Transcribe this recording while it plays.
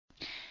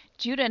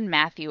Judah and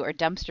Matthew are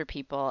dumpster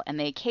people, and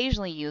they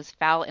occasionally use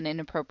foul and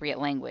inappropriate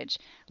language.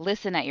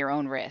 Listen at your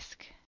own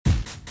risk.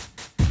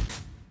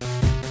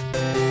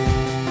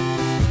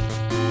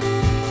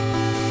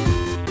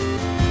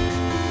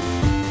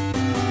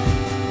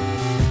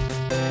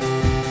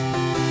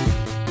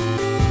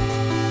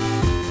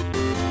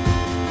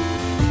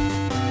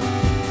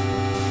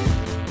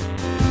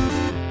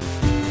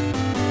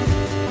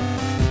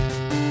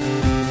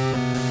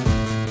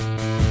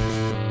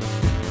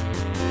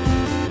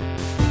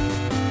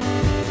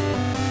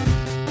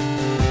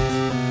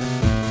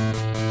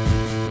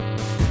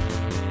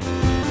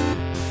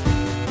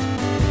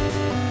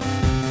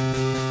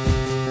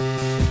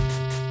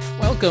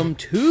 Welcome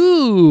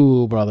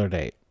to Brother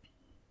Date,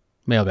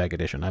 Mailbag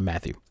Edition. I'm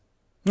Matthew.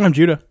 I'm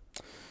Judah.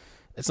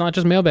 It's not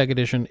just Mailbag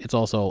Edition, it's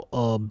also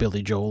a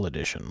Billy Joel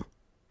Edition.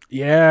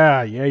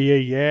 Yeah.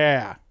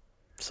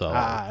 So,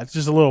 It's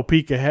just a little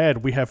peek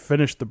ahead. We have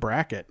finished the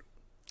bracket.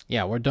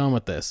 yeah, we're done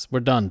with this.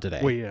 We're done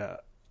today.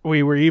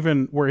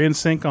 We're in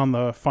sync on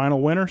the final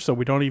winner, so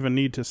we don't even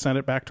need to send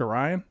it back to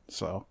Ryan.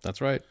 So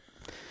That's right.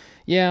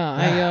 Yeah,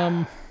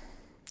 I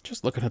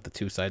just looking at the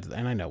two sides,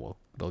 and I know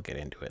we'll get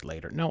into it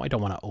later. No, I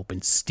don't want to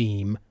open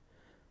Steam.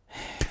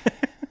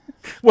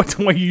 what?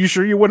 You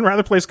sure you wouldn't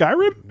rather play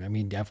Skyrim? I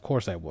mean, of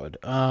course I would.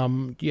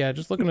 Yeah,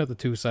 just looking at the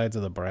two sides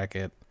of the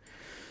bracket,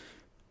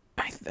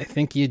 I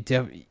think you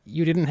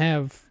didn't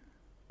have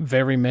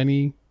very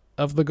many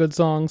of the good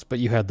songs, but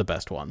you had the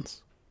best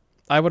ones.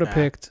 I would have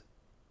picked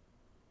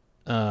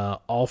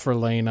All for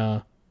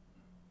Lena.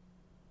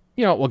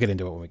 You know, we'll get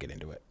into it when we get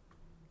into it.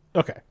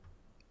 Okay.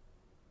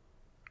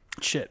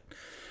 Shit.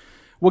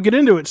 We'll get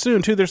into it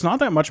soon, too. There's not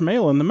that much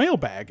mail in the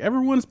mailbag.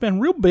 Everyone's been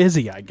real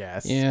busy, I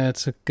guess. Yeah,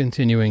 it's a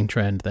continuing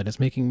trend that is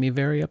making me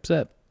very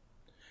upset.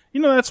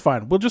 You know, that's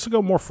fine. We'll just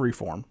go more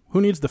freeform.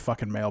 Who needs the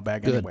fucking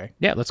mailbag Good. anyway?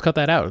 Yeah, let's cut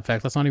that out. In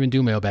fact, let's not even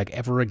do mailbag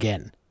ever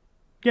again.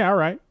 Yeah, all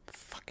right.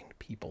 Fucking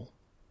people.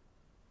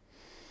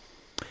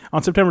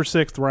 On September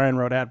 6th, Ryan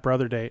wrote at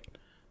Brother Date.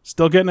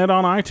 Still getting it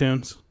on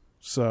iTunes.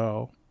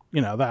 So,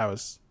 you know, that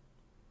was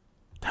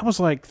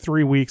like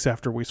 3 weeks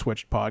after we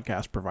switched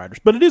podcast providers.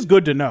 But it is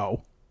good to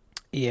know.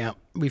 Yeah,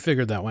 we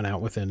figured that one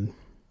out within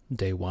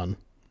day one,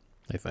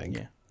 I think.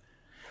 Yeah.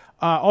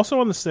 Also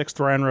on the 6th,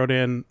 Ryan wrote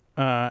in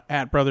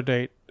at Brother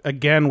Date,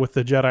 again with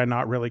the Jedi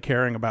not really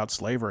caring about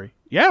slavery.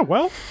 Yeah,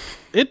 well,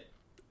 it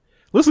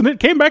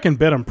came back and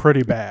bit him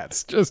pretty bad.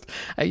 It's just,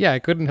 I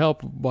couldn't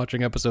help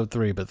watching episode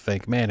 3, but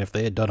think, man, if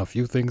they had done a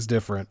few things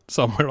different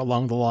somewhere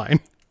along the line.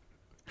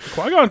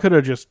 Qui-Gon could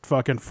have just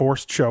fucking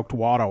force-choked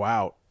Watto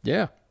out.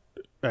 Yeah.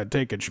 And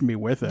taken Shmi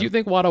with him. Do you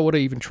think Watto would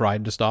have even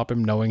tried to stop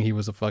him knowing he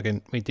was a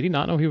fucking... Wait, did he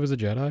not know he was a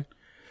Jedi?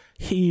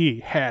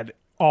 He had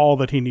all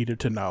that he needed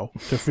to know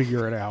to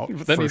figure it out.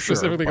 But then he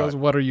specifically goes,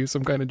 what are you,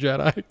 some kind of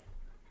Jedi?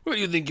 What do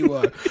you think you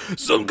are?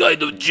 Some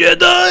kind of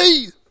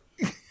Jedi?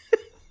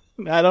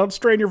 Now, don't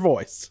strain your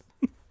voice.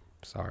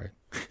 Sorry.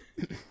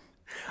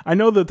 I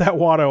know that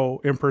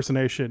Watto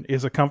impersonation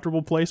is a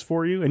comfortable place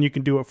for you, and you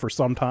can do it for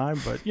some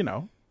time, but, you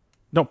know,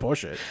 don't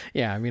push it.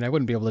 Yeah, I mean, I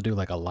wouldn't be able to do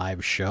like a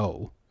live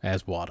show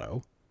as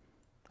Watto.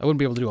 I wouldn't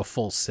be able to do a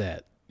full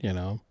set, you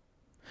know?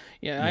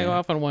 Yeah, I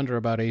often wonder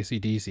about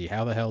AC/DC.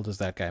 How the hell does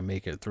that guy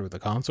make it through the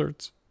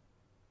concerts?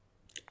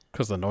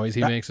 Because the noise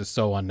he makes is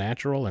so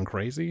unnatural and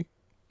crazy.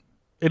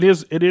 It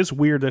is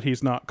weird that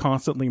he's not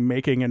constantly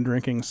making and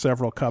drinking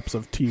several cups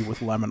of tea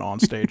with lemon on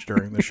stage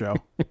during the show.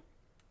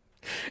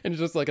 And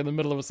just like in the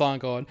middle of a song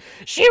going,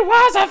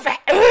 hold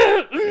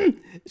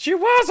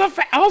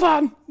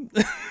on.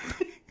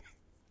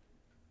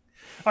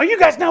 Oh, you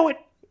guys know it.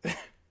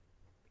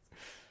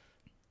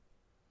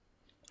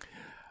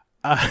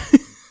 On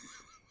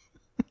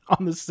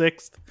the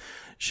 6th,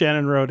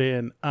 Shannon wrote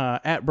in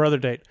at Brother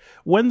Date,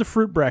 when the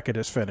fruit bracket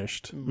is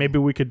finished, maybe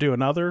we could do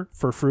another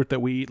for fruit that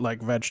we eat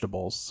like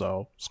vegetables,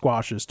 so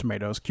squashes,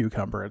 tomatoes,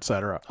 cucumber,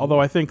 etc. Although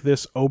I think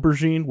this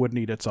aubergine would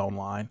need its own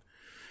line.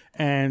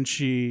 And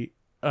she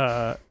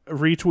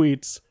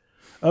retweets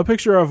a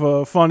picture of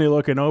a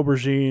funny-looking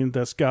aubergine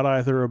that's got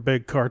either a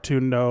big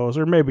cartoon nose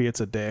or maybe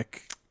it's a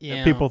dick.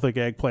 Yeah. People think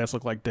eggplants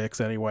look like dicks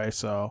anyway,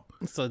 so...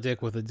 It's a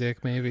dick with a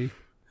dick, maybe.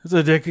 It's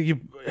a dick.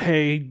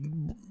 Hey,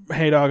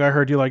 dog, I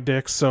heard you like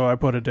dicks, so I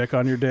put a dick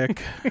on your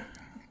dick.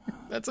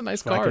 That's a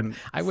nice card.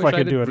 I wish fucking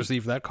I do did it.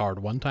 receive that card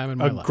one time in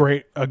my life.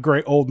 A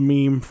great old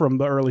meme from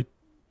the early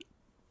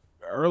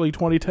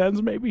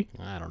 2010s, maybe?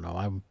 I don't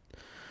know.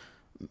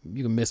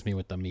 You can miss me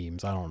with the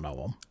memes. I don't know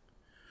them.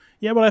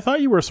 Yeah, but I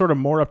thought you were sort of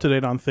more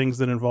up-to-date on things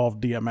that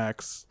involve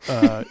DMX.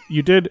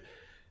 You did...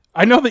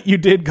 I know that you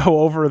did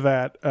go over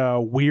that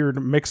weird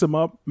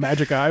mix-em-up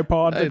Magic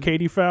iPod that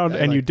Katie found,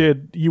 and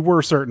you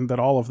were certain that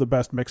all of the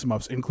best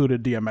mix-em-ups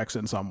included DMX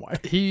in some way.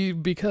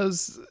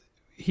 Because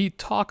he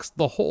talks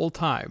the whole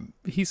time.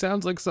 He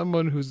sounds like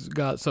someone who's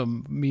got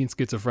some mean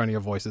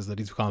schizophrenia voices that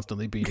he's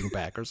constantly beating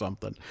back or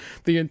something.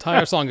 The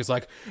entire song is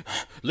like,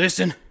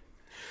 listen,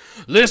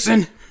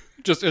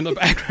 just in the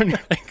background. You're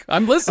like,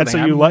 I'm listening. And so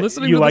I'm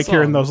listening you to like the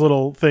hearing song. those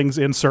little things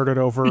inserted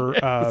over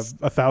Yes.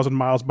 1,000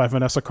 Miles by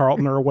Vanessa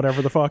Carlton or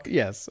whatever the fuck.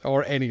 Yes,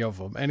 or any of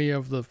them, any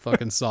of the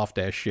fucking soft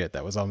ass shit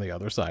that was on the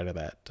other side of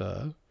that,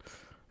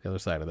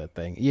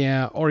 thing.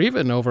 Yeah, or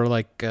even over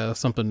like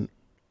something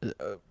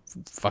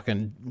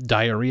fucking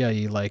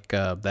diarrhea-y like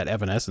that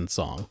Evanescence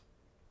song.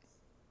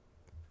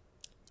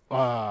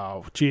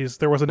 Oh, geez,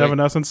 there was an Wake-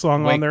 Evanescence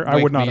song on there. I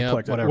Wake would not Me have Up,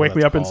 clicked it. whatever Wake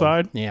Me that's Up called.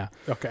 Inside? Yeah.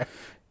 Okay.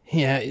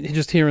 Yeah,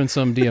 just hearing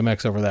some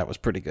DMX over that was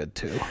pretty good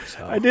too.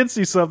 So. I did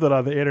see something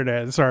on the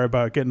internet. Sorry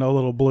about getting a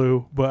little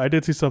blue, but I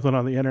did see something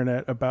on the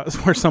internet about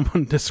where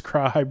someone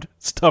described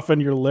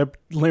stuffing your limp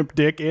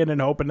dick in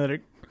and hoping that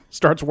it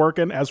starts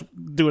working as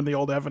doing the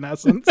old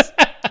Evanescence.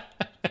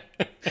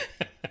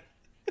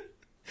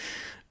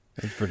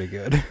 It's pretty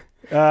good.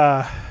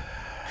 Oh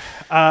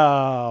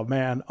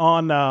man,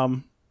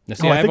 on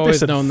See, I I've think they always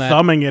said known that.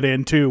 thumbing it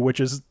in too, which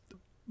is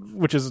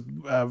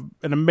an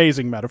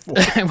amazing metaphor.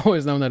 I've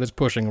always known that as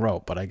pushing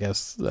rope, but I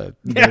guess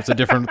there's a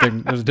different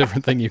thing. There's a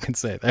different thing you can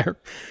say there.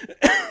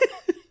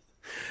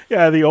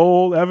 Yeah, the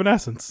old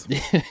Evanescence.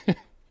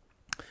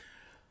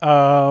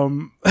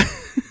 On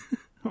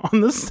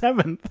the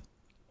 7th,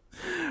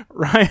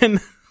 Ryan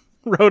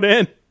wrote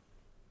in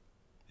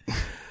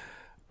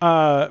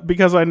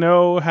because I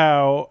know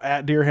how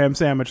at Dear Ham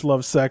Sandwich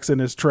loves sex in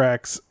his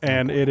treks,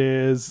 and it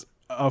is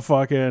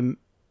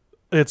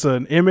it's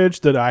an image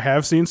that I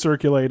have seen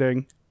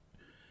circulating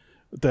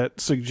that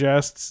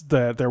suggests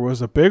that there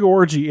was a big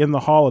orgy in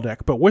the holodeck,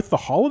 but with the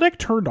holodeck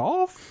turned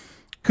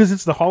off because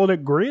it's the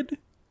holodeck grid.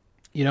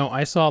 You know,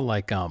 I saw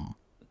like a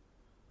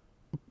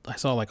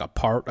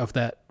part of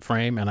that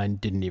frame, and I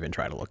didn't even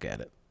try to look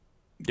at it.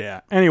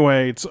 Yeah.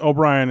 Anyway, it's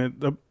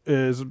O'Brien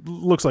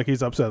looks like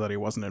he's upset that he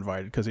wasn't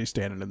invited because he's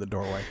standing in the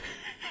doorway.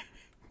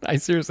 I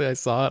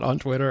saw it on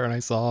Twitter, and I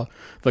saw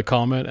the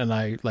comment, and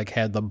I like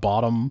had the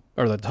bottom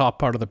or the top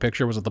part of the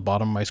picture was at the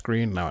bottom of my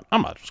screen. And I went,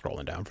 I'm not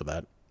scrolling down for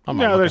that. I'm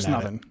not No, there's looking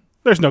at nothing.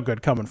 There's no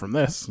good coming from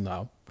this. it.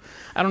 No,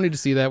 I don't need to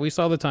see that. We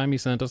saw the time he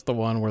sent us the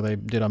one where they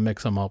did a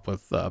mix 'em up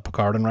with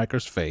Picard and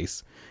Riker's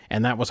face,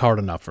 and that was hard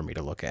enough for me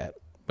to look at.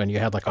 When you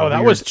had like a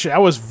That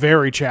was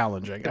very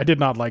challenging. I did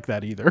not like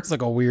that either. it's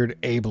like a weird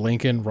Abe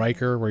Lincoln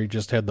Riker where he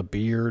just had the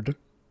beard. It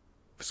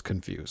was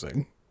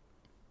confusing.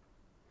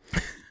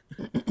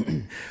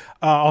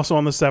 Also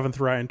on the 7th,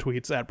 Ryan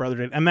tweets at Brother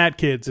Date, and that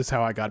kids is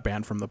how I got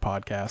banned from the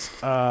podcast.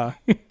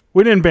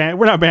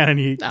 We're not banning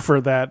you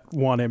for that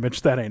one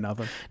image. That ain't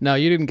nothing. No,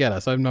 you didn't get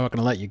us. I'm not going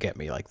to let you get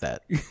me like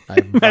that.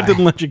 That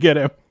didn't let you get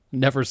him.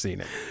 Never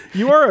seen it.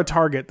 You are a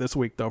target this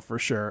week, though, for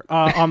sure.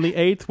 On the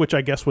 8th, which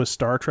I guess was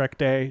Star Trek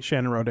Day,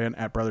 Shannon wrote in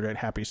at Brother Date,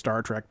 Happy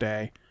Star Trek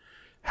Day.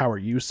 How are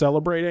you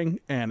celebrating?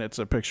 And it's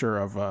a picture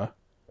of,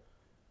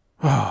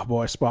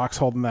 Spock's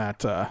holding that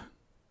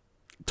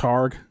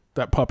Targ,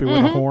 that puppy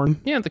with a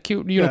horn. Yeah, the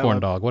cute unicorn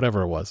dog,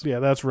 whatever it was. Yeah,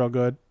 that's real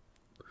good.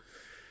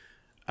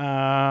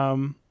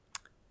 And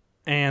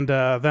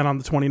then on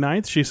the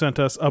 29th, she sent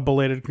us a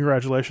belated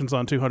congratulations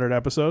on 200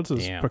 episodes.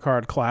 Is Yeah.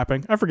 Picard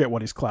clapping? I forget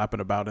what he's clapping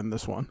about in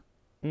this one.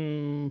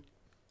 I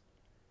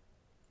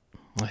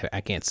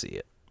can't see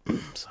it,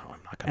 so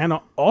I'm not going to. And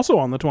also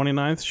on the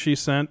 29th, she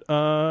sent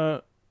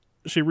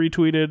she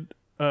retweeted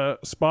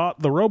Spot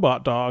the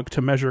robot dog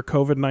to measure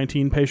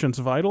COVID-19 patients'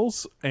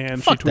 vitals,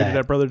 and Fuck she tweeted that.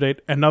 at Brother Date,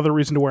 another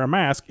reason to wear a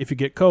mask. If you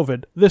get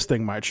COVID, this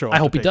thing might show up. I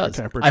hope to he take your does.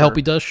 temperature. I hope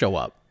he does show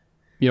up.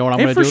 You know what I'm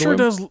going It to for do? sure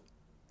to him? does.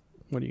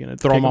 What are you going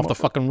to Throw him off the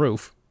fucking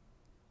roof.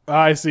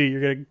 I see. You're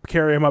going to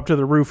carry him up to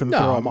the roof and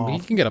throw him No, he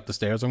off. can get up the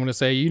stairs. I'm going to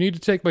say, you need to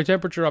take my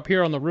temperature up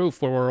here on the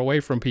roof where we're away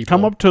from people.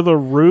 Come up to the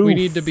roof. We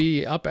need to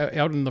be up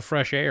out in the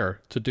fresh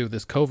air to do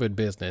this COVID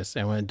business.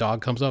 And when a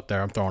dog comes up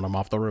there, I'm throwing him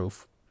off the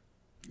roof.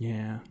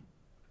 Yeah.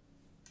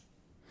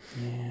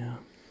 Yeah.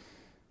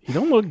 He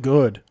don't look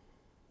good.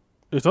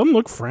 It doesn't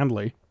look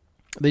friendly.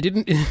 They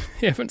didn't.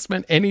 They haven't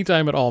spent any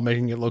time at all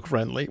making it look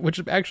friendly,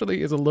 which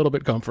actually is a little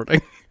bit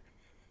comforting.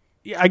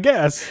 Yeah, I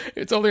guess.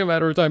 It's only a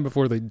matter of time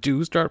before they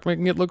do start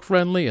making it look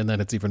friendly, and then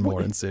it's even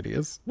more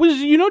insidious. Was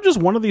just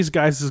one of these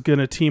guys is going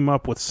to team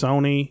up with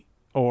Sony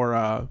or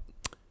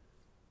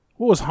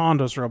what was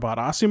Honda's robot,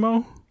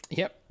 Asimo?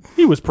 Yep.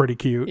 He was pretty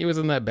cute. He was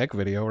in that Beck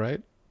video,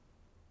 right?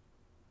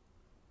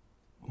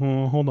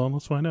 Hold on,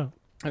 let's find out.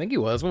 I think he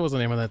was. What was the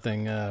name of that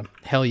thing?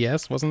 Hell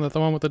Yes. Wasn't that the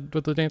one with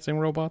the dancing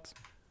robots?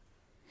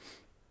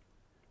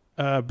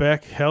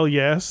 Beck, hell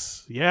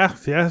yes. Yeah,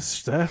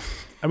 yes.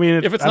 I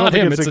mean, If it's I don't not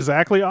think him, it's it's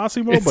exactly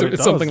Asimo, but it It's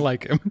does. something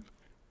like him.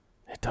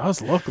 It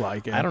does look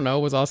like it. I don't know.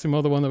 Was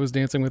Osimo the one that was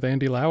dancing with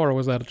Andy Lau, or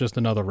was that just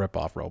another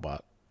rip-off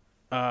robot?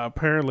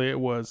 Apparently it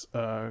was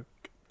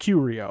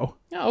Curio.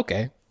 Yeah,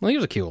 okay. Well, he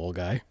was a cute little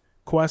guy.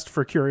 Quest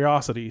for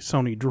Curiosity,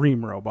 Sony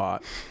Dream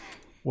Robot,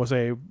 was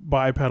a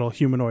bipedal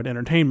humanoid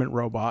entertainment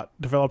robot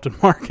developed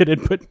and marketed,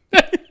 but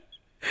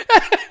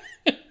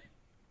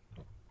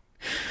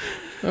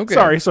Okay.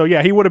 sorry. So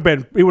yeah, he would have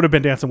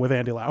been dancing with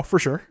Andy Lau for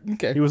sure.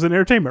 Okay. He was an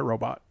entertainment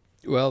robot.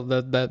 Well,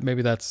 that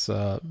maybe that's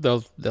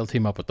they'll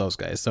team up with those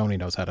guys. Sony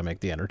knows how to make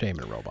the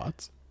entertainment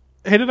robots.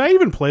 Hey, did I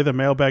even play the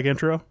mailbag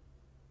intro?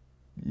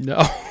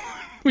 No.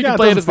 We Yeah, can it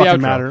play it doesn't as the fucking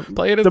outro. matter.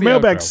 Play it as The the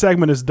mailbag outro.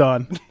 segment is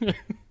done.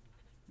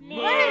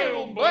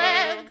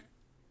 Mailbag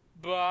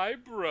by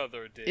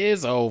Brother Dave.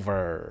 Is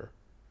over.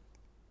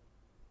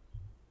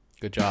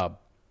 Good job.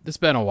 It's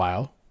been a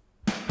while.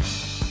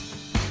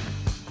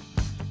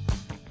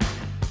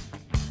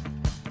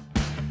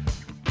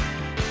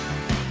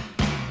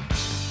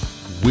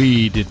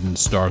 We didn't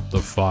start the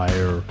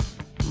fire.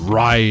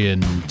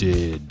 Ryan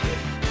did.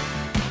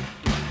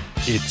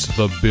 It's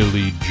the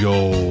Billy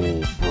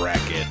Joel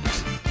bracket.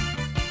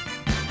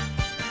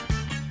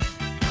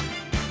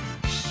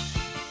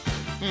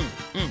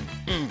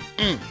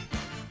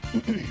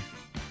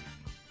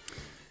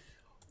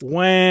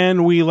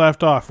 When we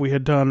left off, we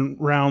had done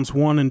rounds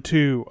 1 and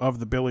 2 of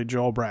the Billy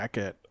Joel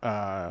bracket,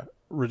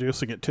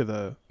 reducing it to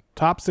the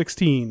top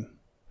 16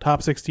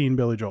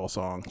 Billy Joel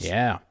songs.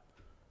 Yeah.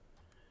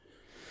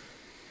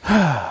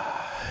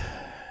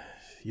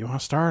 You want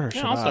to start or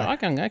should I'll start. I?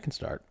 I can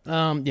start.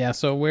 Yeah,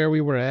 so where we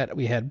were at,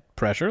 we had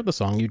Pressure, the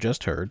song you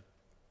just heard,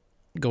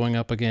 going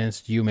up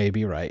against You May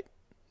Be Right.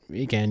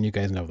 Again, you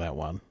guys know that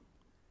one.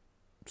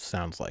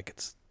 Sounds like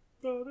it's...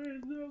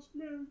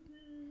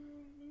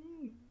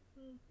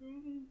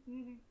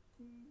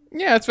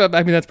 Yeah,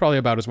 that's probably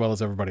about as well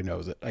as everybody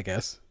knows it, I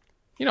guess.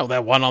 You know,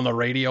 that one on the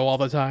radio all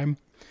the time.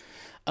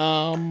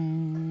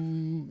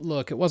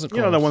 Look, it wasn't close.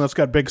 You know, that one that's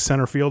got big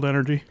center field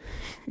energy?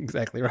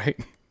 Exactly right.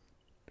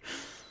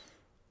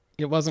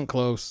 It wasn't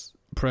close.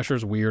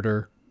 Pressure's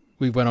weirder.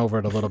 We went over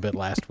it a little bit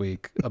last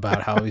week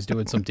about how he's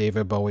doing some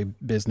David Bowie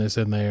business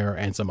in there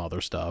and some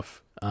other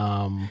stuff.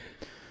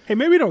 Hey,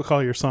 maybe don't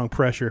call your song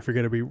Pressure if you're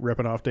going to be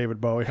ripping off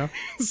David Bowie, huh?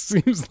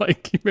 Seems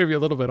like maybe a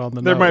little bit on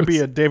the There nose. might be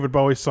a David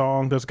Bowie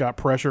song that's got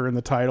Pressure in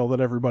the title that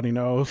everybody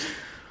knows.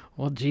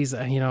 Well, geez,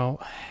 you know,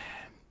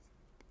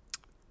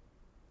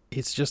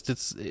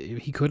 it's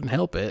he couldn't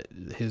help it.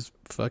 His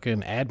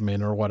fucking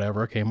admin or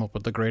whatever came up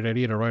with the great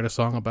idea to write a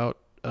song about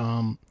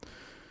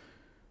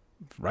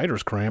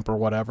writer's cramp or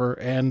whatever,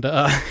 and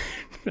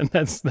and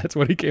that's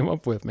what he came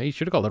up with. Maybe he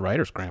should have called it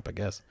writer's cramp, I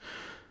guess.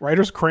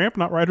 Writer's cramp,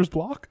 not writer's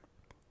block?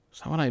 Is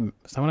that what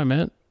I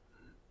meant?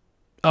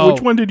 Oh,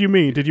 Which one did you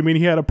mean? Did you mean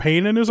he had a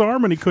pain in his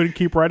arm and he couldn't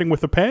keep writing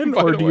with a pen?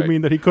 by Or the do you way,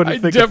 mean that he couldn't I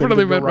think of things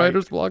definitely to meant write?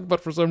 writer's block,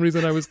 but for some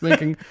reason I was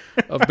thinking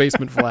of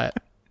Basement Flat.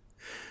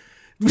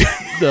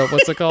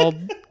 What's it called?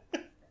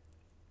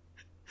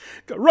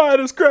 Got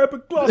writer's cramp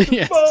and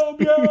claustrophobia.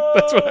 Yes.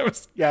 That's what I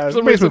was. Yeah, for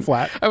some Basement reason,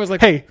 Flat. I was like,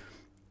 Hey,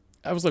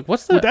 what's would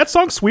that? that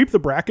song sweep the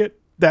bracket?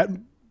 That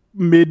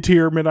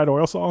mid-tier Midnight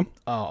Oil song?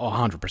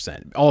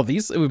 100%. All of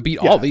these, it would beat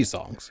all these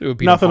songs. It would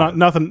beat Nothing them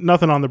hard. on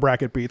nothing on the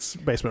bracket beats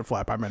Basement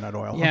Flat by Midnight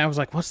Oil. Yeah, I was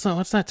like, what's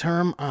that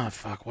term? Oh,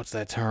 fuck, what's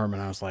that term?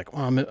 And I was like,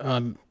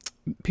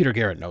 Peter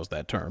Garrett knows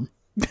that term.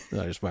 And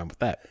I just went with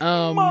that.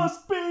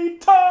 Must be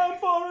time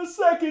for a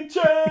second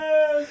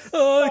chance.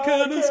 I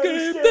can't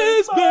escape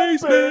this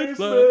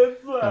basement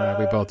flat.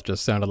 We both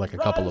just sounded like a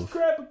couple of...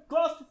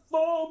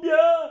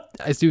 claustrophobia.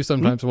 I do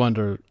sometimes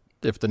wonder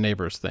if the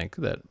neighbors think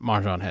that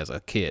Marjan has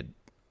a kid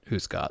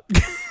who's got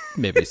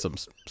maybe some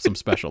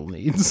special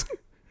needs.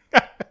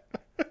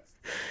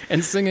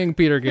 And singing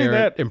Peter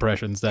Garrett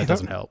impressions, that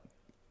doesn't help.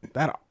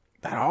 That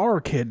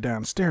our kid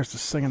downstairs is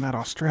singing that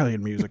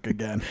Australian music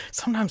again.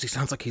 Sometimes he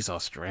sounds like he's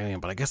Australian,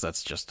 but I guess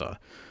that's just a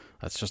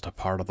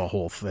part of the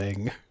whole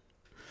thing.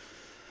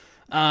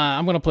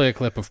 I'm going to play a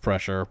clip of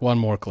Pressure. One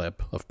more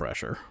clip of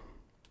Pressure.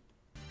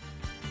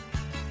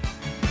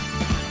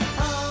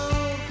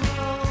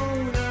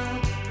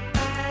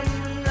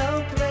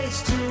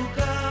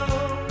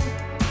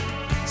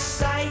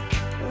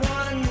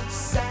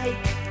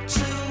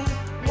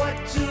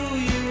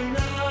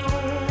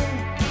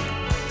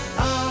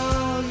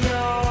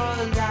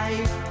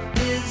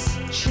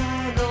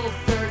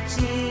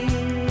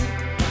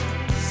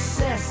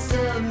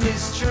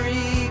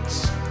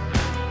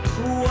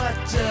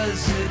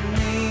 Does it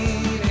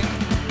mean?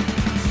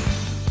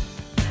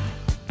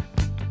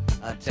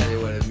 I'll tell you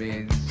what it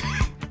means.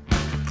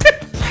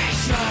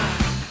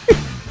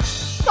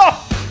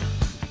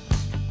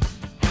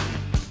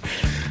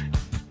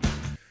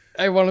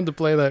 I wanted to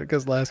play that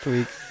because last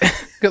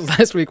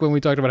week when we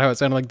talked about how it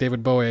sounded like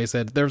David Bowie, I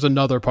said there's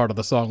another part of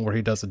the song where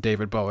he does a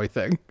David Bowie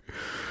thing.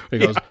 He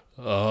goes,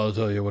 I'll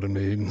tell you what it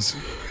means.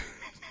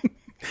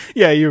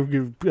 Yeah,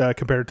 you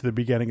compared it to the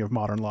beginning of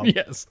Modern Love.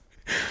 Yes.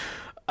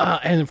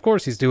 And of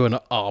course he's doing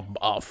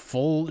a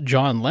full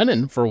John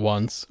Lennon for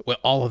once with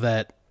all of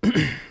that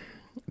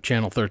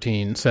Channel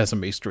 13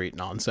 Sesame Street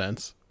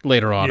nonsense.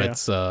 Later on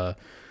it's Time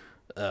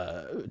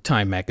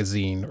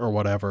Magazine or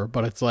whatever,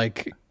 but it's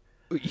like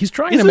he's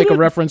trying to make a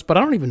reference, but I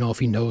don't even know if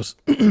he knows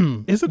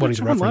Is it what a he's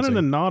John Lennon referencing.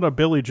 and not a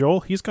Billy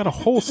Joel? He's got a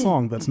whole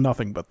song that's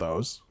nothing but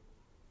those.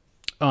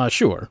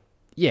 Sure.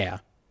 Yeah.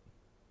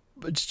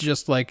 It's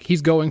just like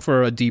he's going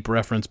for a deep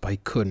reference, but he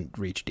couldn't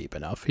reach deep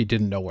enough. He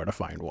didn't know where to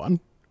find one.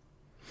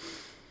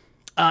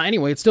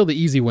 Anyway, it's still the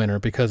easy winner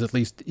because at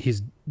least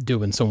he's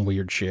doing some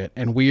weird shit.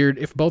 And Weird,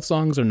 if both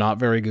songs are not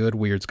very good,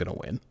 Weird's going to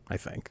win, I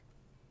think.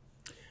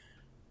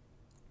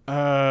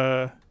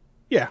 Yeah,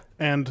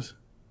 and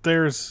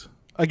there's,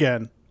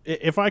 again,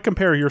 if I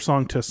compare your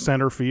song to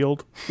Center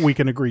Field, we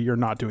can agree you're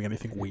not doing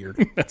anything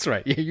weird. That's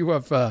right. You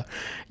have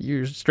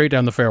you're straight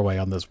down the fairway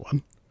on this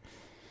one.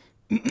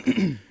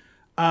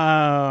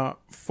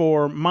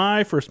 For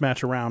my first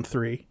match of round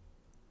 3,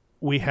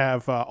 we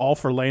have All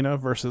for Lena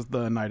versus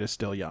The Night Is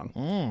Still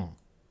Young.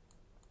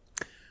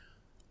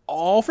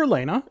 All for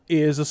Lena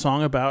is a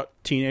song about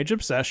teenage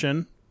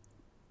obsession,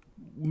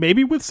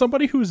 maybe with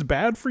somebody who's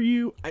bad for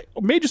you. It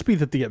may just be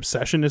that the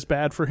obsession is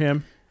bad for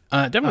him.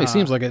 It definitely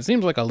seems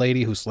like a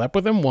lady who slept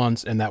with him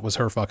once, and that was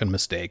her fucking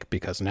mistake,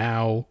 because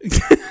now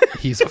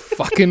he's a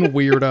fucking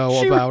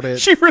weirdo about it.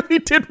 She really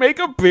did make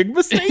a big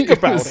mistake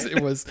about it.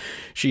 It was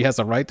she has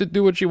a right to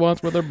do what she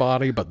wants with her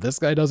body, but this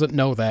guy doesn't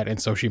know that,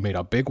 and so she made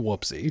a big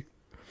whoopsie.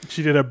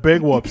 She did a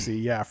big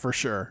whoopsie, yeah, for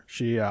sure.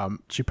 She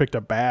picked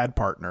a bad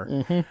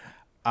partner.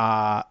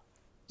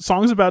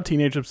 Songs about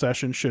teenage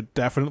obsession should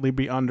definitely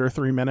be under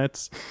 3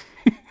 minutes.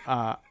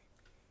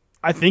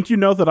 I think you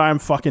know that I'm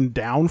fucking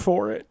down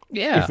for it.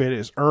 Yeah. If it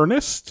is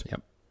earnest.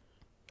 Yep.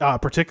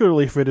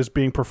 Particularly if it is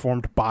being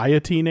performed by a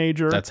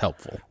teenager. That's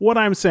helpful. What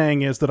I'm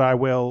saying is that I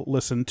will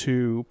listen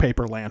to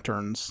Paper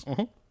Lanterns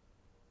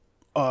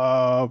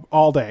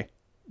all day.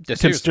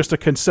 It's just a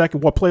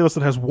consecutive playlist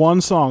that has one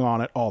song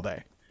on it all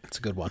day. It's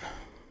a good one.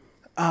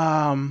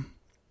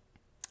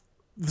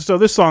 So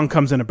this song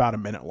comes in about a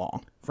minute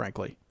long,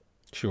 frankly.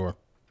 Sure.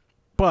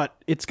 But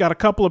it's got a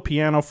couple of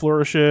piano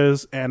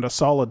flourishes and a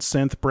solid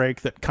synth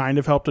break that kind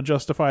of help to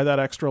justify that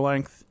extra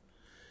length.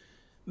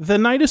 The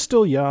Night Is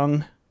Still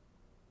Young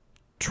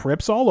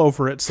trips all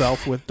over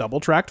itself with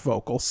double-tracked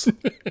vocals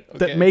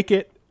that make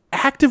it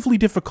actively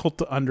difficult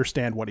to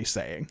understand what he's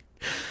saying.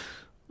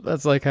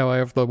 That's like how I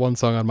have the one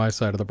song on my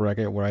side of the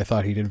bracket where I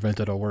thought he'd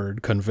invented a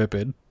word,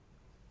 convipid.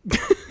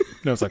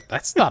 And I was like, I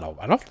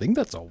don't think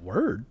that's a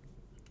word.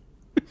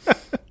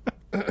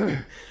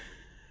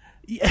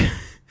 Yeah.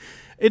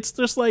 It's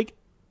just like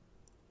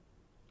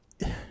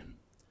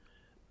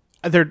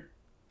they're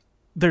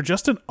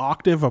just an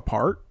octave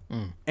apart,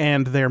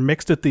 and they're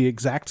mixed at the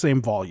exact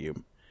same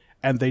volume,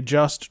 and they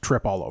just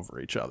trip all over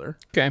each other.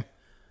 Okay.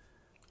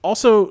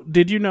 Also,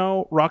 did you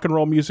know rock and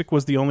roll music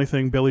was the only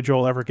thing Billy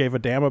Joel ever gave a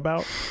damn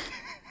about?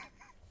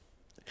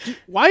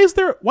 Why is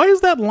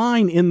that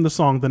line in the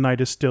song "The Night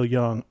Is Still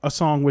Young" a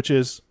song which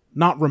is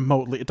not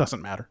remotely? It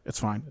doesn't matter. It's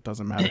fine. It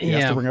doesn't matter. He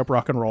has to bring up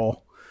rock and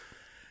roll.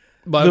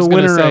 But I was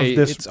going to say,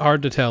 it's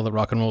hard to tell that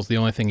rock and roll is the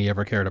only thing he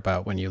ever cared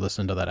about when you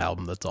listen to that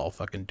album that's all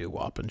fucking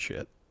doo-wop and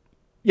shit.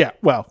 Yeah,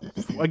 well,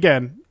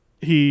 again,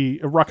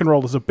 rock and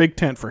roll is a big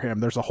tent for him.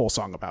 There's a whole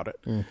song about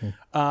it.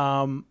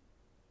 The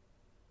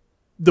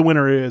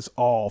winner is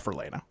All for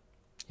Lena.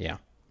 Yeah.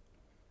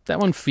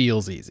 That one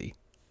feels easy.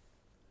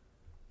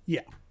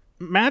 Yeah.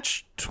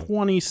 Match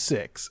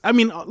 26. I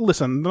mean,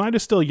 listen, The Night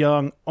Is Still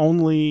Young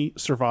only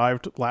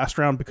survived last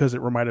round because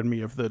it reminded me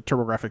of the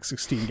TurboGrafx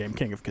 16 game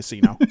King of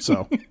Casino.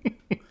 So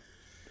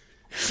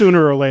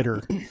sooner or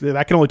later,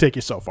 that can only take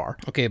you so far.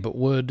 Okay, but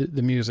would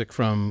the music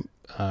from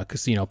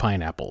Casino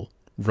Pineapple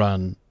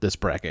run this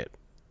bracket?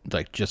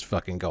 Like, just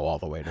fucking go all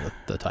the way to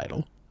the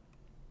title?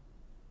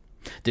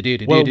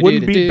 Well, it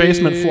wouldn't be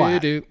Basement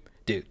Flat.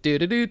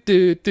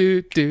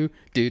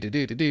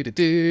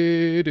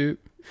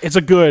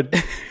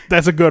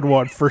 That's a good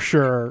one for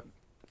sure.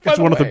 It's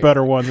one of the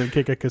better ones in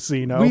Kick a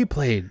Casino. We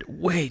played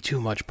way too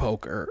much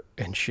poker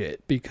and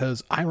shit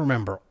because I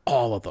remember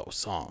all of those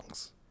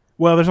songs.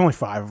 Well, there's only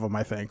 5 of them,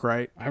 I think,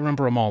 right? I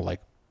remember them all, like,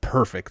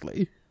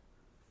 perfectly.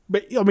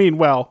 But, I mean,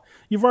 well,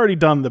 you've already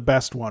done the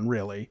best one,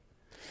 really.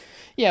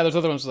 Yeah, there's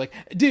other ones like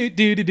do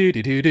do do do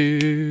do do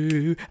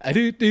do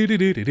do do do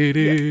do do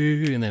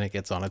do, and then it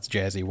gets on its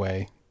jazzy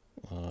way.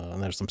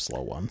 And there's some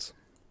slow ones.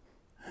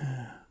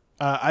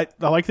 I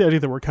like the idea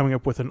that we're coming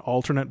up with an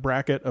alternate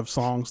bracket of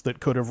songs that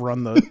could have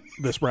run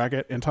this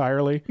bracket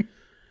entirely,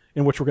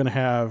 in which we're going to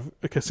have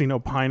a Casino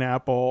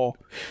Pineapple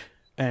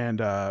and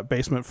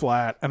Basement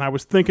Flat. And I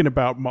was thinking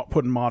about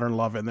putting Modern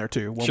Love in there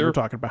too. When we were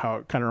talking about how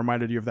it kind of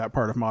reminded you of that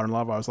part of Modern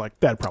Love, I was like,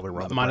 that'd probably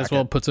run the Might bracket. as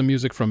well put some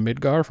music from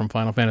Midgar from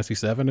Final Fantasy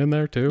VII in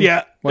there too.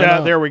 Yeah, Why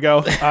not? there we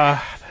go.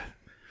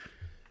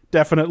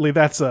 Definitely,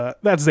 that's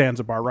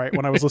Zanzibar, right?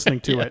 When I was listening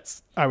to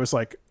it, I was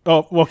like,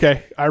 oh,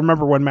 okay. I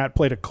remember when Matt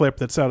played a clip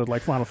that sounded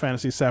like Final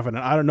Fantasy VII, and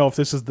I don't know if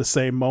this is the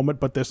same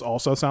moment, but this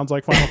also sounds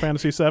like Final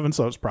Fantasy VII,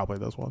 so it's probably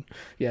this one.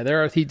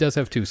 Yeah, he does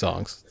have 2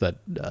 songs that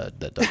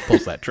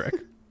pulls that trick.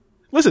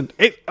 Listen,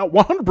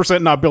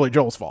 100% not Billy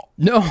Joel's fault.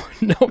 No.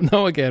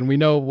 Again, we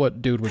know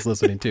what dude was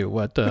listening to,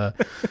 what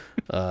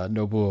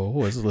Nobuo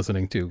was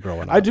listening to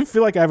growing up. I do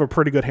feel like I have a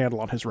pretty good handle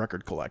on his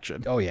record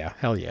collection. Oh yeah,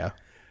 hell yeah.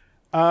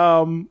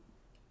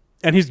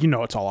 And he's,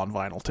 it's all on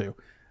vinyl too.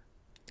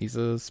 He's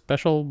a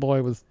special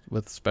boy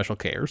with special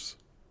cares.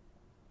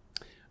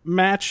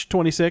 Match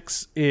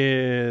 26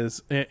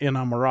 is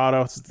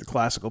Inamorado. It's the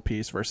classical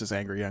piece versus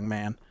Angry Young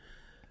Man.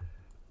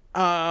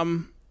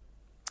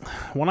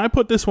 When I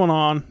put this one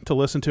on to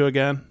listen to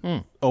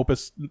again,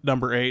 Opus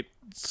number 8,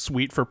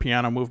 Suite for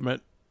Piano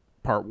Movement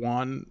Part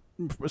 1,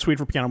 Suite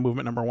for Piano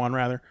Movement number 1,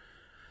 rather.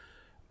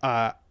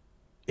 It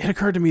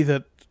occurred to me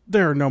that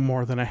there are no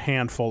more than a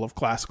handful of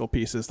classical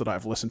pieces that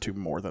I've listened to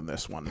more than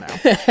this one now.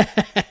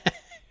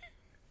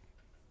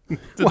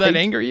 Did that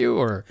anger you,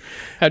 or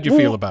how'd you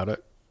feel about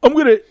it? I'm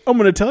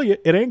gonna tell you,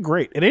 it ain't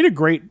great. It ain't a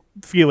great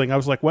feeling. I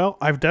was like, well,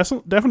 I've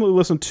definitely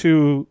listened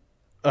to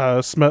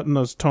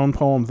Smetana's tone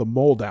poem "The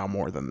Mole Down"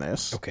 more than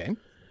this, Okay.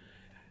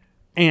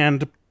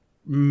 and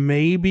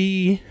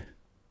maybe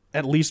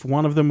at least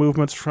one of the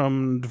movements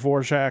from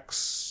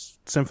Dvorak's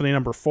Symphony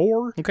Number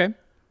 4. Okay.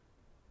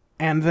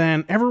 And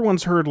then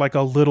everyone's heard like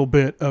a little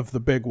bit of the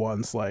big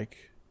ones,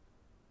 like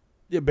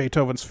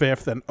Beethoven's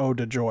Fifth and Ode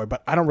to Joy,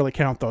 but I don't really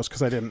count those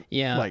because I didn't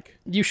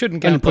you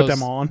shouldn't I didn't count put those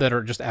them on. that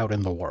are just out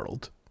in the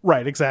world.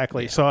 Right,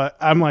 exactly. So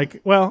I'm like,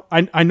 well,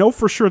 I know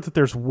for sure that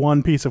there's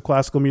one piece of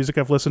classical music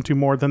I've listened to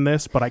more than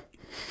this, but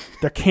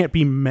there can't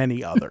be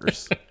many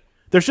others.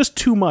 There's just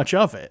too much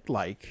of it.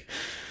 Like,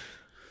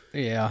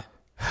 Yeah.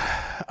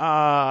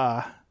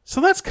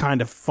 so that's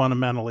kind of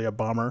fundamentally a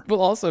bummer. We'll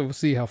also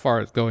see how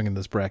far it's going in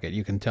this bracket.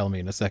 You can tell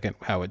me in a second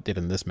how it did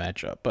in this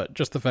matchup, but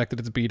just the fact that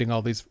it's beating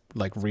all these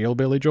like real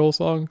Billy Joel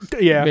songs,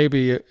 Yeah.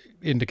 maybe it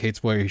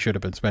indicates where he should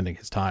have been spending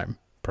his time,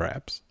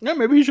 perhaps. Yeah,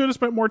 maybe he should have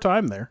spent more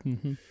time there.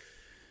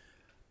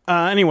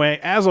 Anyway,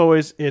 as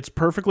always, it's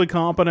perfectly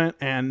competent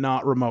and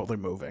not remotely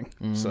moving.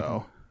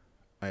 So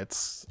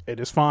it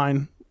is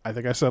fine. I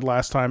think I said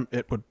last time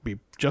it would be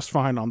just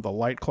fine on the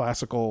light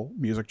classical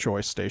music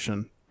choice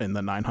station in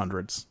the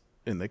 900s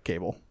in the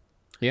cable.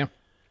 Yeah.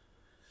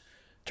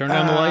 Turn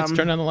down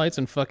the lights,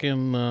 and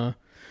fucking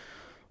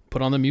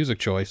put on the music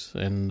choice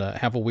and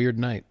have a weird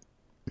night.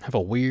 Have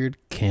a weird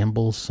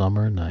Campbell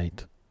summer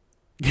night.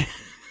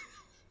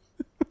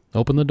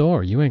 Open the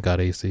door. You ain't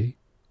got AC.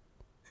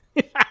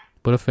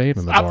 Put a fade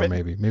in the door,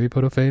 maybe. Maybe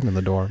put a fade in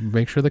the door.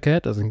 Make sure the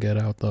cat doesn't get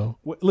out, though.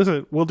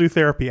 Listen, we'll do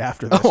therapy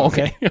after this. Oh,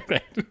 okay.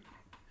 Okay.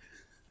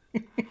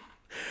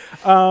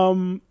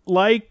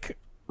 Like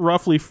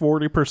roughly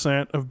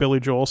 40% of Billy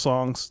Joel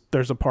songs,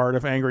 there's a part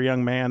of Angry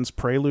Young Man's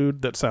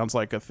Prelude that sounds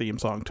like a theme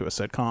song to a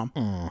sitcom.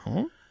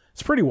 Mm-hmm.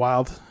 It's pretty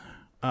wild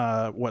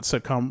what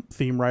sitcom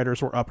theme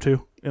writers were up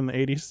to in the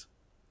 80s.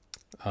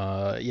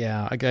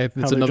 Yeah,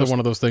 it's another one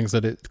of those things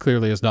that it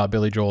clearly is not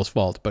Billy Joel's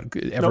fault, but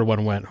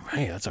everyone went,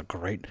 hey, that's a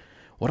great...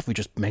 What if we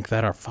just make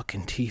that our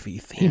fucking TV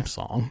theme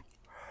song?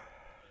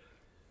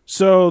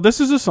 So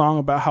this is a song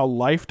about how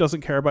life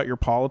doesn't care about your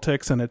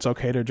politics and it's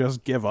okay to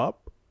just give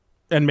up.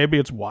 And maybe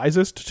it's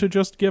wisest to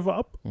just give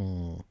up.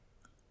 And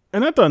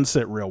that doesn't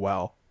sit real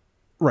well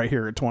right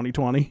here in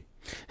 2020.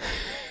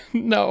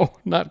 No,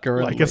 not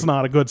currently. Like, it's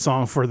not a good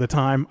song for the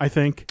time, I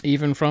think.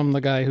 Even from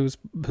the guy whose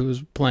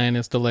plan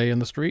is to lay in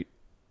the street?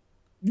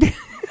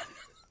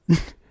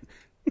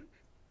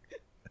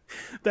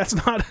 That's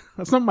not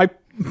my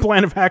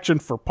plan of action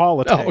for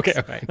politics. Oh,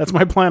 okay. That's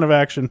my plan of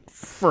action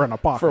for an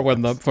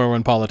apocalypse. For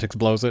when politics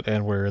blows it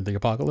and we're in the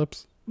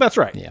apocalypse? That's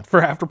right. Yeah.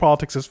 For after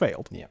politics has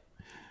failed. Yeah.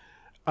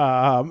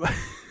 I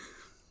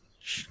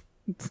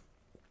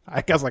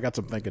guess I got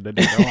some thinking to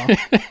do. Huh?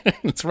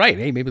 That's right.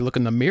 Hey, maybe look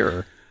in the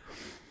mirror.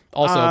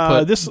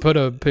 Also, put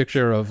a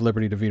picture of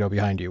Liberty DeVito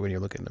behind you when you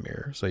look in the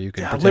mirror, so you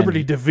can pretend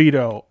Liberty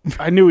DeVito.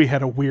 I knew he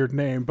had a weird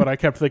name, but I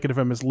kept thinking of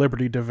him as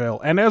Liberty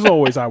DeVille. And as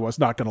always, I was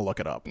not going to look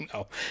it up.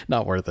 No,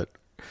 not worth it.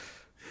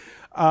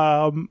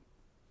 Angry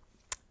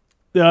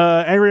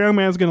Young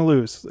Man's going to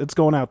lose. It's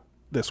going out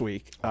this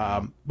week.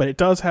 But it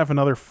does have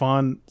another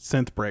fun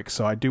synth break,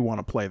 so I do want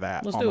to play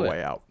that on the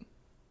way out.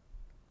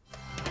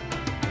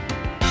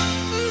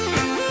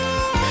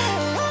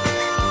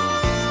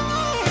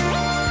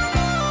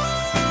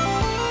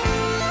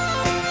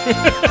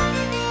 Wow.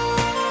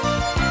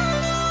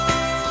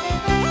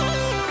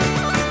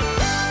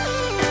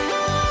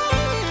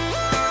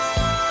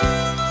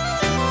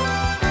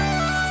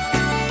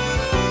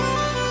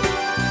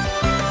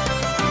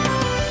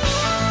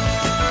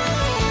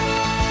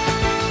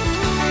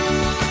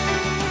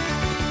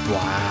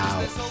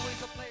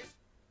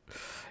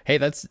 Hey,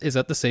 is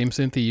that the same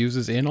synth he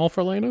uses in All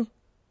for Lena?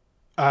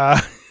 Hey,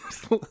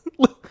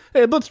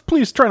 let's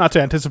please try not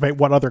to anticipate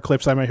what other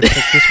clips I may have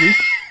picked this week.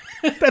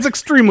 That's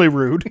extremely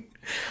rude.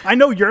 I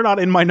know you're not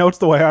in my notes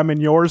the way I'm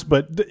in yours,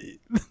 but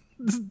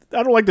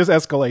I don't like this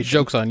escalation.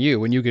 Joke's on you.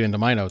 When you get into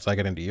my notes, I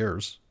get into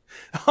yours.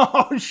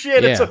 Oh,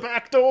 shit, It's a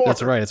backdoor.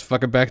 That's right. It's a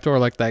fucking backdoor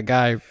like that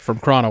guy from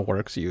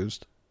ChronoWorks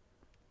used.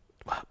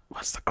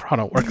 What's the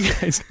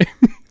ChronoWorks guy's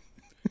name?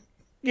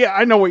 Yeah,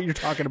 I know what you're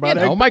talking about.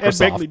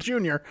 Microsoft. Ed Begley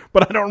Jr.,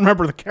 but I don't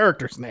remember the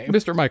character's name.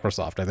 Mr.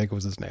 Microsoft, I think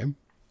was his name.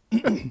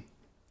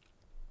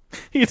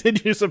 He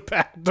did use a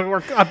backdoor.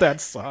 God, that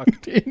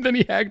sucked. And then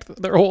he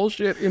hacked their whole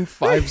shit in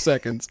 5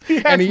 seconds. He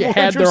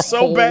had their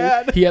so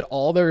bad. He had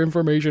all their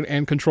information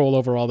and control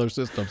over all their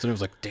systems. And it was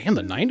like, damn,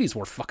 the 90s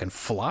were fucking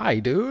fly,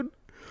 dude.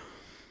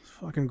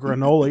 Fucking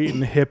granola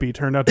eating hippie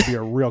turned out to be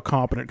a real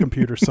competent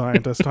computer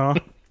scientist, huh?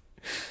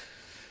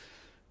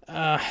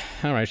 All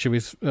right, should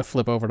we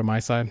flip over to my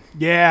side?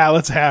 Yeah,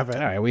 let's have it.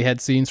 All right, we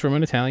had scenes from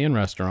an Italian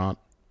restaurant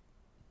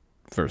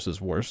versus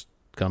worst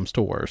comes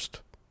to worst.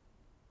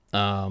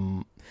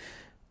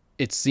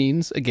 It's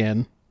scenes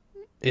again.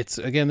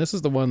 This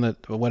is the one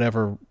that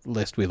whatever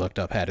list we looked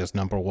up had as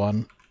number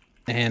one.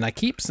 And I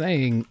keep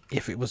saying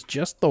if it was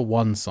just the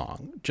one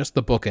song, just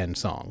the bookend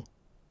song,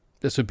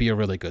 this would be a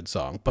really good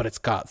song, but it's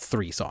got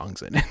 3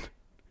 songs in it.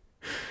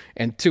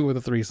 And 2 of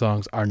the 3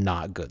 songs are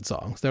not good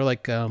songs. They're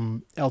like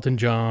Elton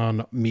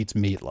John meets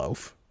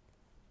Meatloaf.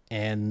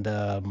 And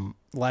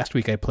last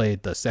week I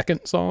played the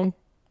 2nd song,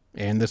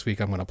 and this week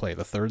I'm going to play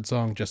the 3rd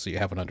song, just so you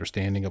have an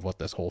understanding of what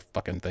this whole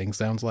fucking thing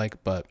sounds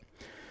like. But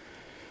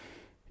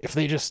if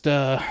they just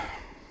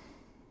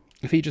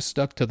if he just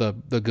stuck to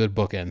the good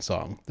bookend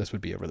song, this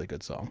would be a really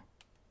good song.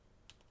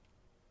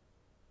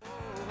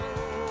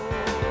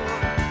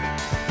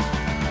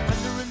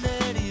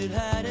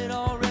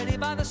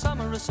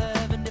 Summer of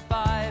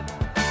 75,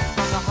 from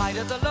the height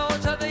of the low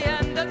to the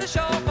end of the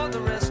show for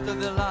the rest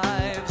of their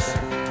lives.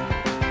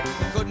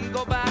 Couldn't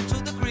go back to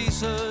the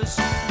greasers.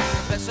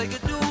 Best they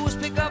could do was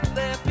pick up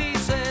their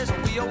pieces.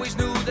 We always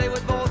knew they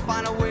would both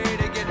find a way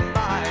to get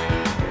by.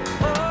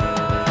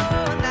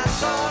 Oh, and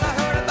that's all I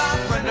heard about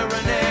Brenda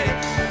Renee.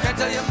 Can't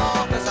tell you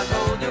more 'cause I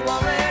told you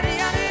already.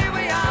 And here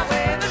we are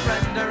waving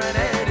Brenda and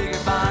Eddie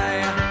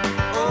goodbye.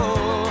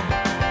 Oh,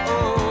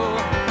 oh,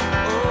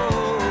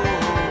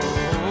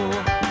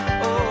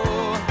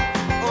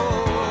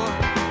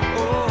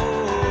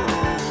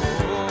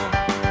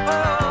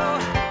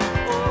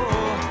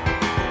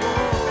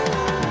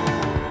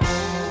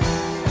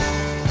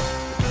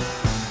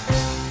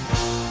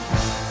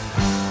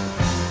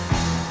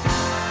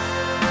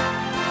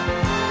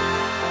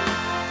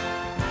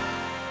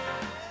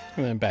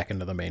 And then back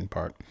into the main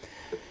part.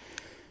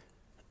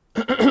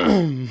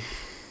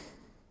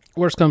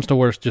 Worst comes to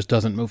worst just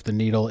doesn't move the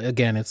needle.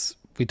 Again,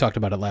 we talked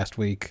about it last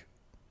week.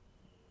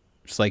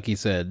 Just like he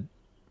said,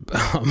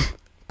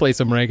 play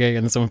some reggae,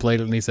 and then someone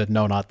played it and he said,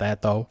 no, not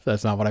that though.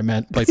 That's not what I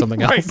meant. Play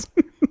something else.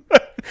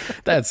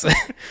 That's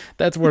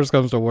worst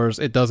comes to worst.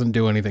 It doesn't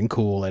do anything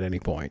cool at any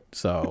point.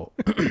 So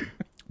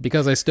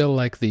because I still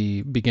like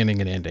the beginning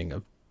and ending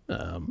of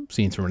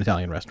Scenes from an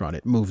Italian Restaurant,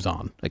 it moves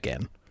on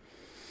again.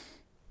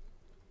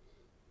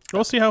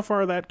 We'll see how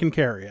far that can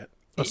carry it.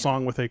 A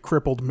song with a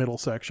crippled middle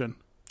section.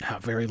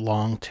 Very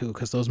long too,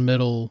 because those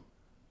middle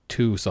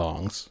 2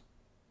 songs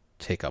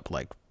take up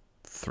like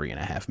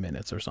 3.5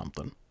 minutes or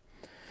something.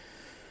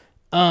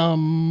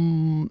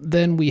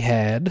 Then we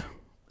had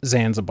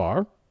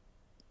Zanzibar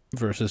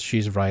versus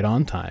She's Right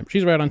on Time.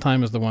 She's Right on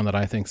Time is the one that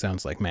I think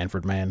sounds like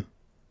Manfred Mann.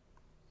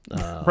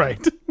 Right.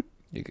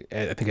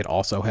 I think it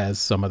also has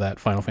some of that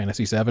Final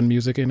Fantasy VII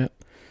music in it.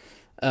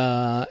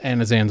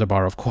 And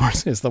Zanzibar, of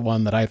course, is the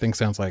one that I think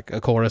sounds like a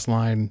chorus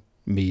line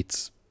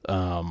meets...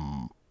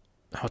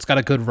 it's got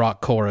a good rock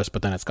chorus,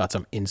 but then it's got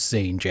some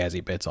insane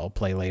jazzy bits I'll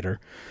play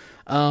later.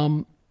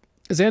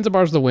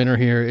 Zanzibar's the winner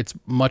here. It's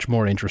much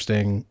more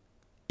interesting,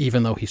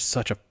 even though he's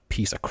such a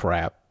piece of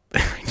crap. I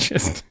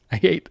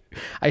hate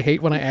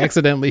when I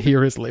accidentally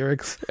hear his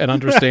lyrics and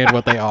understand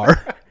what they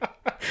are.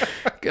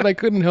 And I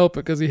couldn't help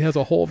it because he has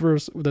a whole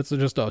verse that's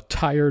just a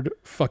tired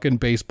fucking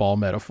baseball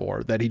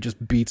metaphor that he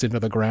just beats into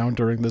the ground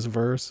during this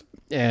verse.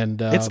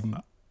 And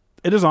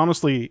it is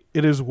honestly,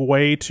 it is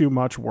way too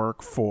much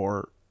work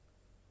for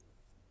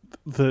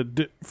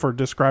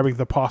describing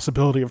the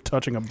possibility of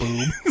touching a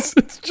boob.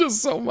 It's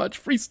just so much.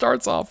 He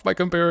starts off by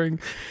comparing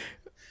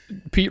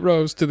Pete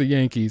Rose to the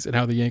Yankees and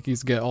how the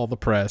Yankees get all the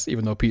press,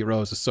 even though Pete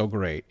Rose is so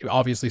great.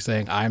 Obviously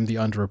saying, I'm the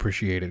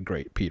underappreciated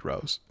great Pete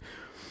Rose.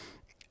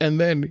 And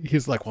then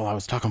he's like, well, I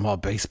was talking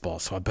about baseball,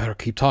 so I better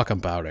keep talking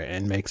about it,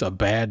 and makes a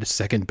bad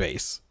second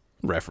base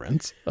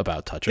reference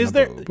about touching a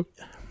boob.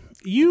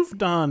 You've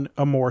done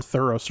a more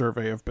thorough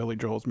survey of Billy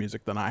Joel's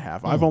music than I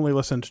have. I've only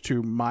listened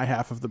to my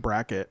half of the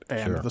bracket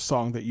and the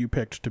song that you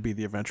picked to be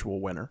the eventual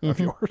winner of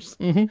yours.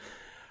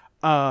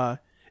 Mm-hmm.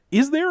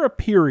 Is there a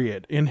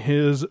period in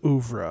his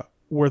oeuvre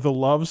where the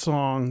love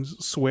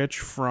songs switch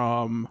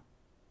from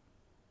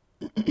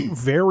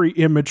very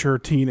immature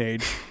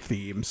teenage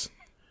themes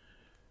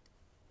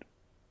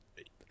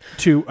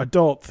to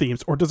adult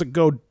themes, or does it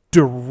go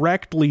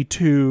directly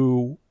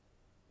to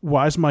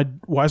why's my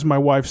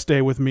wife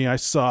stay with me, I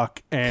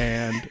suck,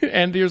 and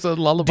and here's a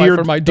lullaby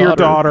for my daughter.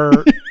 Dear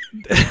daughter,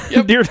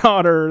 dear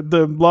daughter,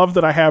 the love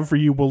that I have for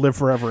you will live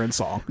forever in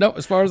song. No,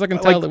 as far as I can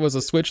tell, it was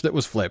a switch that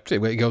was flipped.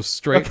 It goes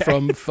straight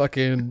from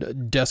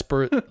fucking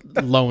desperate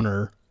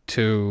loner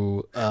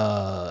to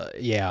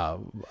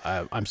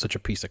I'm such a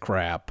piece of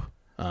crap.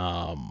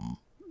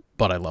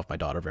 But I love my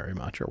daughter very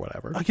much, or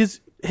whatever. His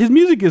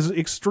music is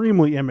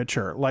extremely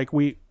immature. Like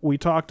we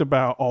talked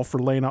about All for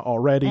Lena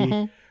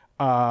already.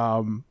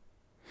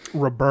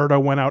 Roberta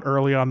went out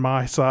early on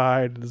my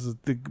side. This is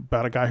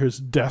about a guy who's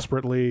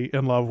desperately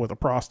in love with a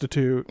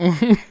prostitute.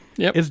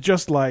 Yep. It's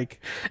just like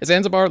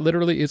Zanzibar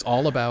literally is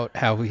all about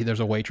how there's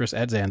a waitress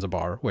at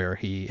Zanzibar where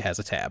he has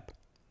a tab,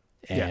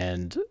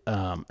 and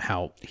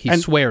how he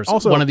swears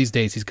also, one of these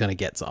days he's going to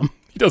get some.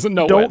 He doesn't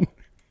know when.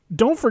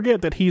 Don't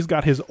forget that he's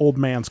got his old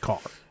man's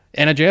car.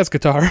 And a jazz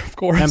guitar, of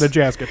course. And a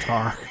jazz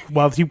guitar.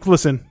 Well, he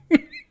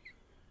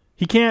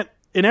can't,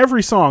 in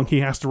every song, he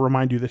has to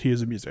remind you that he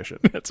is a musician.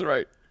 That's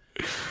right.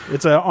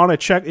 It's on a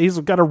check. He's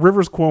got a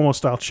Rivers Cuomo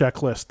style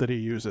checklist that he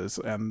uses,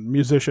 and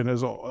musician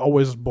is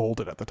always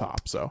bolded at the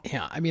top. So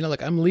Yeah, I mean,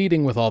 like, I'm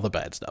leading with all the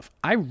bad stuff.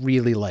 I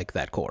really like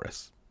that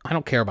chorus. I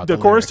don't care about the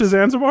the chorus lyrics. to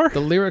Zanzibar. The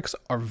lyrics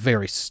are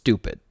very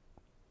stupid,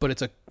 but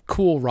it's a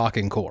cool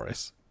rocking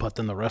chorus. But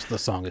then the rest of the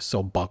song is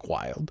so buck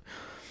wild.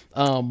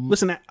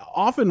 Listen,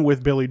 often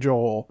with Billy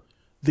Joel,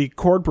 the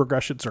chord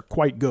progressions are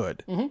quite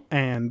good,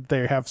 and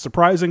they have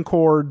surprising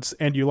chords,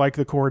 and you like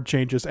the chord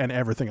changes, and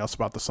everything else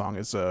about the song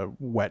is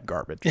wet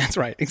garbage. That's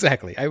right,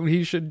 exactly.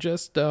 He should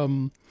just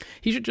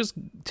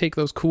take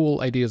those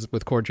cool ideas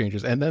with chord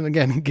changes and then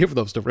again give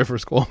those to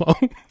Rivers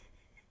Cuomo.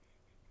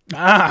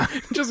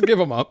 Just give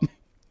them up.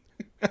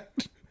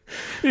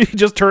 He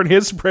just turn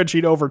his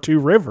spreadsheet over to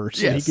Rivers,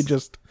 and he Yes. could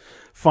just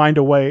find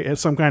a way as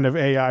some kind of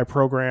AI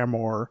program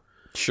or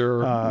Sure,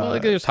 well, they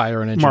could just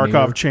hire an engineer.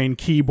 Markov chain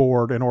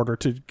keyboard in order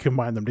to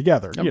combine them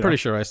together. I'm pretty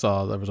sure I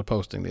saw there was a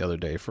posting the other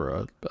day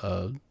for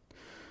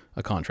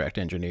a contract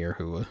engineer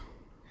who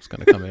was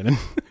going to come in and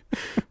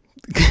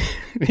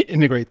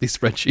integrate these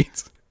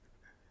spreadsheets.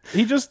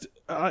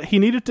 He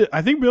needed to.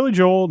 I think Billy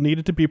Joel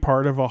needed to be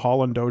part of a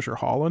Holland Dozier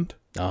Holland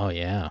Oh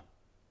yeah,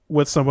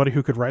 with somebody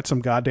who could write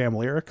some goddamn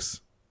lyrics.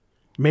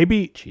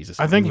 Maybe Jesus,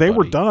 I think they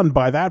were anybody. done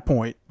by that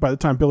point. By the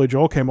time Billy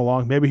Joel came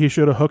along, maybe he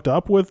should have hooked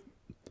up with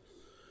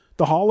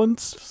the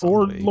Hollands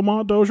Somebody. or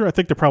Lamont Dozier. I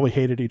think they probably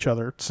hated each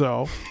other.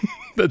 So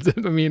That's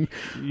it. I mean,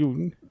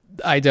 you,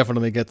 I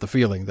definitely get the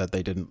feeling that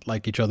they didn't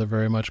like each other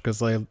very much because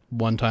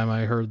one time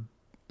I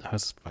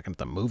was fucking at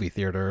the movie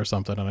theater or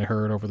something, and I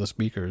heard over the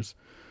speakers,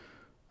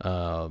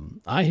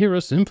 I hear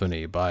a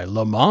symphony by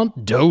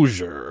Lamont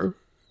Dozier.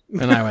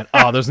 And I went,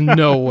 oh, there's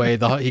no way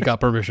he got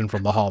permission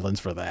from the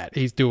Hollands for that.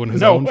 He's doing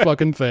his own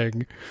fucking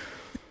thing.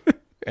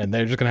 And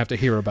they're just going to have to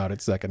hear about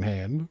it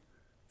secondhand.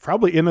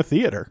 probably in a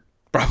theater.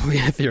 Probably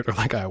in a theater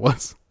like I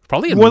was.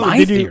 Probably in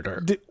my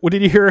theater.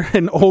 Did you hear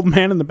an old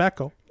man in the back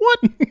go, What?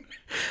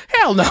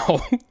 Hell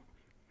no.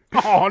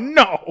 "Oh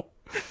no,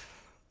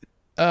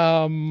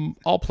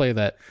 I'll play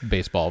that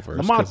baseball verse.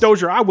 Lamont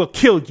Dozier, I will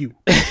kill you."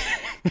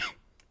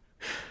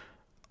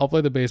 I'll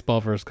play the baseball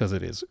verse because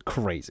it is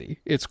crazy.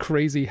 It's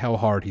crazy how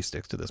hard he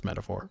sticks to this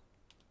metaphor.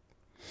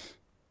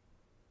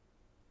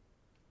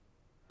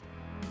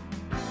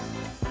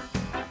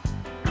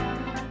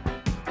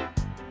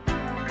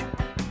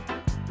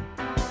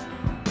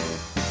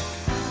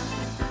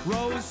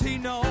 Rose, he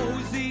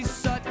knows he's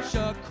such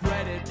a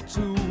credit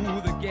to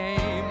the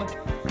game,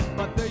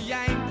 but the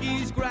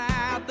Yankees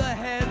grab the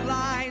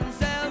headlines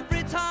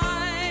every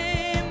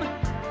time.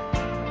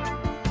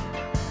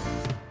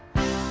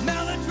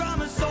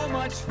 Melodrama's so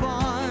much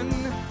fun,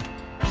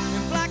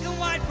 in black and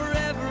white for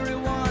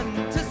everyone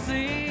to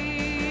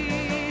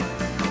see.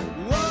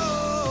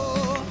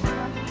 Whoa,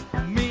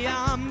 me,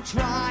 I'm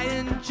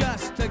trying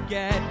just to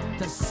get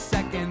to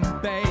second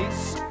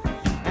base,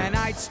 and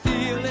I'd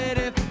steal it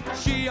if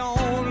she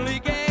only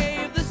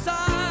gave the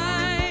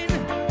sign.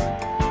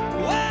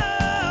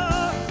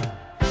 Whoa,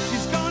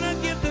 she's gonna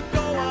give the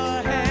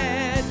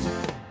go-ahead.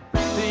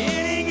 The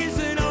inning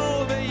isn't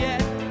over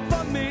yet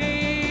for me.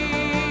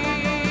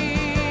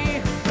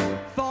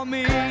 For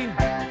me,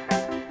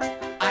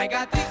 I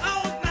got the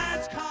old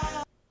man's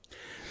call.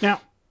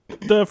 Now,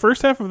 the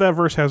first half of that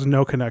verse has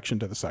no connection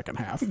to the second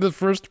half. The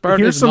first part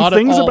Here's is some not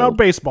things at all, about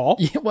baseball.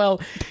 Yeah,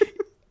 well,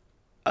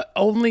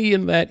 only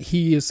in that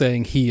he is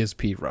saying he is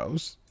Pete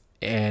Rose,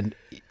 and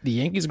the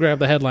Yankees grab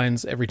the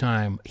headlines every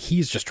time.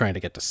 He's just trying to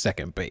get to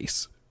second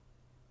base.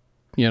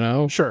 You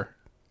know? Sure.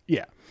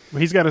 Yeah.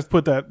 He's got to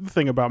put that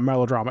thing about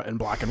melodrama in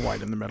black and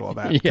white in the middle of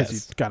that because Yes.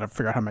 he's got to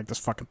figure out how to make this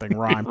fucking thing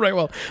rhyme. Right.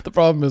 Well, the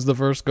problem is the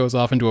verse goes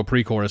off into a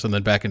pre-chorus and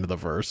then back into the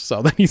verse.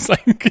 So then he's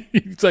like,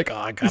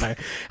 oh, how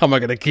am I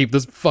gonna keep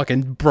this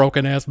fucking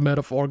broken ass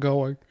metaphor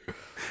going?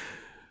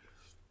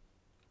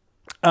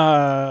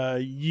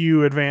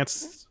 You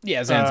advanced.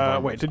 Yeah,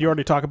 Zanzibar. Wait, did you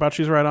already talk about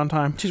She's Right on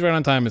Time? She's Right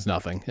on Time is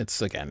nothing.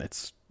 It's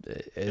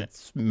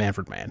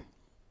Manfred Mann.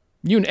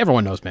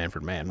 Everyone knows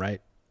Manfred Mann,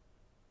 right?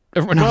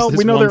 Everyone knows Well, this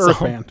we know one they're Earth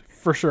song. Band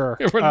for sure.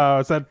 Everyone-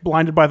 Is that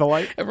Blinded by the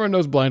Light? Everyone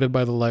knows Blinded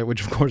by the Light,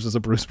 which of course is a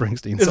Bruce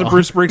Springsteen Is song. it a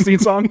Bruce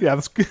Springsteen song? Yeah,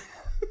 that's good.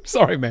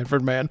 Sorry,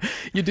 Manfred Mann.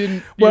 You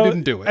didn't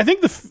do it. I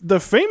think the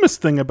famous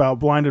thing about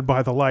Blinded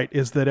by the Light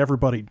is that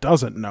everybody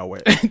doesn't know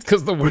it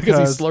because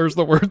he slurs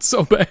the word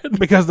so bad.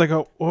 because they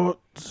go,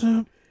 "What's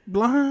up,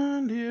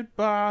 blinded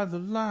by the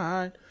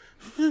light,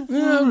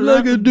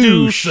 like a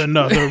douche."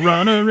 another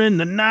runner in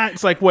the night."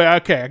 It's like, well,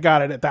 okay, I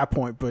got it at that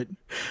point, but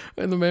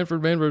And the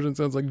Manfred Mann version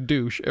sounds like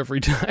douche every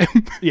time.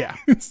 yeah,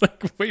 It's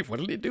like, wait, what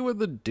did he do with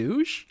the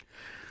douche?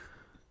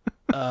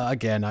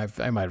 Again, I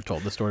might have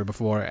told the story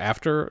before.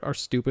 After our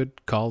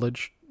stupid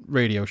college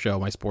radio show,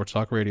 my sports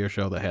talk radio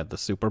show that had the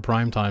super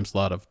prime time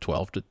slot of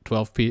 12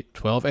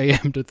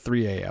 a.m. to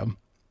 3 a.m.,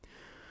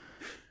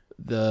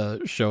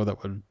 the show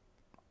that would,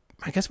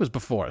 I guess it was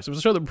before us, it was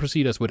a show that would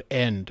precede us, would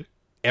end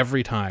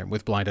every time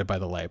with Blinded by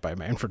the Light by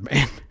Manfred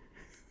Mann.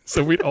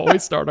 So we'd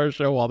always start our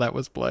show while that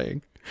was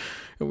playing.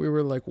 And we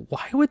were like,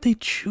 why would they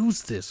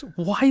choose this?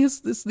 Why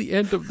is this the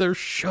end of their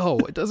show?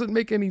 It doesn't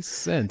make any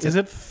sense. Is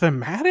it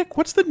thematic?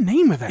 What's the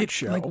name of that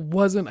show? Like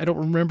wasn't, I don't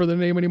remember the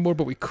name anymore,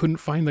 but we couldn't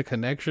find the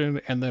connection.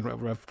 And then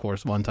of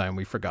course one time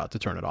we forgot to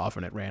turn it off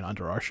and it ran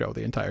under our show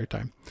the entire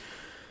time.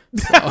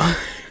 So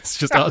it's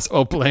just us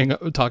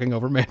talking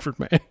over Manfred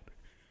Mann.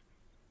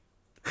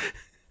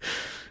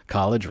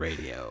 College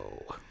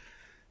radio.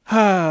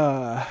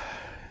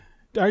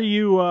 Are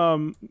you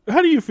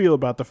how do you feel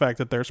about the fact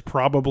that there's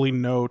probably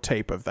no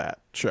tape of that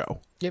show?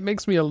 It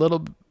makes me a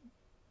little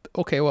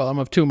okay, well, I'm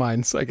of two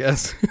minds, I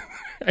guess.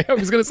 I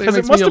was going to say Because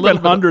it must have been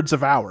hundreds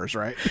of hours,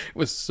 right? It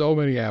was so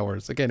many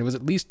hours. Again, it was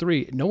at least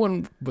 3. No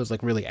one was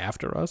like really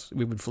after us.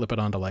 We would flip it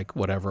onto like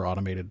whatever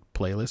automated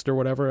playlist or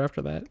whatever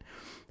after that.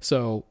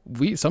 So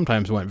we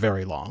sometimes went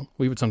very long.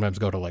 We would sometimes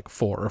go to like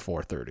 4 or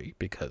 4:30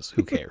 because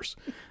who cares?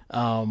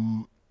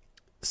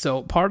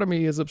 So part of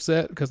me is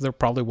upset because there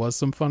probably was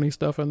some funny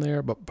stuff in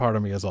there, but part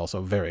of me is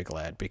also very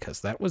glad because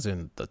that was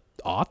in the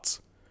aughts.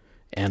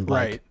 And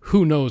like, Right.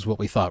 who knows what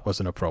we thought was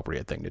an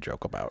appropriate thing to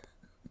joke about.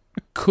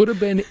 Could have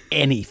been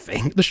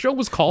anything. The show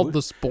was called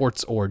The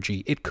Sports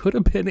Orgy. It could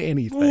have been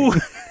anything.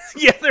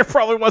 Yeah, there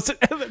probably wasn't.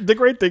 The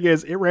great thing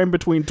is it ran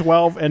between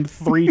 12 and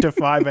 3 to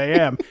 5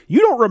 a.m. You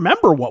don't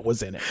remember what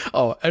was in it.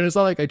 Oh, and it's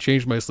not like I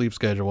changed my sleep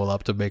schedule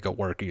up to make it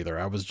work either.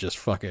 I was just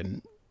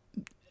fucking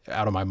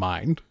out of my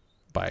mind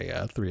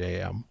by 3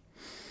 a.m.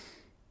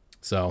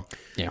 So,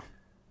 yeah.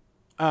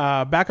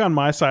 Back on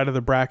my side of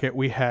the bracket,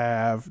 we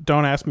have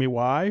Don't Ask Me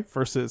Why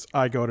versus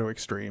I Go to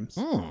Extremes.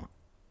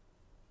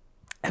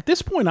 At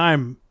this point,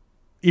 I'm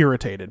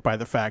irritated by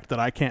the fact that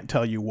I can't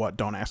tell you what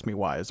Don't Ask Me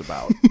Why is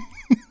about.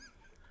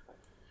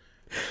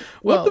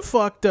 Well, what the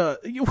fuck?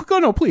 Go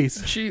no,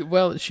 please. she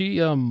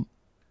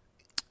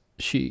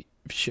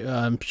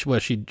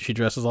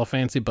dresses all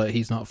fancy, but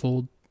he's not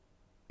fooled.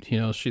 You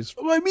know,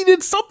 I mean,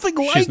 it's something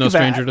like that. she's no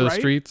stranger to the right?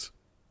 streets.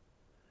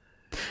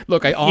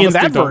 Look, I honestly In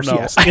that don't verse, know.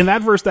 yes. In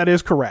that verse, that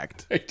is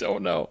correct. I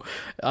don't know.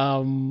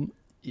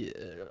 Yeah,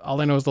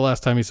 all I know is the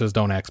last time he says,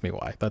 "Don't ask me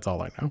why." That's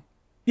all I know.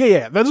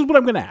 Yeah. That is what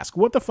I'm going to ask.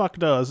 What the fuck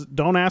does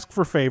 "Don't ask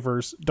for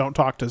favors, don't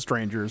talk to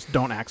strangers,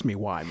 don't ask me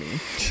why" mean?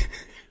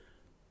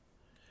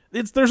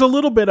 There's a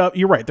little bit of,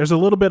 you're right. There's a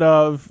little bit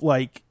of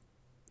like,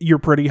 you're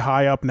pretty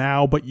high up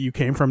now, but you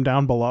came from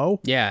down below.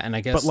 Yeah, and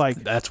I guess But, like-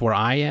 that's where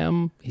I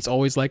am. He's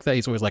always like that.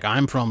 He's always like,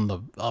 I'm from the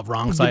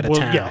wrong side of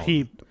Well, town. yeah,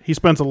 he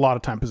spends a lot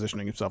of time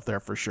positioning himself there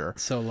for sure.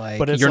 So like,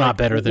 But it's you're like, not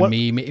better than what-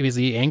 me. Is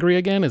he angry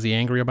again? Is he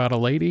angry about a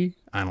lady?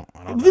 I don't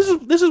know.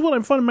 This is what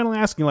I'm fundamentally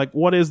asking. Like,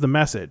 what is the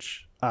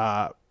message?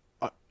 I'm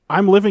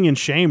living in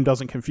shame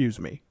doesn't confuse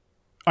me.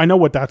 I know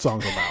what that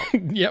song's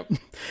about. Yep.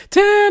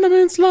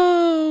 Tenement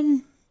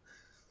slum.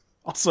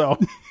 Also,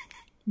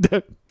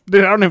 I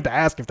don't have to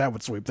ask if that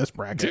would sweep this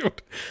bracket.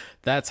 Dude,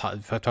 that's hot.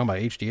 If I'm talking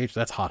about HDH,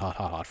 that's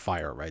hot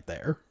fire right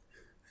there.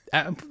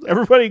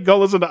 Everybody go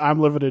listen to I'm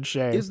Living in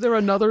Shame. Is there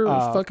another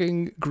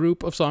fucking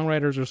group of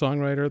songwriters or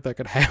songwriter that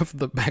could have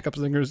the backup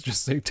singers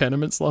just say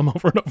Tenement Slum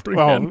over and over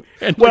again?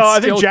 And, well, like, I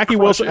think still Jackie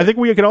crush Wilson, it? I think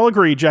we could all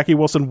agree Jackie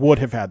Wilson would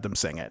have had them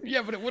sing it.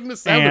 Yeah, but it wouldn't have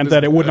sounded And as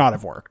that it would good. not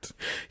have worked.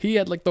 He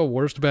had like the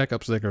worst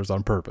backup singers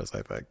on purpose,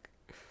 I think.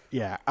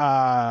 Yeah.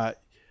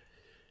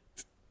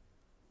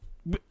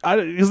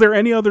 Is there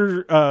any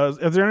other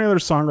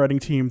songwriting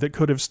team that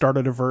could have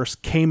started a verse,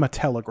 came a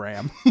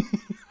telegram?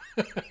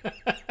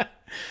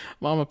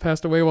 Mama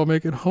passed away while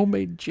making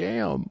homemade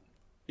jam.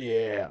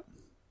 Yeah.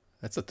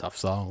 That's a tough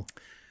song.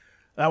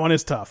 That one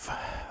is tough.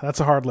 That's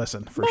a hard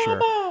listen for sure.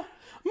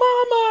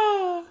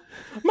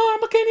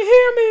 Mama, can you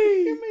hear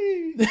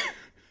me?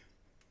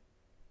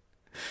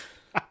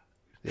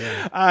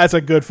 It's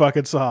a good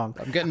fucking song.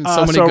 I'm getting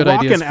so many good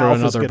Rockin' ideas for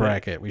Alpha's another gonna-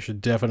 bracket. We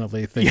should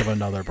definitely think of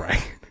another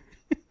bracket.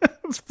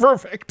 It's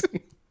perfect.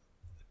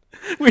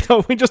 We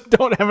just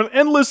don't have an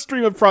endless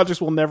stream of projects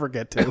we'll never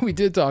get to. We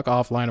did talk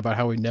offline about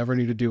how we never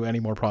need to do any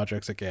more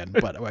projects again,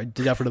 but I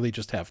definitely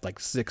just have like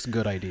 6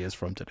 good ideas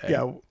from today.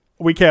 Yeah,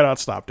 we cannot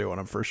stop doing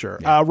them for sure.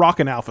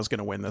 Rockin' Alpha's going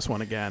to win this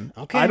one again.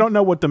 Okay. I don't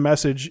know what the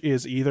message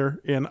is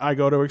either in I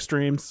Go to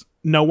Extremes.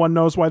 No one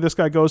knows why this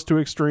guy goes to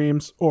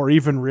extremes or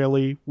even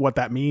really what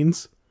that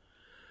means.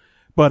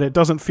 But it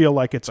doesn't feel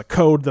like it's a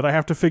code that I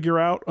have to figure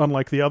out,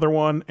 unlike the other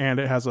one, and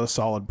it has a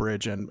solid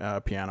bridge and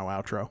piano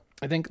outro.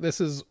 I think this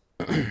is,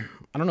 I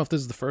don't know if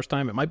this is the first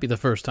time. It might be the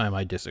first time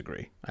I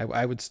disagree.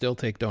 I would still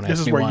take Don't This Ask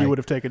is Me where Why. you would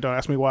have taken Don't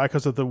Ask Me Why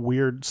because of the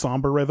weird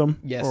somber rhythm.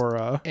 Yes,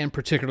 Or, and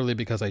particularly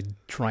because I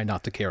try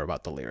not to care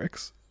about the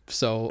lyrics.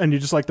 So and you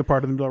just like the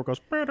part of the middle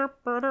where it goes.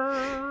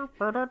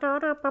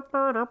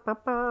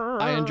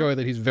 I enjoy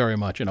that he's very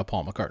much in a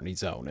Paul McCartney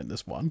zone in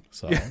this one.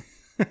 So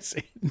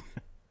See.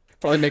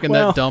 probably making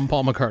Well- that dumb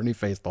Paul McCartney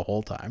face the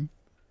whole time.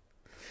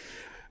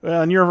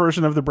 In your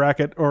version of the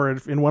bracket, or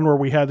in one where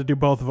we had to do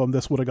both of them,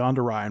 this would have gone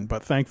to Ryan,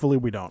 but thankfully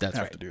we don't That's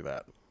have right. to do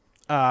that.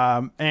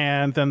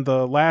 And then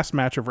the last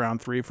match of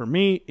round 3 for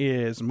me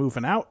is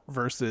Moving Out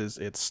versus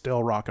It's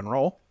Still Rock and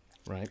Roll.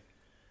 Right.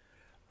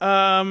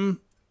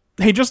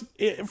 Hey,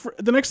 for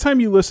the next time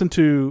you listen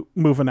to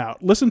Moving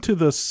Out, listen to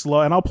the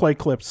slow, and I'll play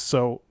clips.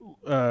 So,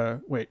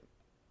 wait.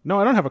 No,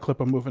 I don't have a clip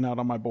of Moving Out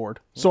on my board,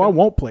 so I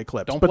won't play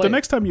clips. Don't but play the it.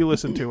 next time you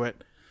listen to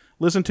it,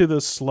 listen to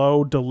the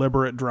slow,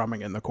 deliberate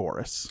drumming in the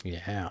chorus.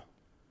 Yeah.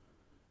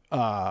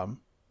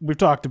 We've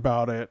talked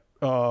about it.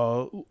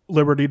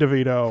 Liberty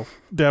DeVito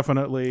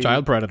definitely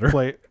Child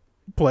Predator.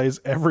 Plays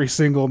every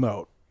single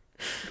note.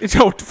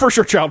 For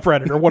sure, Child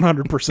Predator,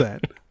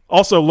 100%.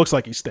 Also, looks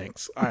like he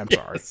stinks. I am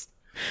sorry.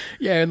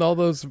 Yeah, and all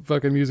those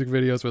fucking music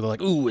videos where they're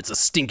like, ooh, it's a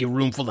stinky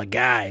room full of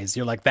guys.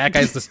 You're like, that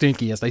guy's the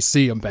stinkiest. I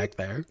see him back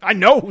there. I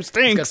know who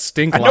stinks. Got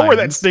stink I know where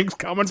that lines. stink's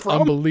coming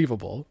from.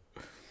 Unbelievable.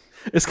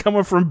 It's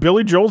coming from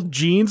Billy Joel's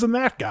jeans and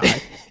that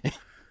guy.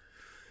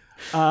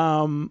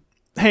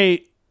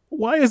 Hey,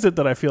 why is it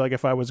that I feel like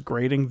if I was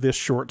grading this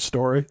short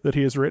story that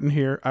he has written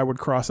here, I would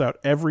cross out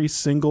every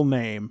single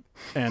name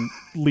and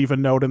leave a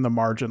note in the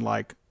margin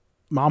like,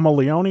 Mama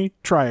Leone,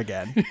 try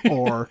again.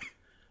 Or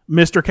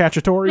Mr.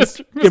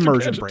 Cacciatore's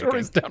immersion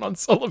breaking. down on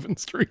Sullivan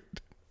Street.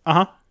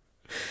 Uh-huh.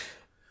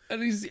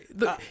 And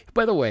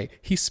by the way,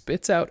 he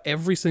spits out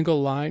every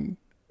single line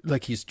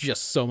like he's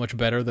just so much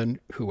better than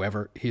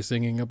whoever he's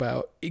singing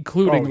about,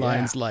 including Oh, yeah.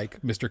 lines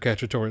like Mr.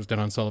 Cacciatore's down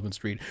on Sullivan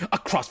Street,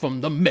 across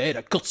from the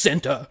medical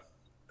center.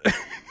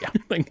 Yeah.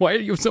 Like, why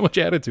do you have so much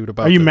attitude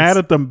about Are you this? mad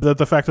at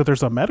the fact that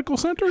there's a medical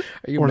center?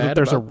 Are you or mad that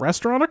there's a about-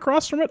 restaurant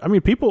across from it? I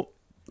mean, people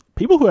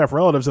who have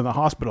relatives in the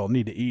hospital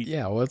need to eat.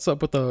 Yeah, what's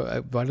up with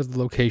why does the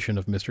location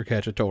of Mr.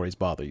 Cacciatore's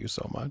bother you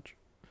so much?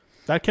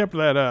 That kept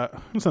that,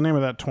 what's the name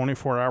of that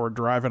 24-hour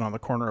drive-in on the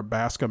corner of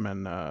Bascom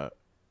and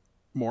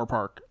Moore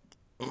Park?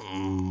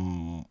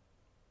 You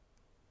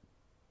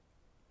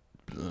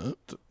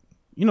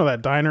know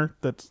that diner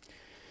that's...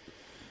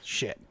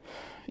 Shit.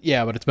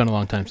 Yeah, but it's been a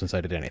long time since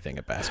I did anything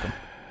at Bascom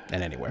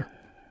and anywhere.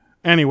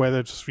 Anyway,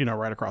 that's,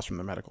 right across from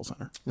the medical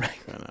center. Right.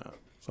 And,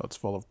 so it's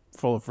full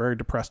of very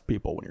depressed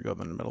people when you're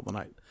going in the middle of the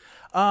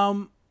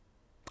night.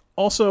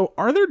 Also,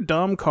 are there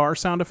dumb car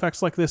sound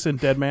effects like this in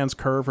Dead Man's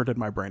Curve, or did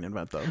my brain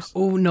invent those?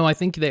 Oh, no, I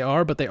think they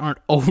are, but they aren't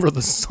over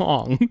the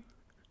song.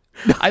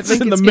 I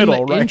think in the it's middle,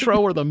 in the right?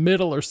 intro or the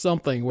middle or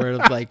something where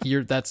like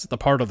that's the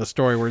part of the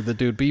story where the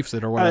dude beefs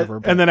it or whatever.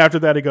 But And then after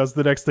that, he goes,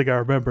 the next thing I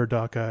remember,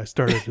 Doc, I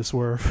started to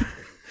swerve.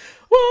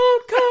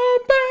 won't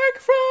come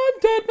back from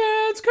Dead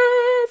Man's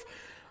Curve.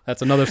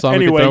 That's another song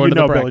we Anyway, can throw into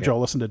the Billy bracket. Joel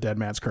listened to Dead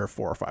Man's Curve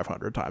 400 or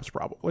 500 times,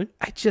 probably.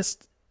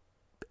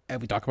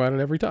 We talk about it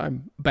every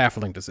time.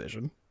 Baffling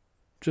decision.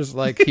 Just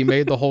like he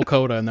made the whole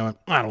coda and then went,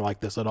 I don't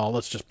like this at all.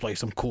 Let's just play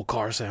some cool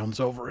car sounds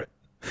over it.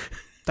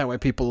 That way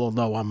people will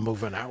know I'm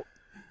moving out.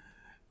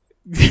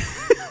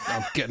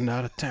 I'm getting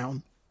out of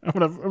town. I'm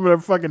gonna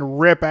fucking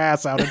rip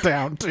ass out of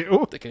town,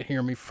 too. They can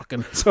hear me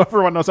fucking So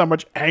everyone knows how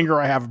much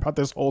anger I have about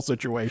this whole hear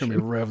me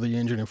situation. rev the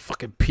engine and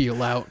fucking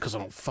peel out because I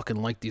don't fucking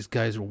like these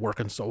guys who are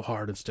working so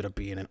hard instead of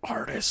being an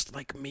artist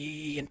like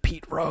me and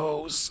Pete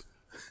Rose.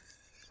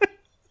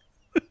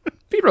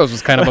 Pete Rose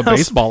was kind of a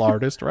baseball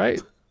artist,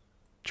 right?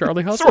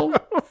 Charlie Hustle?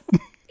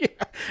 Yeah,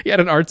 he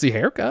had an artsy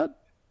haircut.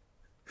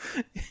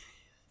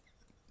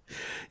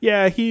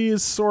 Yeah,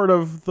 he's sort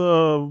of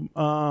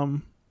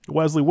the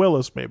Wesley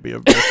Willis, maybe,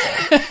 of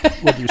baseball,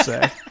 would you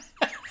say?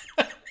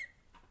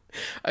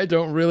 I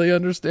don't really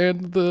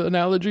understand the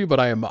analogy, but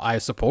I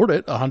support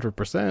it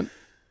 100%.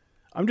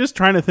 I'm just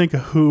trying to think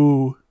of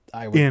who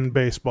I would- in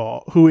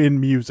baseball, who in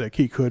music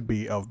he could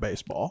be of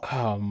baseball.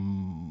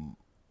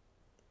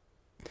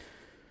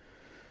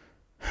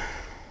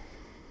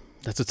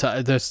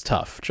 That's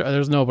tough.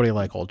 There's nobody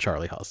like old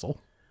Charlie Hustle.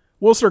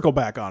 We'll circle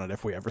back on it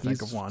if we ever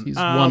think of one. He's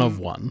one of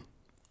one.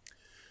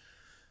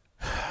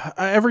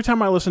 Every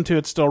time I listen to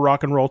It's Still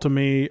Rock and Roll to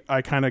Me,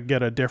 I kind of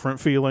get a different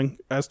feeling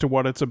as to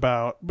what it's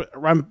about. But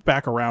I'm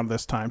back around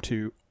this time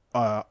to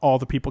all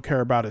the people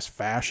care about is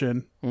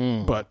fashion.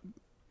 But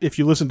if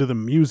you listen to the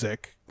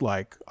music,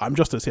 like, I'm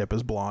just as hip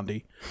as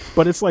Blondie.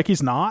 But it's like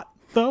he's not,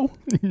 though.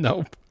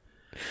 Nope.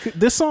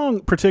 This song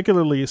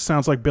particularly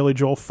sounds like Billy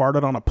Joel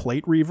farted on a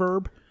plate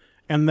reverb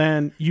and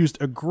then used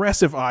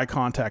aggressive eye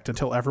contact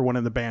until everyone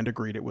in the band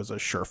agreed it was a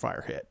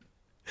surefire hit.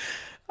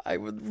 I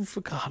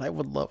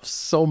would love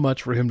so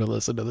much for him to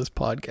listen to this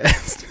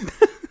podcast.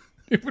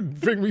 It would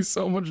bring me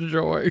so much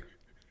joy.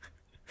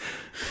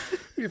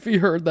 If he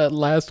heard that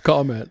last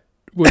comment,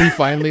 when he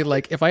finally,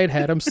 like, if I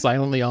had him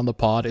silently on the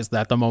pod, is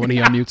that the moment he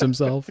unmutes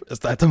himself? Is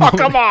that the moment?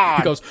 come on!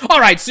 He goes, all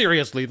right,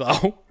 seriously,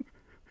 though.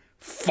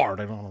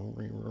 Farted on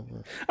a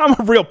reverb. I'm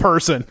a real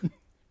person.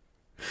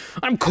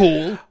 I'm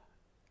cool.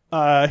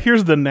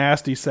 Here's the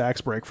nasty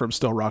sax break from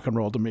Still Rock and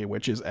Roll to Me,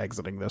 which is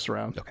exiting this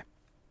round. Okay.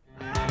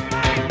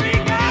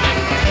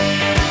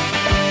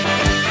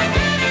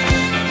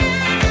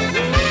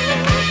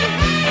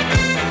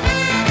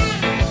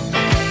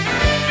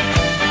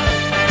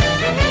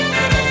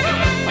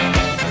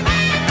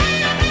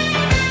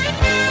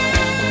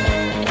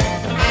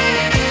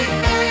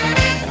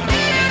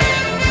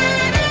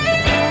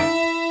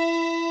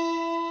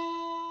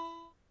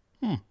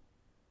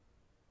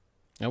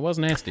 That was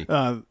nasty.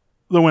 The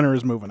winner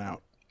is moving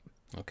out.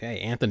 Okay,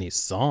 Anthony's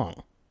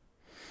song.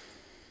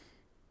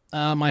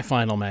 My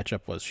final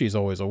matchup was She's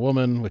Always a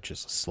Woman, which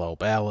is a slow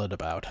ballad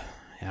about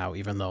how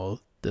even though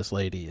this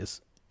lady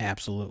is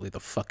absolutely the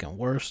fucking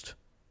worst,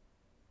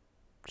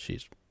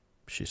 she's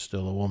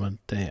still a woman.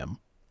 Damn.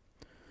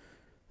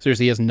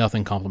 Seriously, he has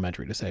nothing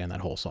complimentary to say in that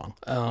whole song.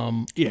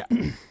 Yeah.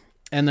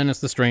 And then it's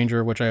The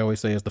Stranger, which I always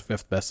say is the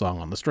 5th best song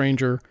on The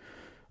Stranger.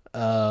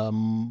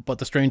 But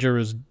The Stranger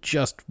is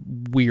just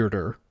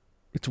weirder.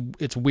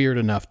 It's weird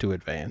enough to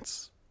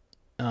advance.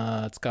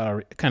 It's got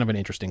a kind of an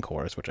interesting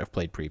chorus, which I've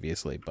played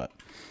previously. But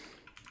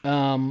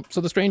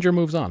so The Stranger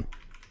moves on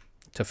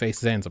to face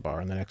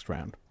Zanzibar in the next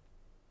round.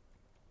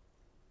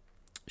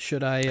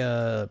 Should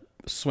I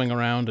swing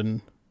around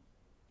and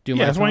do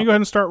my Yeah, so why don't you go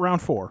ahead and start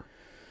round 4?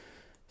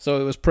 So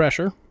it was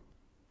Pressure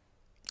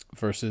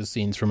versus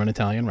Scenes from an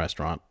Italian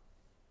Restaurant.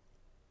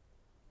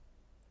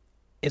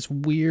 As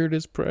weird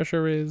as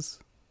Pressure is,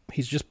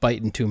 he's just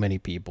biting too many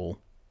people.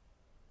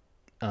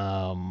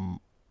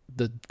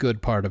 The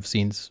good part of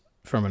Scenes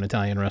from an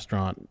Italian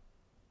Restaurant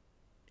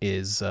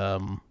is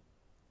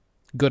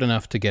good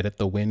enough to get it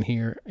the win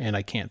here, and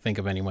I can't think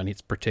of anyone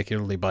he's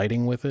particularly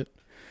biting with it.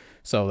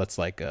 So that's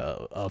like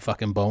a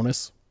fucking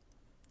bonus.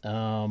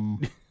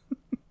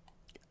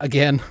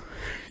 Again,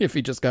 if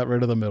he just got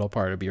rid of the middle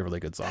part, it'd be a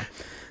really good song.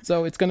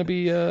 So it's going to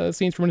be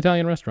Scenes from an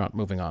Italian Restaurant.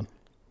 Moving on.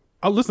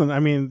 Oh, listen, I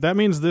mean, that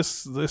means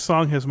this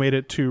song has made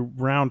it to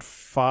round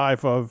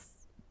 5 of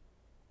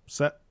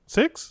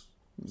 6?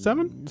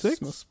 7?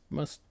 6?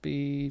 Must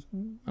be.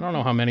 I don't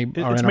know how many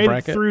are It's in a made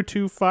bracket. it through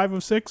to 5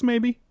 of 6,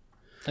 maybe?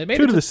 It made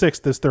 2 it to the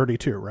 6th is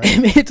 32, right? it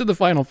made it to the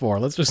final 4.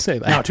 Let's just say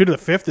that. No, 2 to the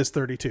 5th is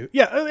 32.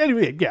 Yeah,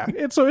 anyway, yeah.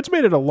 So it's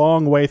made it a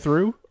long way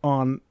through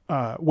on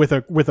with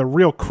a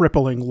real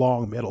crippling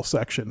long middle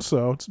section.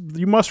 So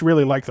you must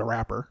really like the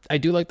rapper. I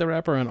do like the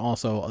rapper, and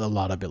also a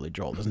lot of Billy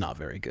Joel is not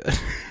very good.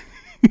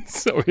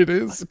 So it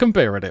is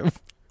comparative.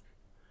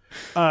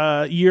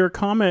 Your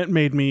comment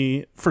made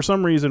me, for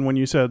some reason, when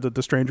you said that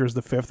The Stranger is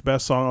the 5th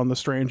best song on The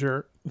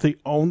Stranger,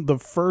 the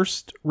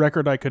first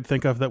record I could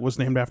think of that was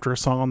named after a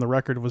song on the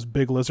record was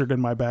Big Lizard in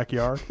My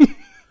Backyard.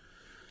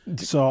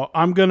 So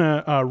I'm going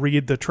to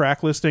read the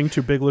track listing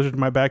to Big Lizard in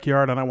My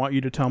Backyard, and I want you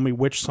to tell me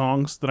which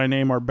songs that I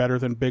name are better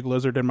than Big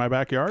Lizard in My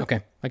Backyard.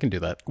 Okay, I can do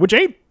that. Which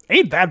ain't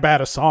that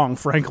bad a song,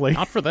 frankly.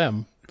 Not for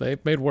them.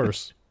 They've made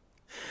worse.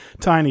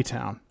 Tiny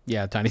Town,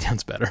 Yeah, Tiny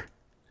Town's better.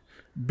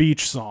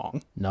 Beach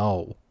Song,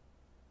 No,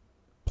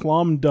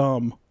 Plum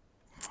Dumb,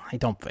 I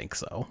don't think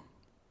so.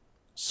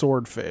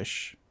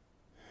 Swordfish,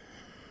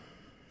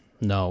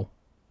 No,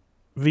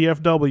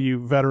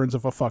 VFW, Veterans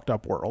of a Fucked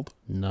Up World,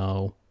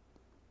 no,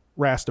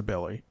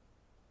 Rastabilly,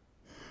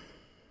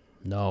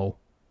 no,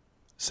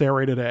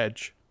 Serrated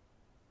Edge,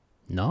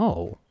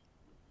 no,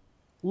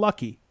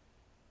 Lucky,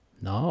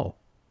 no,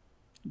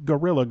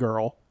 Gorilla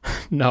Girl,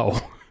 no,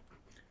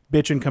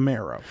 Bitch and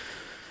Camaro,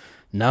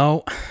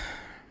 no,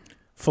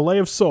 Filet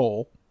of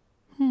Soul.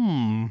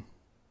 no.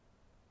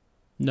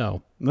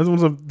 This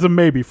one's a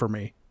maybe for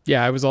me.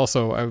 Yeah, I was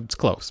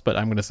close, but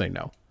I'm going to say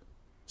no.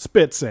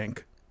 Spit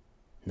Sink,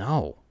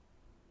 No.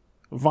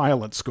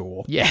 Violent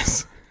School,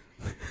 Yes.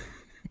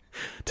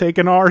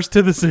 Taking Ours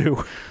to the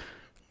Zoo,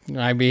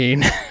 I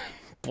mean,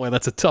 boy,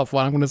 that's a tough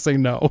one. I'm going to say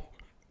no.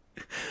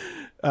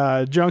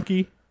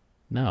 Junkie,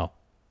 No.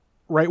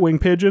 Right Wing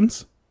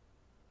Pigeons.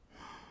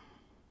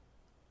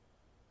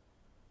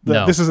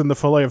 No. This is in the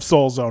Filet of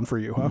Soul zone for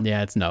you, huh?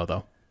 Yeah, it's no,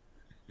 though.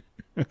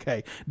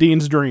 Okay.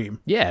 Dean's Dream,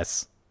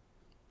 Yes.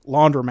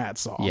 Laundromat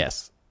Song,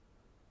 Yes.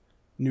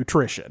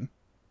 Nutrition,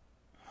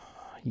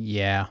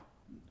 Yeah.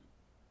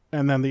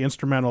 and then the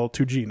instrumental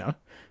to Gina.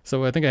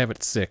 So I think I have it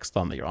 6th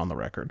on the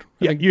record.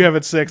 Yeah, you have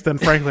it 6th,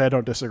 and frankly, I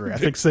don't disagree. I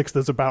think 6th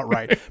is about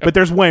right. But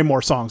there's way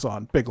more songs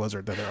on Big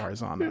Lizard than there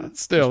is on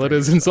Still, it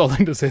is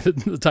insulting to say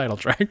the title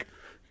track.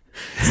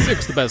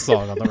 6th the best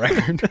song on the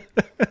record.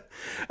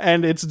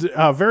 And it's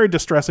very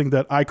distressing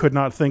that I could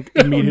not think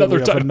immediately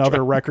of title another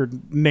track.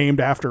 record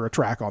named after a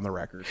track on the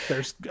record.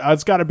 There's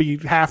it's got to be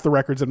half the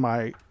records in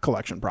my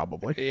collection,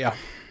 probably. Yeah.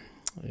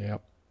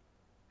 Yep.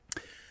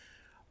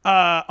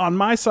 On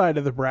my side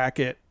of the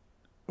bracket,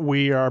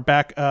 we are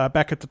back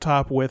at the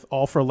top with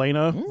All for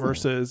Lena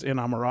versus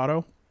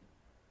Inamorado.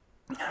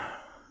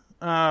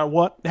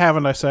 What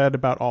haven't I said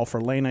about All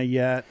for Lena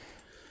yet?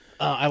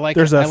 I like.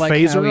 There's a I like how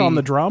phaser on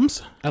the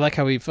drums. I like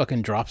how he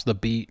fucking drops the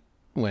beat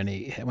when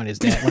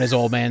his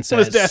old man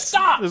says His dad-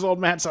 stop. His old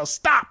man says,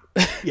 "Stop."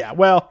 Yeah,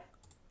 well,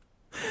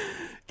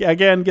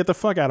 again, get the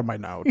fuck out of my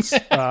notes.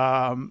 There's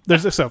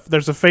a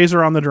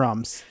phaser on the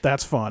drums.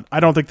 That's fun. I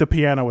don't think the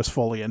piano is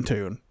fully in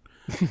tune.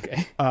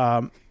 Okay.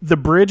 The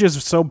bridge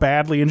is so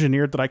badly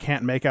engineered that I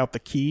can't make out the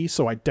key,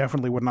 so I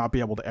definitely would not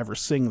be able to ever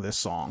sing this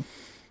song.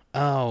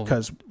 Oh,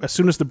 Because as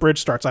soon as the bridge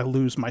starts, I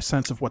lose my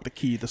sense of what the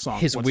key of the song.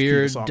 his what key the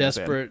weird, song is in.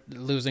 desperate,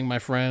 losing my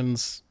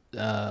friends,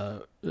 Yeah.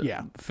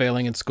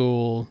 failing in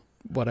school,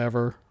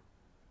 whatever.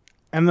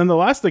 And then the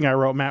last thing I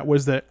wrote, Matt,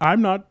 was that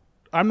I'm not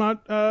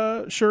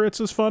sure it's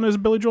as fun as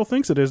Billy Joel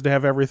thinks it is to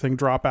have everything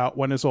drop out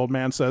when his old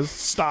man says,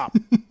 "Stop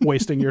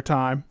wasting your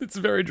time." It's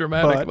very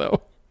dramatic, But-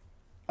 though.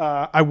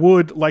 I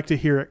would like to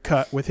hear it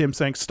cut with him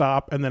saying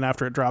 "stop," and then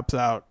after it drops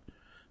out,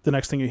 the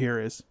next thing you hear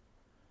is,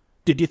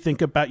 "Did you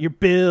think about your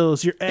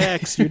bills, your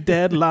ex, your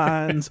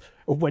deadlines,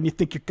 or when you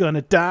think you're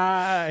gonna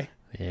die?"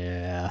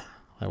 Yeah,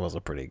 that was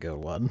a pretty good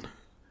one.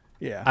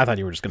 Yeah. I thought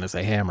you were just going to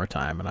say Hammer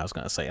Time, and I was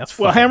going to say that's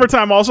Well, fucking- Hammer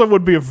Time also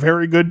would be a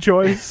very good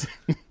choice.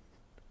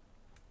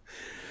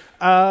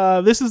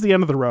 This is the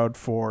end of the road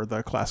for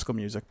the classical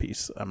music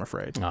piece, I'm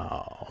afraid.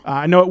 Oh,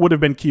 I know it would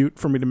have been cute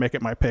for me to make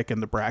it my pick in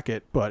the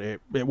bracket, but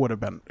it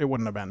wouldn't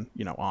have been,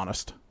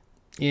 honest.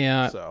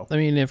 yeah. So. I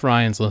mean, if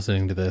Ryan's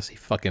listening to this, he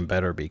fucking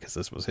better be, because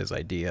this was his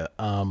idea.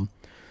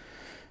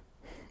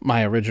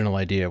 My original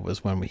idea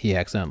was when he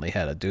accidentally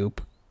had a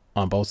dupe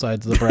on both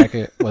sides of the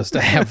bracket was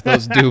to have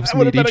those dupes That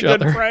would meet have been each a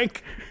good other.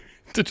 prank.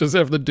 To just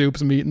have the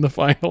dupes meet in the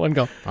final and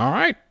go, all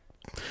right,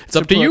 it's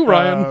up to you, Put,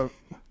 Ryan.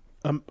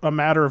 A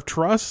matter of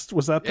trust,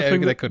 was that the Yeah,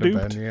 thing that could have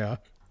duped? been, yeah.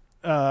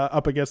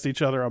 Up against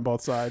each other on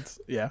both sides.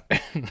 Yeah.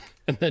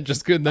 And then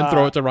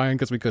throw it to Ryan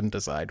because we couldn't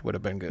decide. Would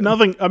have been good.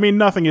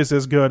 Nothing is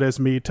as good as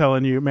me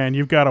telling you, man,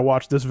 you've got to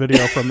watch this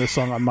video from this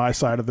song on my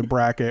side of the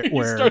bracket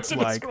where it's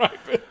like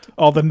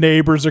all the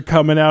neighbors are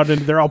coming out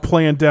and they're all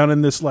playing down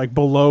in this like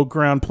below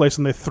ground place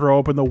and they throw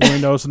open the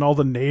windows and all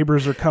the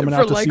neighbors are coming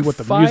For out to like see what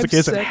the 5 music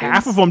is and seconds.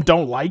 half of them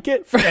don't like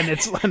it and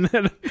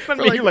then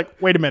you're like,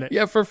 wait a minute.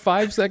 Yeah, for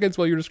 5 seconds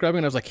while you were describing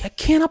it, I was like, I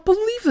cannot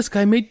believe this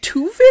guy made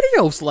 2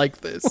 videos like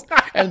this.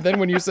 And then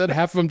when you said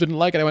half of them didn't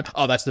like it, I went,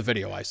 oh, that's the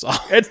video I saw.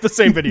 It's the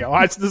same video.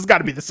 This has got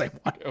to be the same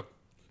one.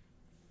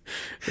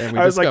 Then we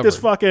I was like, this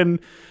discovered- fucking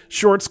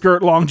short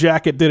skirt, long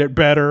jacket did it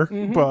better,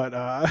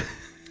 but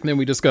Then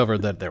we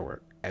discovered that there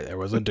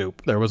was a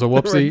dupe, there was a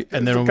whoopsie,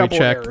 and then a when we couple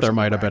checked, errors there in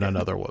the might have been bracket.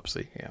 another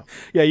whoopsie. Yeah.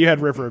 yeah, you had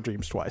River of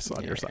Dreams twice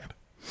on your Yeah. side.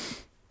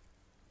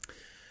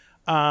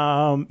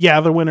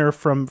 The winner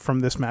from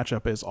this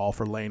matchup is All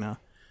for Lena.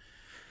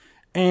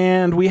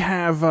 And we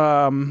have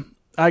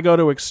I Go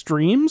to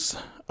Extremes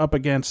up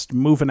against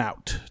Moving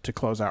Out to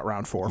close out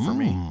round 4 for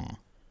me.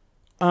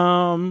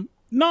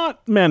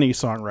 Not many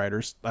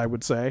songwriters, I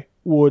would say,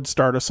 would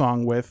start a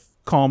song with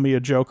Call Me a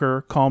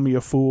Joker, Call Me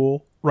a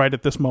Fool. Right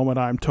at this moment,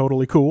 I'm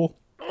totally cool.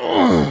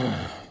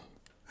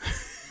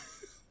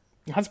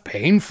 That's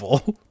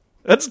painful.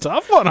 That's a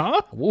tough one,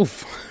 huh?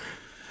 Woof.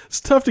 It's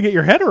tough to get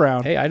your head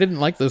around. Hey, I didn't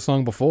like this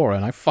song before,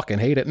 and I fucking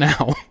hate it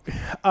now.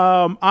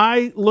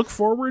 I look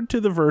forward to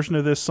the version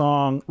of this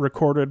song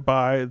recorded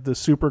by the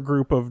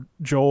supergroup of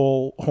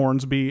Joel,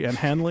 Hornsby, and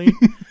Henley.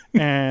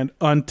 And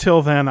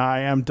until then, I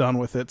am done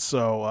with it.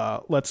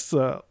 So let's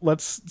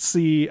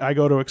see. I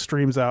Go to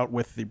Extremes out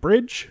with the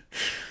bridge.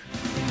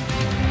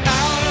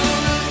 Out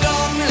of the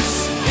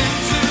darkness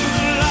into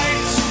the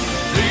light,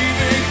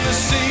 leaving the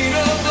scene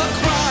of the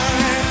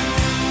crime.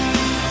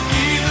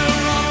 Either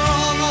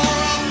I'm wrong or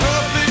I'm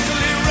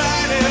perfectly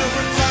right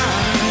every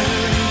time.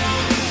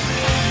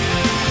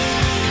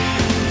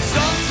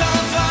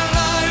 Sometimes I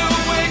lie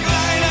awake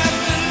night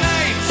after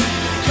night,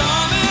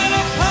 coming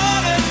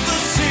apart at the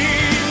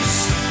seams.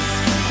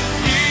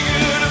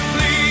 Eager to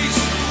please,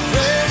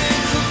 ready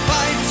to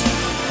fight.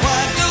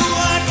 Why do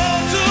I go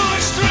to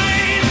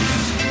extremes?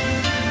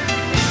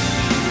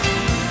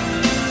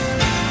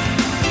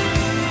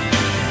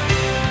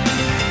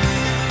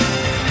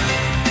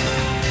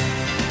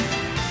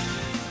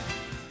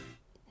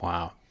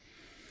 Wow.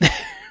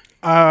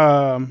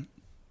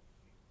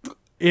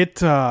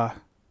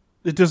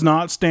 It does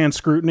not stand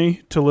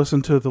scrutiny to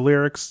listen to the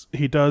lyrics.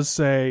 He does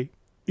say,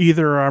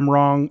 either I'm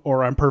wrong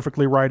or I'm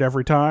perfectly right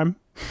every time,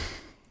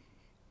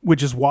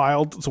 which is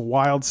wild. It's a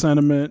wild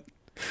sentiment.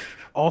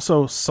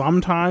 Also,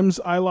 sometimes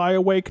I lie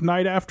awake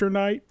night after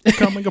night,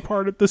 coming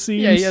apart at the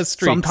seams. Yeah, he has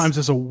streaks. Sometimes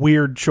it's a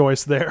weird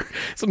choice there.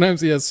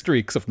 Sometimes he has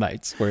streaks of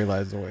nights where he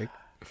lies awake.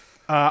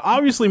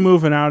 Obviously,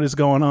 Moving Out is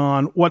going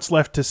on. What's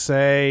left to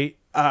say?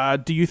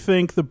 Do you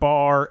think the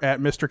bar at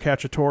Mr.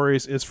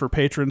 Cacciatore's is for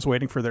patrons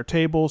waiting for their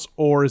tables,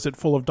 or is it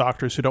full of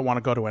doctors who don't want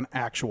to go to an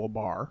actual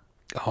bar?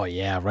 Oh,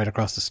 yeah, right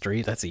across the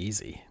street? That's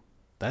easy.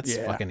 That's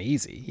Yeah. fucking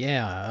easy.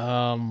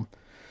 Yeah.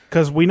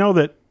 Because we know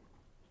that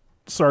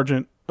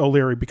Sergeant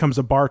O'Leary becomes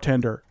a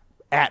bartender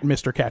at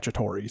Mr.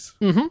 Cacciatore's.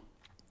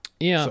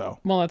 Yeah. So.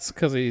 Well, that's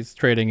because he's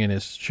trading in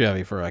his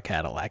Chevy for a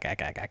Cadillac.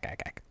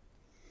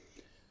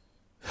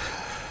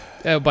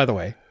 Oh, by the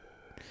way,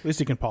 At least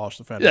he can polish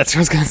the fender. that's what I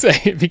was going to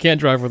say. If he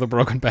can't drive with a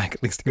broken back,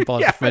 at least he can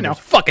polish Yeah, the fender. I know.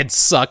 Fucking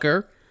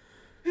sucker.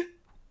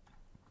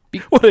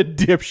 What a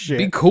dipshit.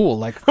 Be cool.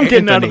 Like, I'm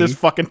getting out of Anthony. this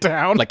fucking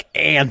town. Like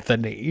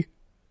Anthony.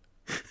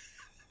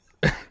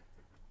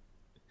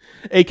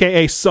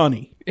 AKA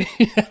Sonny.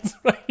 That's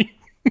right.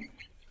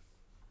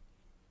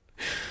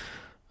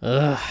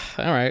 All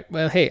right.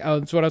 Well, hey, so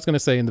what I was going to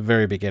say in the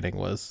very beginning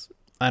was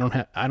I don't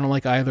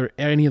like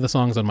any of the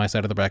songs on my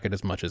side of the bracket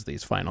as much as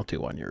these final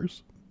 2 on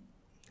yours.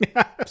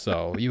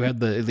 So you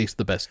had at least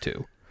the best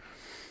 2.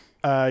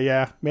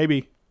 Yeah,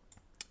 maybe.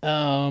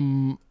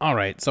 All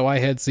right. So I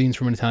had Scenes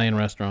from an Italian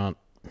Restaurant.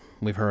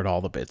 We've heard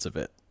all the bits of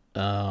it.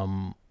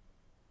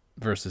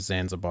 Versus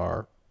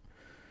Zanzibar.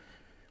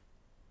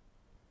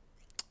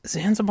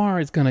 Zanzibar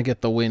is gonna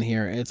get the win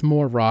here. It's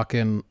more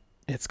rockin'.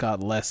 It's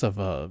got less of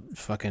a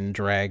fucking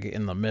drag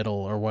in the middle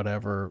or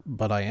whatever.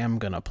 But I am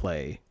gonna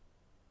play.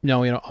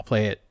 No, I'll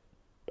play it.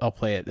 I'll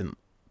play it in.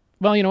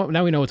 Well, you know what?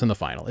 Now we know it's in the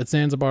final. It's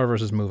Zanzibar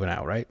versus Moving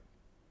Out, right?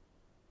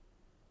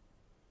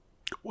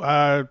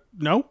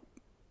 No.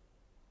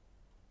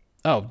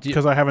 Oh,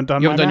 because I haven't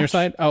done you my haven't done your match.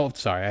 side? Oh,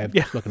 sorry. I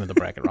was looking at the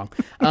bracket wrong.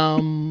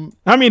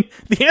 I mean,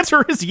 the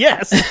answer is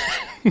yes.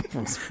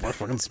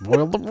 Fucking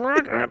spoiled the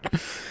bracket.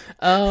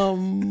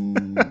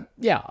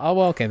 Yeah. Oh,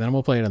 well, okay. Then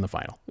we'll play it in the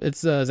final.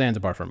 It's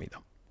Zanzibar for me,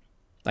 though.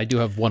 I do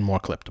have one more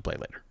clip to play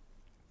later.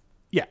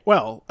 Yeah,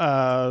 well,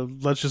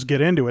 let's just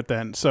get into it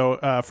then.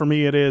 So for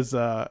me, it is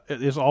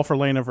All for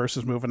Lena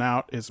versus Moving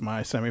Out is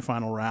my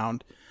semifinal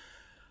round.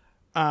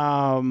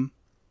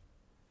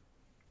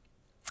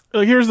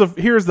 Here's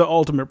the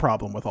ultimate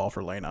problem with All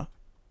for Lena.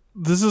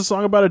 This is a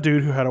song about a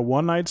dude who had a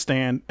one night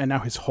stand, and now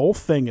his whole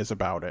thing is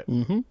about it.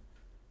 Mm-hmm.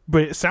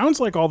 But it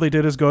sounds like all they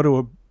did is go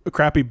to a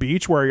crappy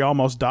beach where he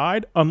almost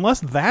died.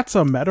 Unless that's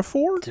a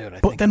metaphor, Dude,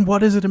 then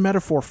what is it a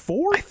metaphor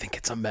for? I think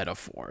it's a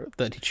metaphor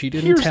that she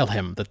didn't tell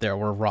him that there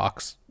were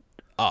rocks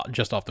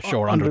just off the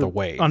shore under the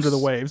waves. Under the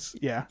waves,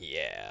 yeah.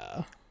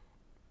 Yeah.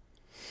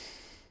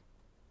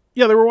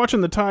 Yeah, they were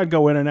watching the tide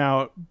go in and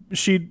out.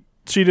 She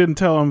didn't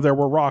tell him there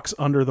were rocks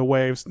under the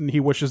waves, and he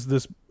wishes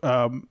this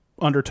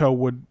undertow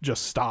would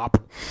just stop.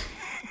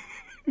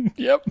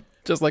 Yep.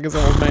 Just like his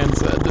old man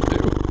said to do.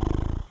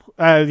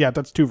 Yeah,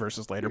 that's 2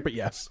 verses later, but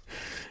yes.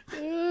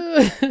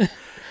 Yeah,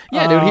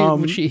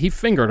 dude, he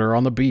fingered her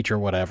on the beach or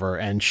whatever,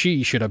 and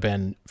she should have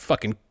been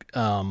fucking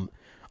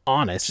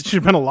honest. She should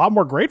have been a lot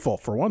more grateful,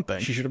 for one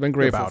thing. She should have been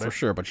grateful for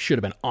sure, but she should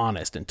have been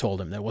honest and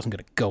told him that it wasn't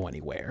going to go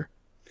anywhere.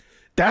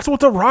 That's what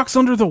the rocks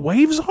under the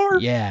waves are?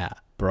 Yeah,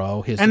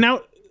 bro. And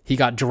now he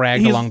got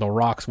dragged along the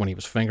rocks when he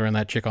was fingering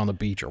that chick on the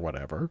beach or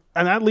whatever.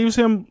 And that leaves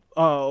him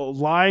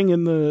lying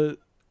in the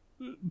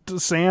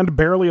sand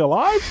barely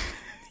alive?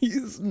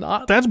 He's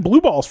not. That's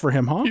blue balls for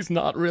him, huh? He's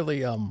not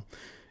really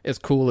as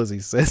cool as he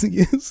says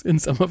he is in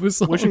some of his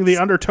songs. Wishing the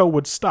undertow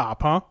would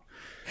stop, huh?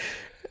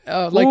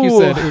 Like you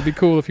said, it would be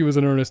cool if he was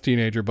an earnest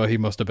teenager, but he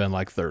must have been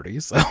like 30,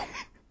 so...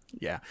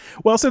 Yeah.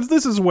 Well, since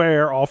this is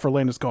where All for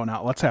Lena's going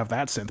out, let's have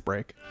that synth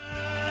break.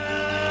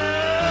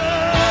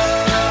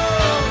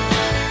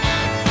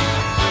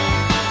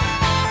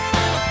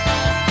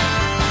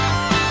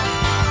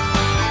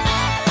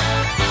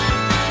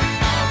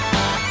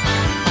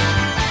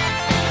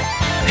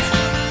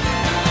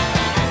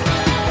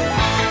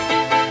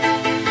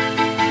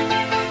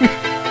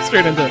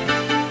 Straight into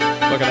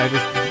fucking I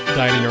just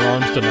died in your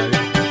arms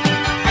tonight.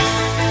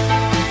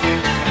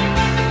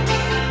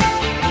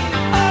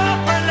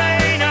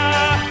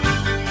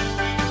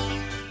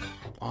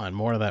 Oh, and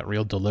more of that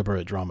real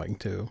deliberate drumming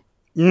too.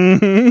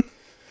 Mm-hmm.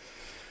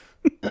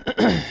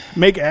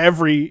 Make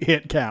every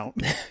hit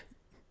count.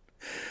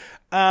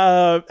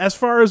 As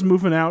far as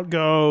Moving Out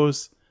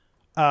goes,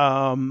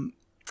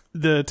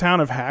 the town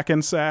of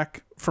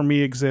Hackensack for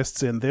me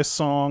exists in this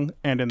song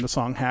and in the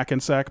song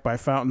Hackensack by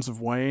Fountains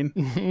of Wayne.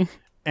 Mm-hmm.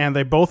 And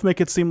they both make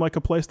it seem like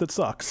a place that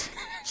sucks.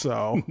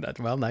 So,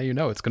 well, now you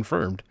know it's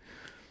confirmed.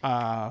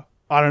 I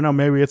don't know.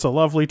 Maybe it's a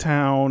lovely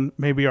town.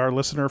 Maybe our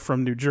listener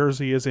from New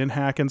Jersey is in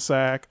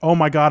Hackensack. Oh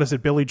my God, is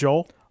it Billy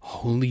Joel?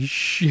 Holy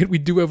shit, we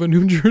do have a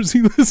New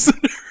Jersey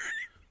listener.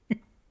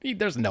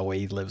 There's no way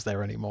he lives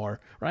there anymore,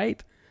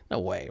 right? No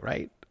way,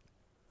 right?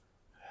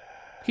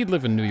 He'd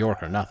live in New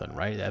York or nothing,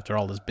 right? After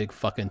all this big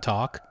fucking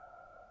talk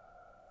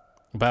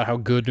about how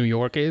good New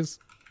York is.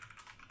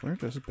 Where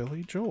does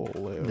Billy Joel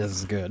live? This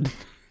is good.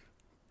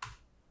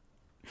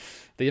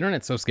 The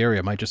internet's so scary,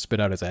 I might just spit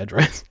out his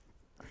address.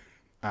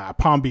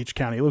 Palm Beach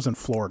County. He lives in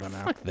Florida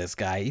now. Fuck this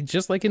guy. He's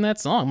just like in that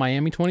song,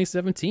 Miami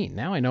 2017.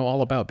 Now I know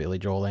all about Billy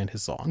Joel and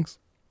his songs.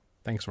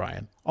 Thanks,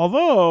 Ryan.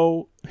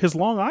 Although his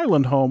Long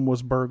Island home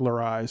was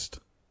burglarized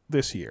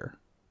this year.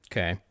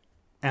 Okay.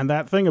 And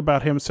that thing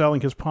about him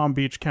selling his Palm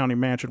Beach County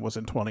mansion was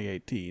in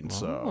 2018.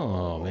 So,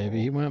 oh,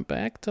 maybe he went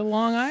back to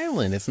Long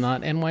Island. It's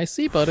not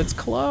NYC, but it's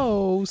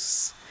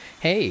close.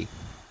 Hey,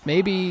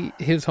 maybe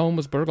his home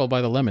was burgled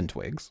by the Lemon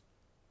Twigs.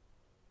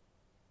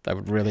 That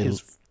would really...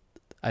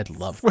 I'd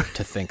love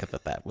to think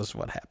that was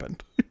what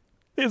happened.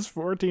 His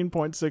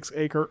 14.6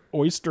 acre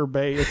Oyster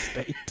Bay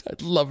estate.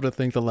 I'd love to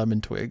think the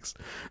Lemon Twigs,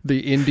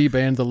 the indie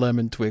band The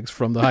Lemon Twigs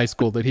from the high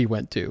school that he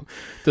went to,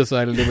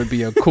 decided it would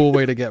be a cool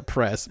way to get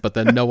press, but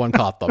then no one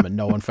caught them and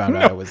no one found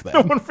out it was them.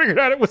 No one figured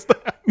out it was them.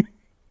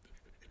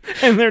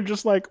 And they're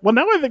just like, well,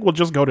 now I think we'll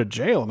just go to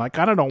jail, and I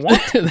kind of don't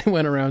want to. They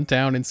went around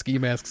town in ski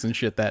masks and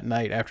shit that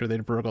night after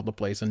they'd burgled the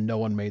place and no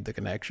one made the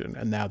connection.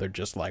 And now they're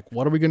just like,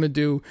 what are we going to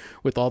do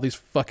with all these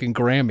fucking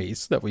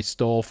Grammys that we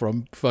stole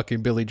from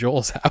fucking Billy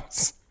Joel's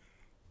house?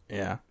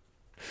 Yeah.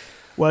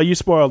 Well, you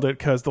spoiled it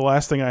because the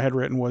last thing I had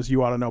written was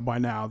you ought to know by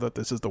now that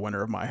this is the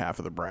winner of my half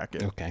of the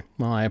bracket. Okay.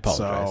 Well, I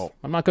apologize. So,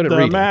 I'm not good at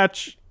reading.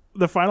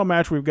 The final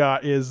match we've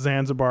got is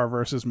Zanzibar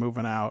versus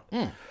Moving Out.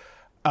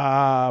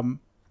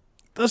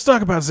 Let's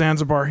talk about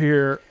Zanzibar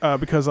here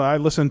because I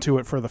listened to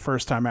it for the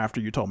first time after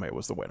you told me it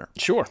was the winner.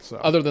 Sure. So,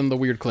 other than the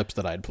weird clips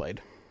that I'd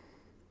played.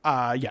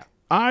 Yeah.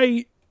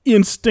 I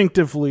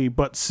instinctively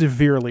but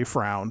severely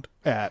frowned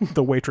at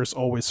the waitress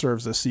always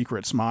serves a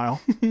secret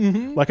smile.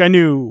 Like I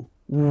knew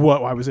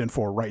what I was in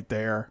for right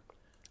there.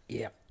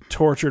 Yep.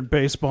 Tortured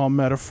baseball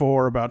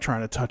metaphor about trying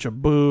to touch a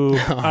boob.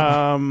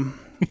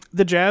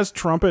 The jazz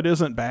trumpet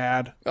isn't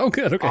bad. Oh,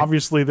 good. Okay.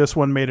 Obviously, this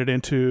one made it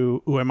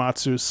into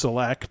Uematsu's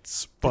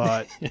selects,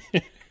 but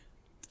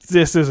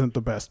this isn't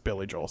the best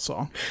Billy Joel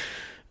song.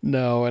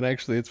 No, and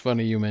actually, it's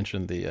funny you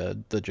mentioned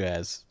the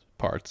jazz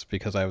parts,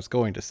 because I was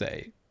going to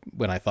say,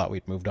 when I thought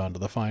we'd moved on to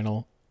the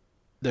final,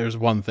 there's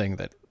one thing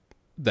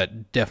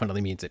that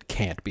definitely means it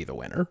can't be the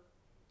winner,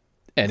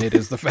 and it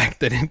is the fact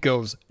that it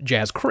goes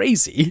jazz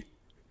crazy.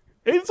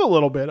 It's a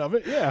little bit of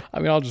it, yeah. I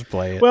mean, I'll just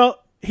play it.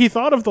 Well, he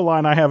thought of the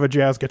line, I have a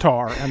jazz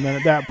guitar, and then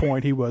at that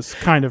point he was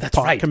kind of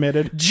pot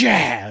committed.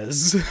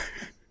 Jazz!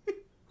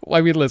 Well,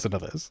 I mean, listen to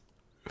this.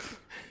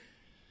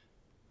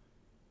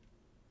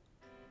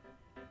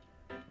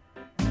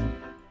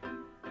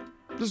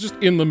 This is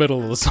just in the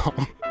middle of the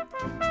song.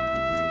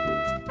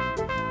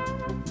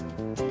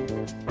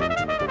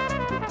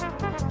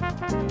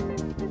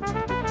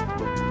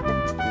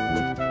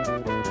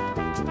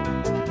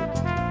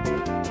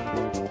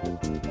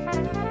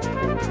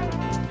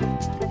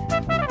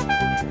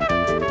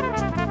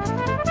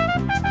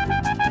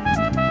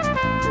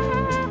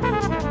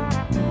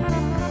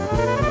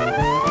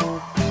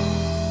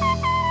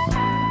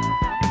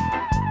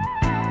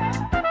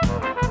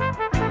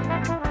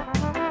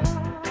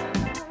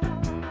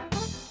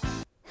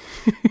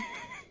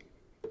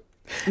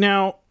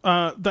 Now,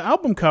 the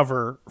album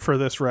cover for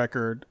this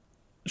record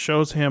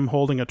shows him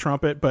holding a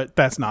trumpet, but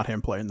that's not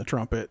him playing the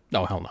trumpet.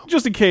 Oh, hell no.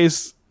 Just in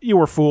case you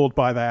were fooled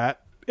by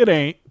that, it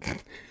ain't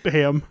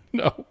him.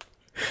 No.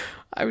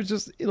 I was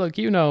just, look,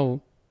 you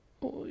know,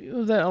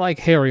 that like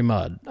Harry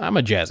Mudd. I'm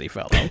a jazzy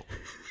fellow.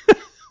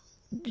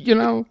 You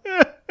know?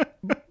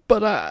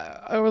 But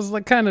I was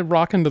like kind of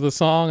rocking to the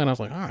song, and I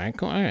was like, all right,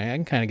 cool, all right, I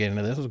can kind of get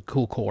into this. It's a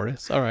cool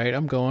chorus. All right,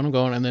 I'm going.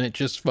 And then it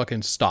just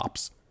fucking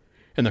stops.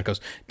 And then it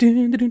goes,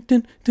 dun, dun, dun,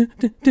 dun,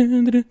 dun,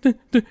 dun, dun, dun,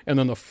 dun, and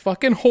then the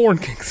fucking horn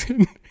kicks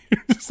in.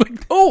 It's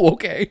like, oh,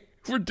 okay.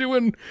 We're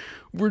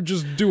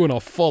just doing a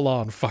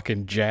full-on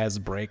fucking jazz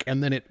break,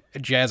 and then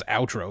jazz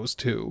outros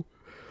too.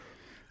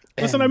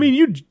 Listen, I mean,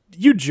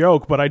 you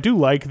joke, but I do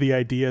like the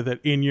idea that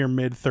in your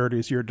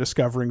mid-30s you're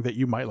discovering that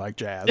you might like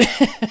jazz.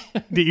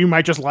 That you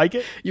might just like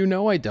it. You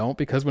know I don't,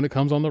 because when it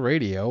comes on the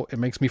radio, it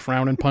makes me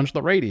frown and punch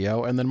the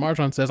radio, and then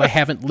Marjan says I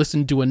haven't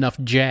listened to enough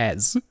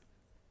jazz.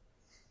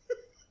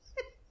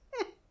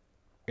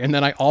 And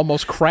then I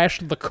almost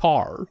crashed the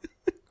car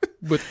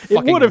with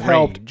fucking It would have rage.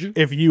 helped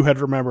if you had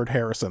remembered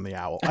Harrison the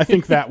Owl. I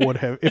think that would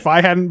have. If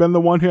I hadn't been the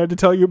one who had to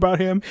tell you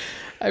about him,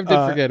 I did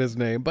forget his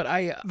name, but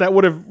that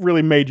would have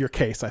really made your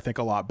case, I think,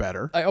 a lot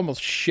better. I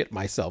almost shit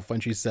myself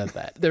when she said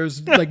that.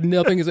 There's like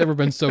nothing has ever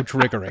been so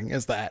triggering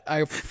as that.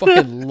 I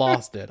fucking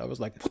lost it. I was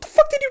like, what the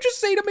fuck did you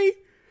just say to me?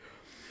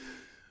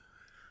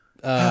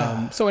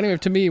 So anyway,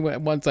 to me,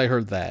 once I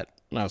heard that,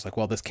 I was like,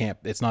 well,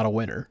 it's not a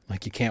winner.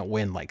 Like, you can't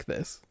win like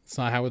this. It's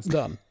not how it's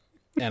done.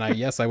 And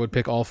I would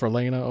pick All for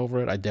Lena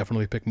over it. I'd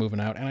definitely pick Moving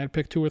Out. And I'd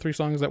pick 2 or 3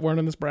 songs that weren't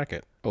in this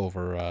bracket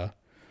over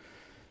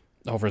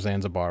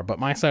Zanzibar. But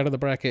my side of the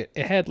bracket,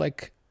 it had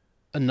like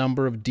a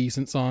number of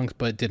decent songs,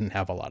 but it didn't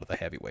have a lot of the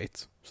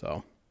heavyweights.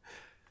 So,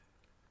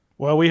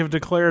 well, we have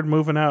declared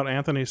Moving Out,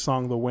 Anthony's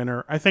song, the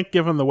winner. I think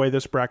given the way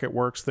this bracket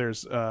works,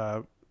 there's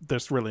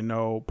really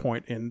no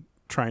point in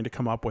trying to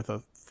come up with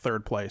a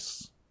third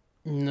place.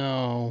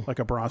 No. Like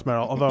a bronze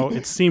medal. Although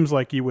it seems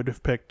like you would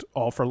have picked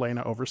All for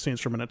Lena over Scenes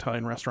from an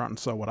Italian Restaurant, and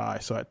so would I.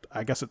 So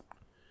I guess it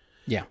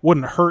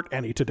wouldn't hurt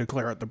any to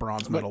declare it the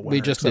bronze medal winner.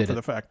 We just except did for it.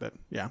 the fact that,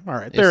 all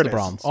right, there it is.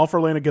 Bronze. All for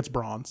Lena gets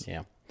bronze.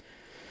 Yeah.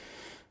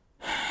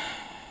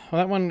 Well,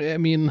 that one, I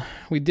mean,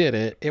 we did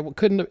it. It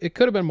could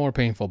have been more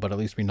painful, but at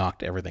least we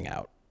knocked everything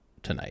out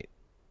tonight.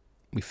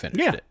 We finished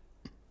it.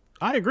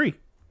 I agree.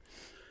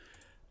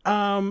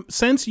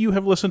 Since you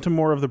have listened to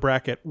more of the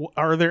bracket,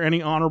 are there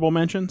any honorable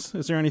mentions?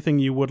 Is there anything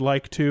you would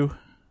like to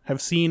have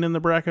seen in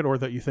the bracket, or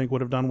that you think would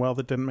have done well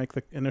that didn't make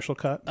the initial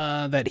cut?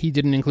 That he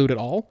didn't include at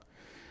all?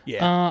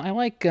 Yeah. I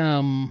like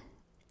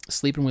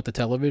Sleeping with the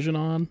Television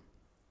On.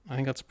 I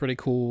think that's a pretty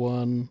cool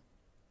one.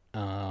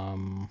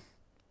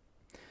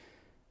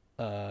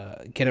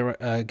 Get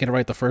it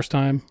right the first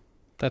time.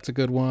 That's a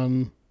good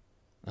one.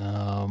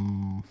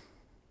 Trying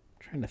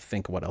to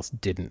think what else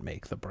didn't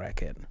make the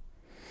bracket.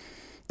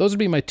 Those would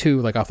be my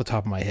 2, like off the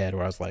top of my head,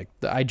 where I was like,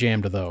 I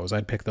jammed to those.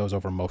 I'd pick those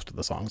over most of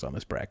the songs on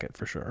this bracket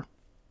for sure.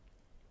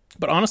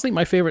 But honestly,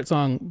 my favorite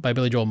song by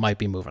Billy Joel might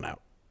be Moving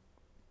Out.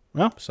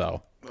 Well,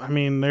 so I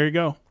mean, there you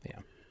go. Yeah.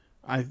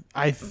 I think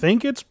I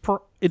think it's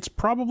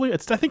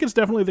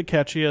definitely the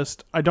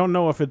catchiest. I don't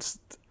know if it's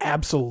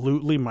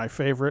absolutely my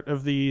favorite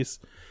of these,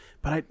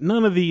 but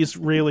none of these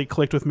really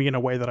clicked with me in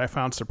a way that I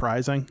found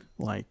surprising.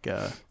 Like,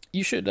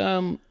 you should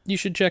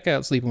check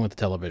out Sleeping with the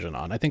Television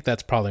On. I think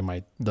that's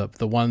probably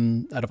the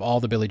one out of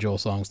all the Billy Joel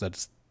songs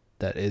that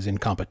is in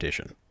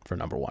competition for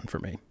number 1 for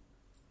me.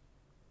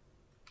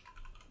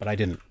 But I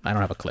don't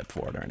have a clip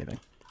for it or anything.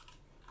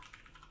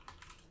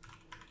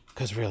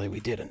 Because really, we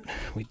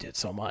did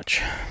so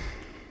much.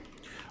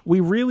 We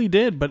really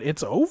did, but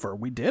it's over.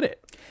 We did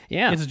it.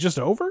 Yeah. It's just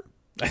over?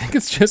 I think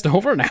it's just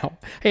over now.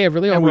 Hey, I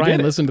really hope we Ryan did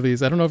it. listened to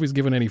these. I don't know if he's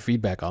given any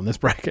feedback on this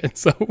bracket,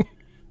 so...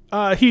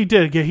 He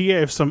did. He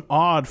gave some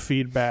odd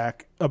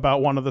feedback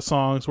about one of the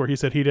songs where he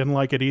said he didn't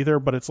like it either,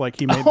 but it's like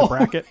he made the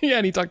bracket. Yeah,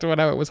 and he talked about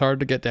how it was hard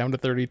to get down to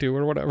 32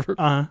 or whatever.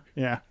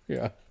 Yeah.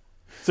 Yeah.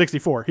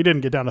 64. He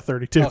didn't get down to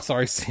 32. Oh,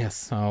 sorry.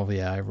 Yes. Oh,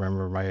 yeah. I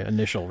remember my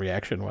initial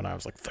reaction when I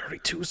was like,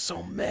 32 is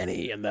so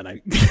many. And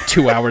then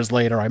 2 hours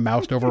later, I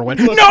moused over and went,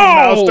 no!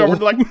 Moused over,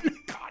 like,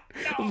 God,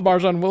 no!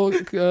 Marjan will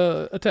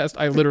attest.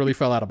 I literally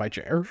fell out of my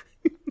chair.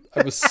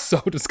 I was so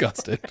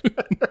disgusted.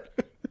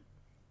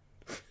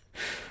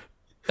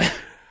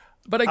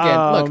 But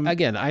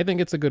again, I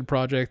think it's a good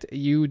project.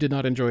 You did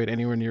not enjoy it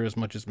anywhere near as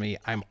much as me.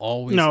 I'm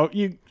always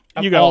you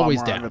I'm got always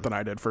a lot more out of down. it than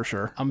I did for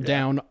sure. I'm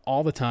down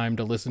all the time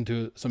to listen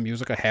to some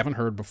music I haven't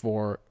heard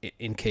before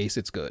in case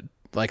it's good.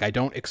 Like, I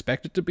don't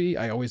expect it to be.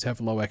 I always have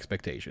low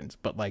expectations.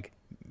 But, like,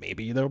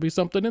 maybe there'll be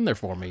something in there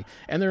for me.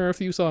 And there are a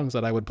few songs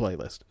that I would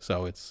playlist.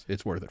 So it's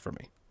worth it for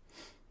me.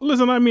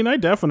 Listen, I mean, I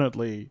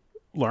definitely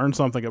learned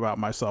something about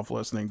myself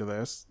listening to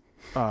this.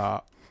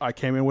 I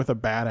came in with a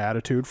bad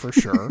attitude for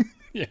sure.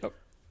 Yeah.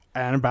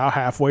 And about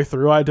halfway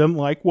through, I didn't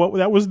like what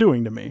that was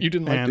doing to me. You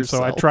didn't like and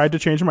yourself. so I tried to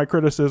change my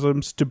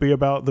criticisms to be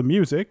about the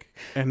music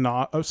and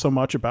not so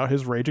much about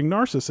his raging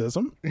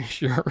narcissism.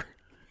 Sure.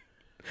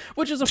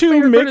 Which is a To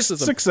fair mixed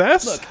criticism.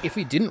 success. Look, if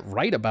he didn't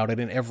write about it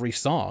in every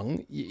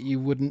song, you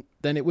wouldn't.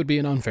 Then it would be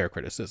an unfair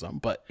criticism.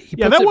 But he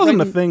Yeah, puts that it wasn't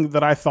right a thing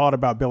that I thought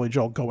about Billy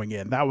Joel going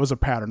in. That was a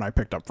pattern I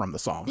picked up from the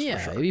songs. Yeah,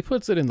 for sure. if he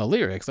puts it in the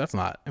lyrics, that's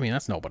not. I mean,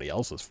 that's nobody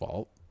else's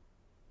fault.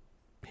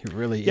 He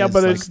really Yeah, is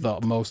but like it's- the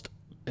most,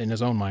 in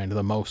his own mind,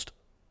 the most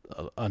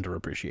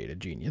underappreciated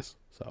genius.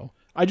 So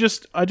I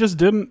just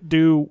didn't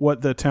do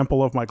what the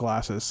temple of my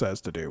glasses says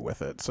to do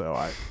with it. So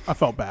I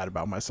felt bad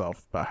about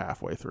myself about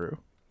halfway through.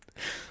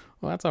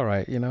 well, that's all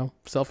right.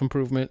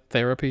 Self-improvement,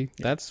 therapy.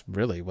 That's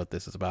really what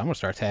this is about. I'm gonna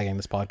start tagging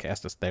this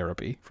podcast as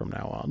therapy from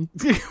now on.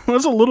 It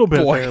was a little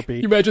bit Boy, of therapy.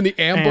 you imagine the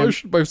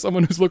ambush by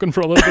someone who's looking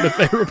for a little bit of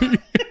therapy.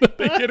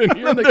 They get in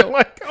here and they They're go,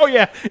 like, oh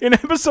yeah, in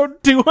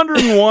episode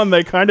 201,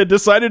 they kind of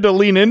decided to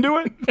lean into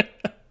it.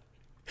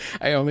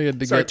 I only had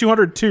to Sorry, get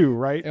 202,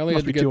 right? I only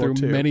Must had to be get through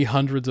 202. many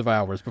hundreds of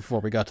hours before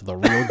we got to the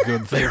real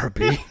good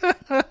therapy.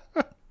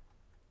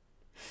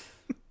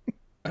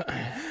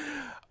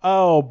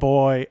 Oh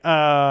boy,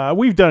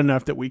 we've done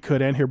enough that we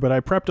could end here, but I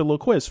prepped a little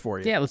quiz for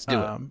you. Yeah, let's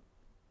do it.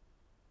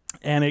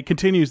 And it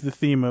continues the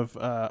theme of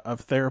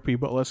therapy,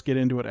 but let's get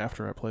into it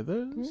after I play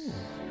this.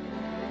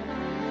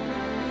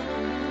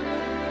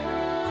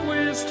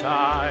 Quiz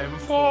time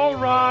for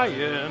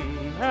Ryan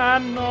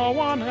and no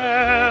one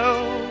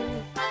else.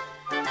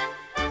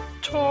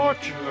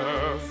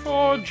 Torture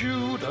for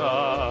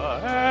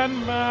Judah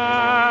and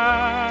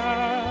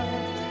Matt.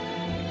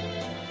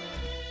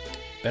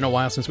 Been a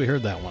while since we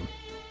heard that one.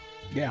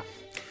 Yeah.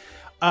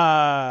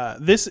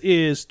 This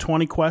is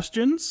 20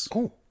 questions.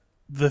 Oh.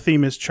 The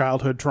theme is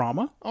childhood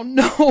trauma. Oh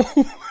no.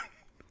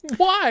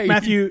 Why?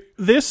 Matthew,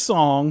 this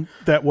song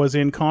that was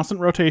in constant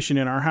rotation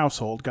in our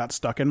household got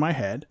stuck in my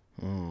head.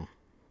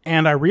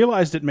 And I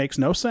realized it makes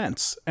no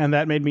sense, and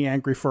that made me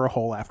angry for a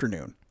whole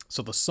afternoon.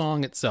 So the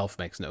song itself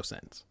makes no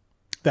sense.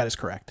 That is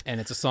correct.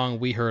 And it's a song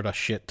we heard a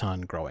shit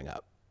ton growing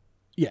up.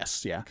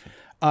 Yes, yeah.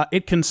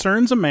 It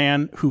concerns a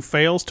man who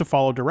fails to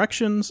follow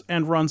directions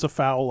and runs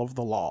afoul of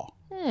the law.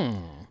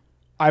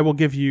 I will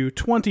give you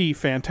 20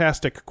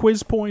 fantastic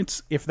quiz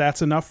points if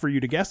that's enough for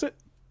you to guess it.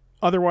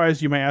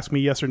 Otherwise, you may ask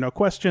me yes or no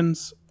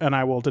questions, and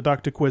I will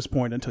deduct a quiz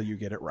point until you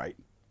get it right.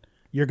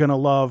 You're going to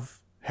love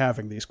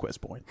having these quiz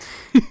points.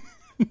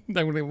 What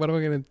am I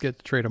going to get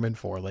to trade them in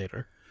for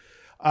later?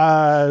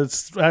 At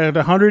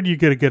 100, you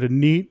get a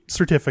neat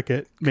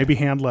certificate, maybe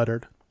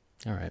hand-lettered.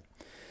 All right.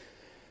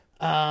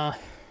 All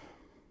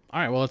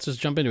right, well, let's just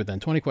jump into it then.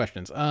 20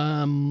 questions.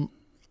 So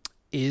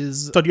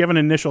do you have an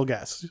initial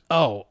guess?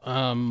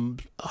 Homo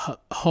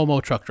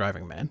truck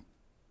driving man.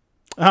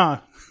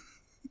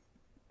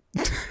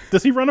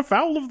 Does he run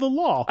afoul of the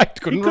law? It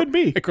could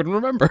be. I couldn't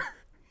remember.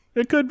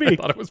 It could be. I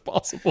thought it was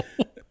possible.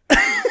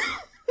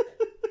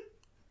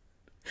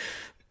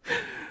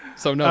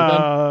 So no,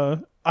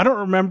 then, I don't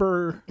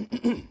remember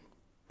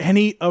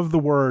any of the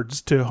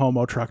words to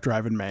homo truck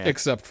driving man.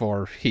 except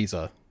for he's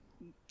a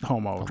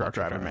Homo truck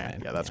driving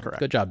man. Yeah, that's correct.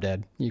 Good job,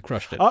 Dad. You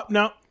crushed it. Oh,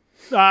 no.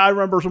 I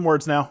remember some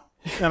words now,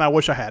 and I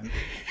wish I hadn't.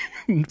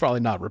 Probably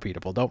not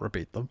repeatable. Don't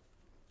repeat them.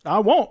 I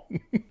won't.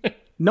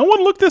 No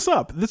one looked this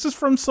up. This is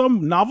from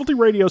some novelty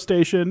radio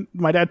station.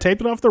 My dad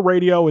taped it off the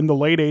radio in the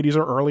late 80s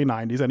or early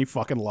 90s, and he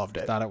fucking loved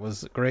it. Thought it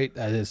was great.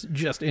 That is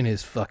just in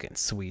his fucking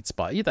sweet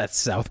spot. You that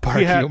South Park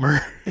He had, humor.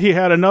 he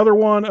had another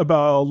one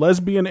about a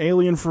lesbian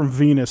alien from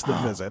Venus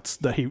that visits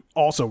that he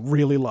also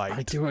really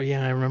liked.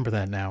 Yeah, I remember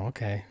that now.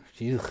 Okay.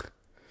 Phew.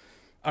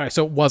 All right,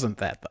 so it wasn't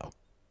that, though.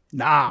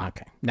 Nah.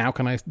 Okay. Now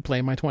can I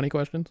play my 20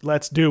 questions?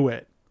 Let's do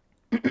it.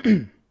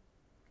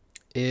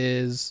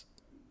 Is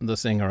the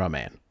singer a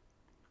man?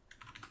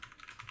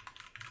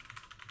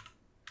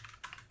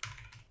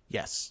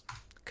 Yes.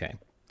 Okay.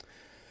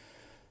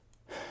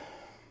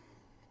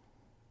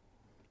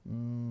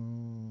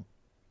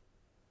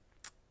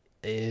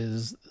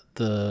 Is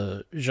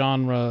the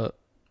genre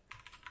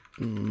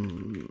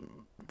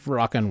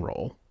rock and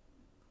roll?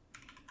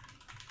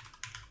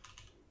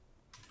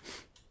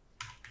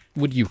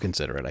 Would you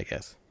consider it, I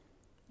guess?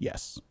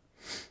 Yes.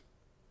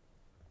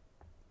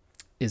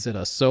 Is it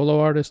a solo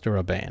artist or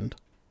a band?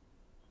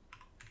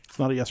 It's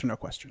not a yes or no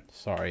question.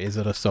 Sorry, is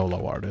it a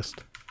solo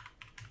artist?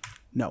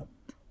 No.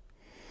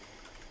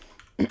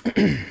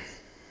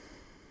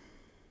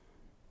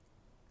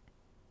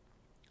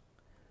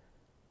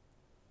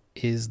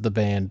 Is the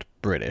band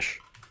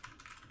British?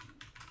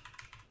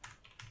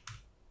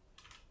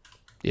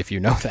 If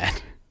you know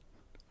that.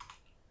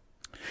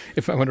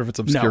 I wonder if it's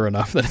obscure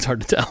enough that it's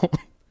hard to tell.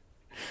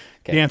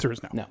 Okay. The answer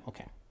is no. No,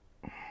 okay.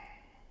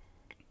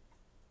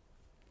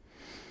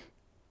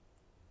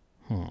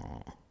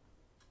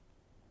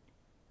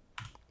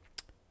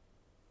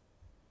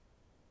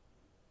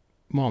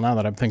 Well, now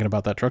that I'm thinking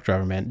about that truck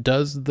driver, man,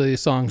 does the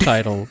song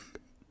title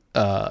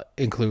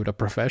include a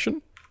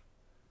profession?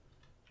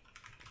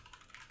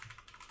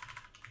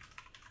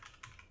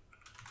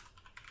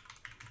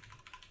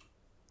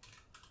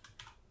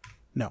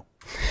 No.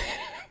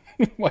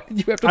 Why did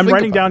you have to I'm think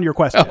writing about down it? your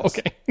questions. Oh,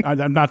 okay.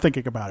 I'm not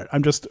thinking about it. I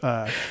just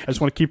want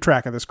to keep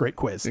track of this great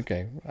quiz.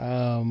 Okay.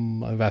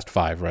 I've asked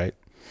 5, right?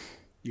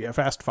 You have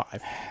asked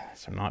 5.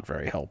 So not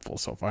very helpful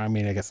so far. I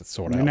mean, I guess it's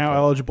sort of You're now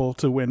helpful. eligible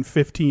to win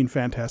 15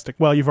 fantastic.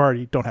 Well, you've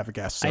already don't have a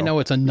guess. So. I know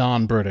it's a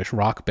non-British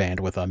rock band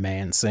with a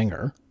man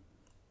singer,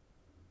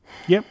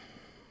 Yep.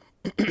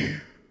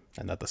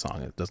 and that the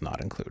song does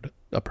not include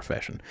a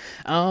profession.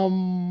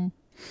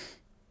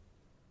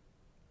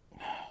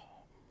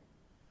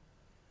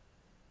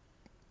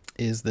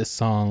 Is this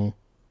song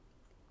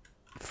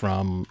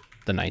from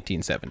the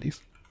 1970s?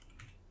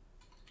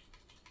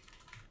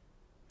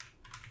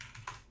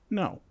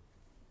 No.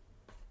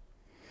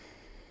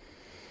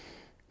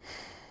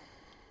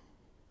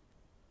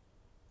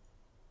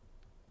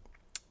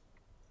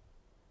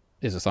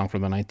 Is a song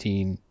from the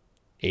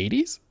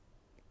 1980s?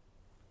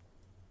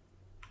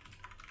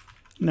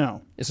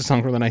 No. Is a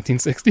song from the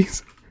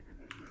 1960s?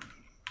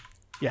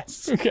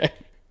 Yes. Okay.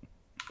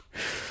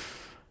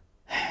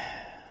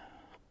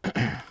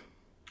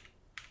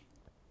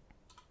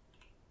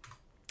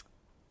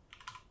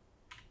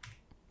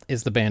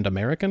 Is the band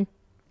American?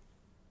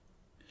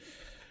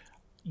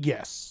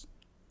 Yes.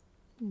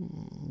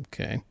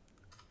 Okay.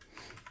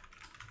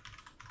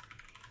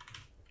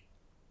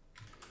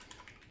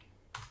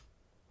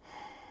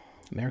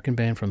 American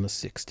band from the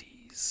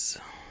 60s.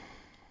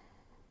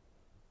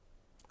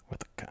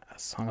 With a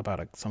song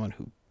about someone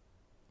who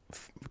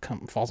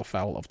falls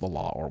afoul of the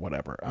law or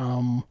whatever.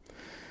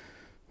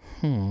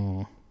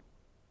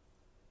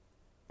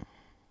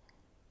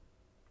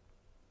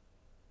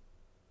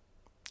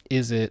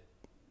 Is it...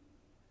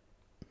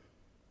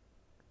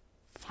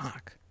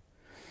 Fuck.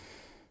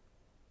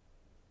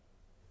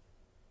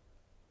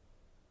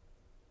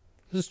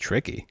 This is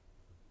tricky.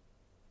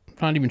 I'm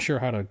not even sure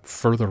how to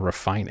further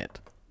refine it.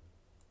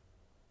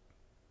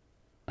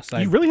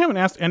 You really haven't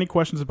asked any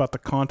questions about the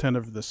content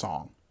of the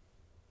song.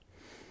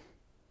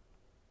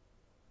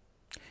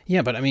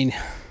 Yeah, but I mean...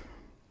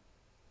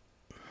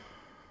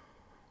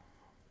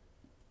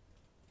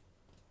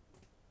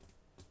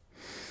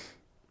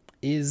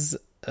 Is,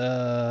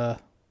 without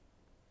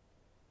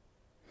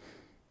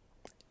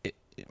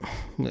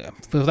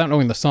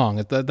knowing the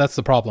song, that's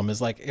the problem,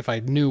 is like, if I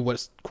knew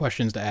what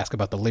questions to ask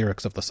about the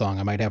lyrics of the song,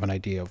 I might have an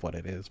idea of what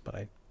it is, but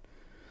I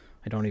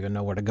don't even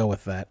know where to go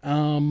with that.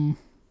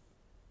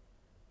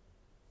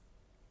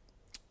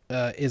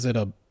 Is it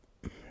a...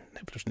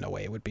 There's no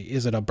way it would be.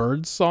 Is it a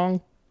Birds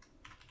song?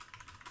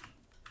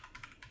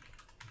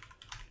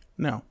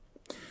 No.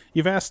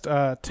 You've asked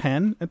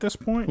 10 at this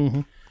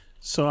point,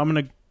 so I'm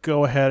going to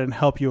go ahead and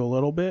help you a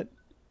little bit.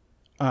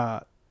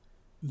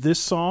 This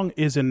song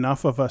is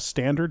enough of a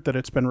standard that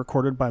it's been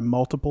recorded by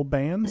multiple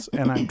bands,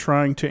 and I'm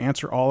trying to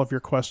answer all of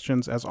your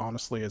questions as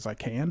honestly as I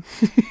can.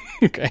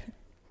 Okay.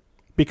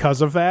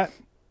 Because of that.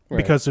 Right.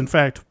 Because, in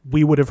fact,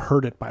 we would have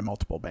heard it by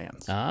multiple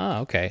bands.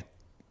 Ah, okay.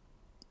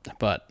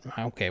 But,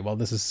 okay, well,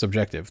 this is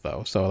subjective,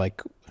 though. So,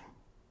 like,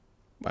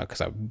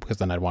 because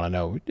then I'd want to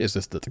know, is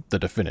this the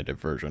definitive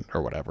version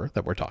or whatever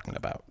that we're talking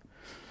about?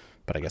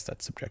 But I guess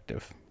that's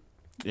subjective.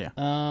 Yeah.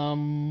 All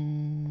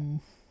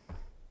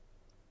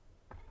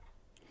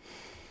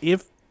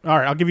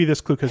right, I'll give you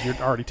this clue because you're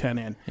already 10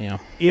 in. Yeah.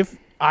 If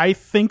I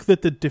think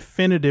that the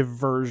definitive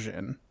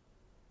version,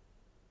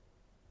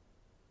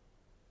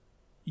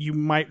 you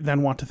might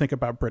then want to think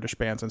about British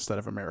bands instead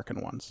of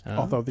American ones.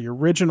 Although the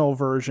original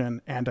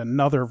version and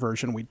another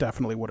version we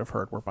definitely would have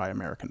heard were by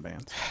American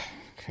bands.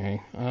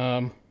 Okay.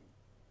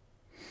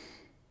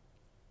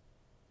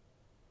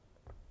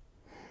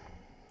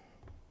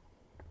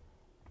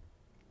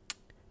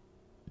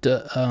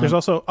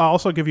 I'll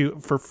also give you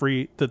for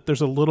free that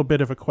there's a little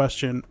bit of a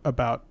question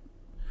about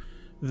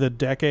the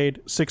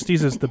decade.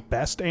 60s is the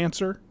best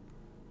answer,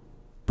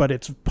 but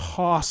it's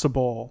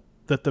possible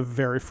that the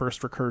very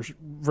first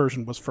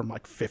version was from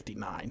like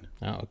 59.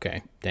 Oh,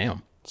 okay.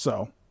 Damn.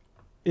 So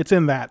it's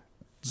in that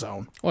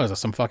zone. What is this,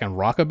 some fucking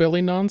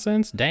rockabilly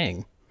nonsense?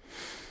 Dang.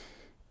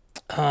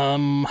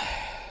 Hey,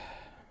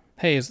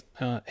 is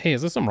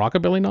this some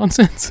rockabilly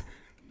nonsense?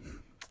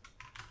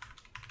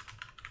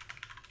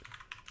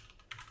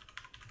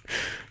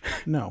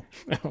 No.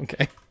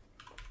 Okay.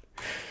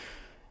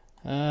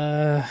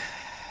 I'm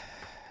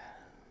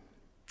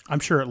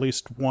sure at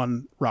least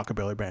one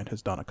rockabilly band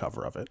has done a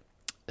cover of it.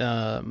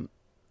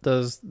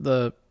 Does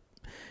the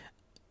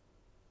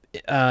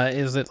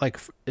is it like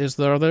is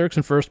the lyrics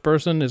in first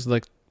person? Is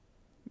the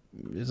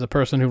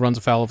person who runs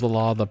afoul of the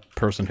law the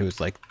person who's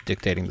like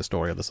dictating the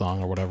story of the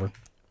song or whatever?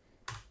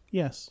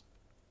 Yes.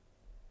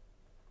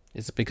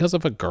 Is it because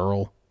of a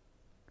girl?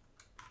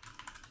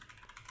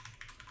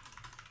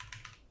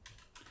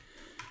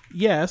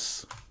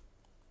 Yes.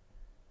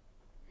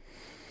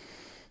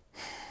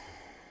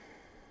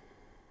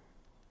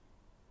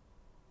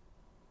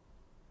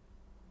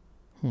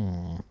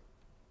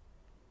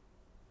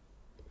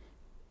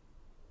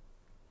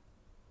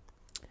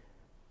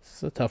 This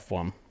is a tough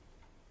one.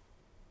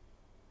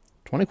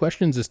 20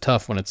 questions is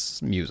tough when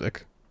it's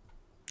music.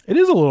 It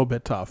is a little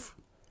bit tough.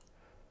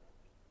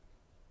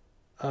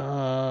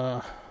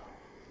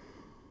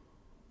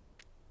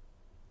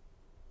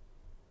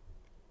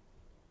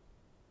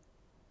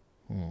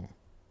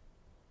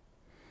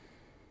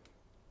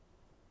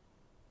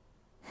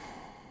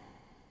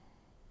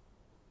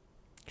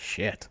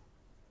 Shit.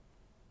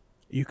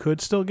 You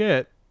could still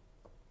get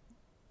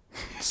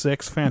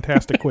 6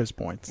 fantastic quiz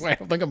points. I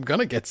don't think I'm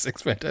gonna get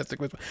 6 fantastic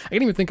questions. I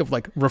can't even think of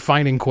like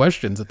refining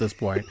questions at this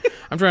point.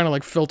 I'm trying to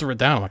like filter it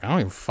down. I'm like, I don't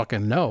even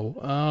fucking know.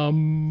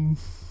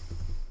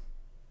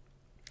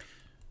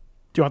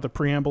 Do you want the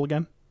preamble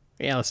again?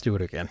 Yeah, let's do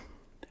it again.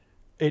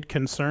 It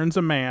concerns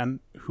a man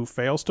who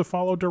fails to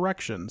follow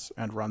directions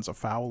and runs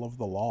afoul of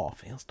the law.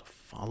 Fails to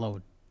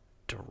follow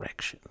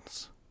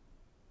directions.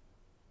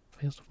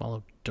 Fails to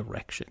follow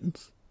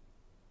directions.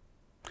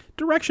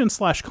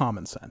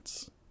 Direction/common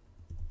sense.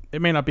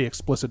 It may not be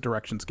explicit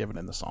directions given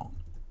in the song.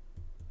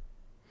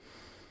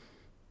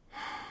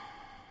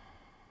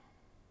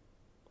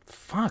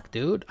 Fuck,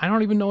 dude. I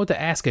don't even know what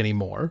to ask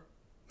anymore.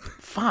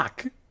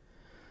 Fuck.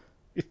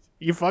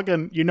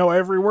 You know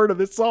every word of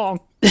this song.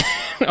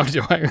 Oh,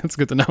 do I? That's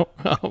good to know.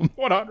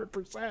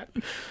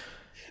 100%.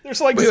 There's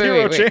like Wait,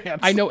 zero wait. chance.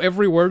 I know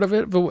every word of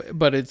it,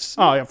 but it's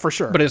Oh, yeah, for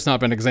sure. but it's not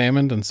been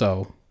examined, and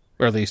so,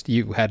 or at least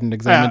you hadn't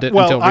examined it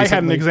well, until recently. I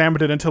hadn't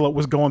examined it until it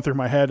was going through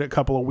my head a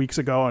couple of weeks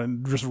ago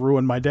and just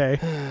ruined my day.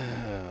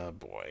 Oh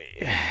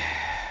boy.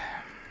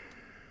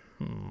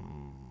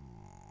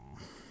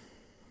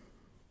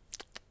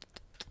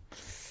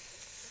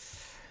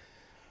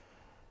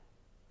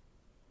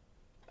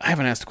 I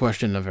haven't asked a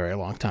question in a very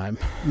long time.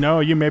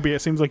 No,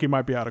 it seems like you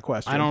might be out of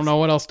questions. I don't know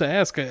what else to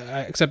ask,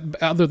 except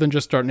other than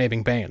just start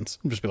naming bands.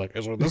 Just be like,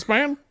 is it this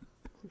band?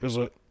 Is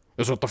it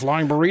the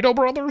Flying Burrito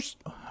Brothers?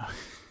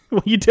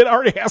 Well, you did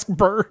already ask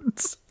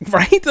Birds.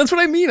 Right? That's what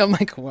I mean. I'm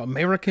like, well,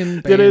 American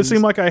bands. Did it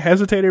seem like I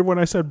hesitated when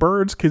I said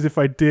Birds? Because if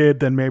I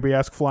did, then maybe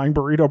ask Flying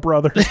Burrito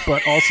Brothers.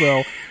 But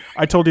also,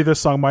 I told you this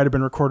song might have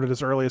been recorded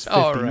as early as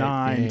 59,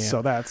 right. Yeah.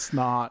 so that's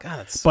not. God,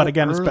 that's so but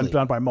again, it's been early.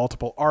 done by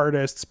multiple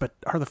artists. But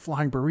are the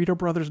Flying Burrito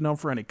Brothers known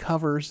for any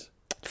covers?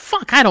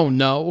 Fuck, I don't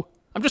know.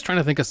 I'm just trying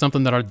to think of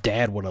something that our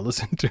dad would have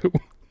listened to.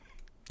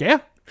 Yeah.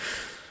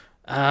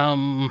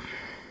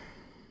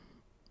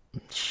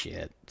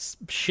 Shit,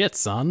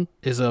 son.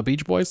 Is a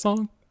Beach Boys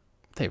song?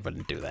 They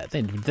wouldn't do that.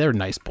 They're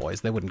nice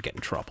boys. They wouldn't get in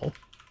trouble.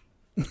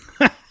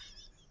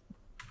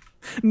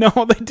 No,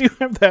 they do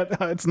have that.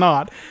 It's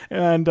not.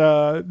 And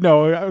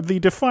no, the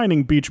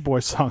defining Beach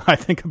Boys song I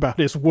think about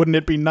is Wouldn't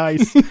It Be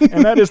Nice?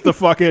 And that is the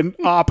fucking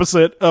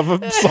opposite of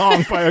a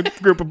song by a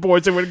group of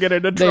boys that would get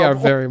into trouble. They are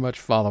very much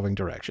following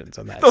directions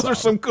on that Those song. are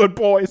some good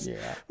boys.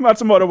 Yeah.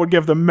 Matsumoto would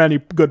give them many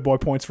good boy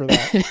points for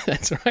that.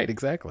 That's right,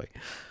 exactly.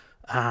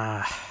 They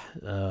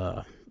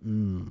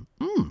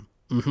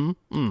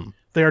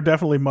are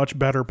definitely much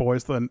better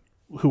boys than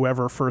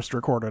whoever first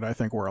recorded I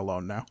Think We're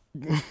Alone Now.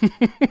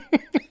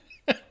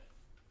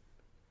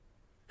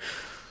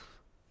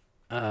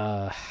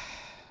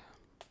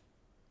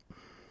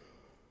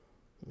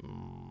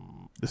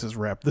 This is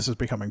rap. This is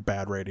becoming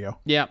bad radio.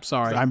 Yeah,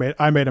 sorry. I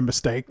made a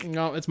mistake.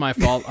 No, it's my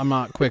fault. I'm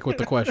not quick with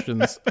the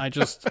questions. I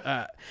just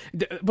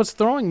what's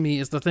throwing me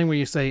is the thing where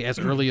you say as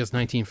early as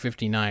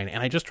 1959,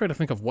 and I just try to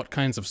think of what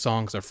kinds of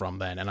songs are from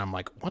then, and I'm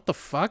like, what the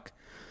fuck?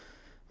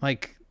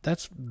 Like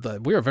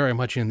we are very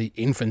much in the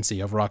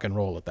infancy of rock and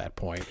roll at that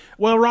point.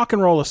 Well, rock and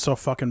roll is so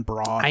fucking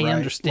broad. I right?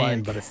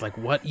 understand, Like, but it's like,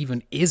 what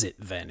even is it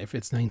then? If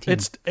it's 19,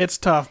 it's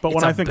tough. But It's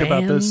when a I think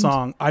about this band?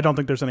 song, I don't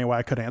think there's any way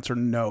I could answer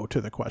no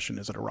to the question: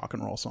 is it a rock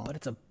and roll song? but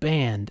it's a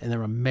band and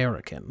they're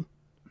American.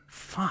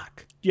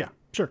 Fuck, Yeah,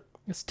 sure.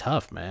 it's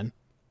tough, man.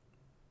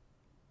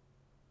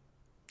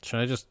 Should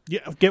I just?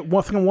 Yeah, get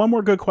one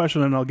more good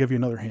question, and I'll give you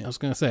another I hint. was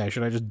gonna say,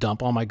 should I just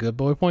dump all my good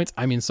boy points?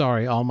 I mean,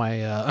 sorry, all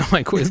my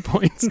my quiz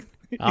points.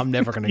 I'm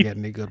never gonna get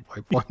any good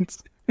boy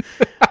points.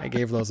 I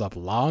gave those up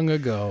long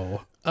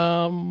ago.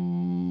 All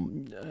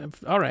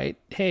right.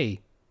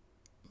 Hey,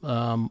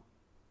 I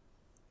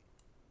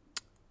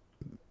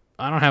don't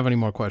have any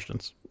more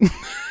questions.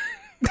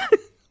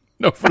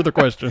 No further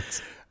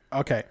questions.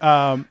 Okay.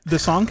 The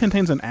song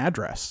contains an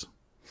address.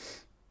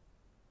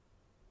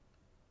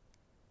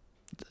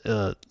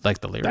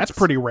 Like the lyrics. That's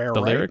pretty rare,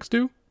 The right? lyrics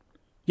do.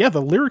 Yeah,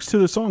 the lyrics to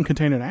the song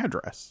contain an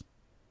address.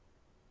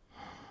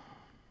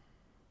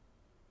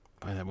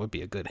 Boy, that would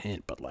be a good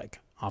hint, but like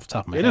off the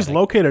top of my It head. is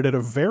located at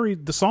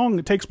the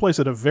song takes place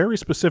at a very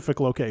specific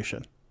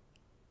location.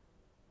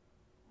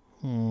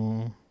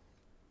 No,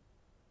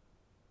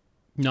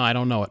 I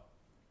don't know it.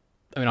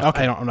 I mean,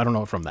 Okay. I don't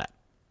know it from that.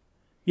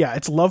 Yeah,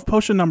 it's Love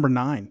Potion number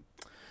 9.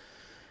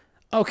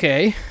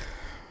 Okay.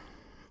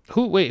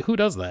 Who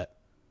does that?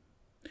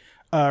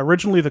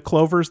 Originally the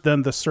Clovers,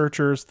 then the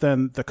Searchers,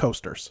 then the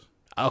Coasters.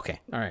 Okay.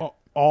 All right.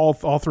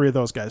 All three of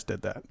those guys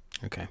did that.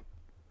 Okay.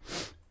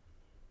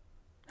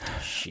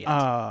 Shit.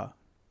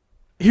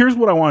 Here's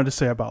what I wanted to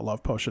say about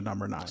Love Potion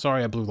number 9.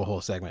 Sorry I blew the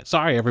whole segment.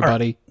 Sorry,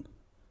 everybody.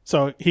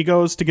 So he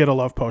goes to get a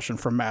love potion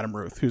from Madame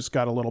Ruth, who's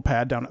got a little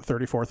pad down at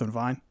 34th and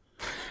Vine,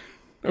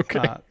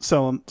 Okay.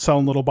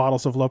 selling little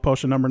bottles of Love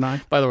Potion number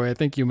 9. By the way, I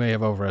think you may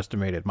have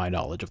overestimated my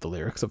knowledge of the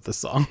lyrics of this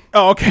song.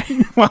 Oh, okay.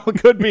 Well, it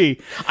could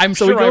be. I'm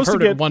So sure he I've goes to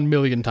heard get- it 1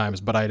 million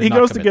times, but I did He not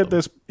goes to commit get them.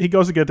 this. He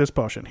goes to get this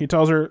potion. He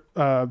tells her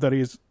that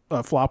he's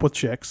a flop with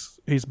chicks.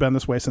 He's been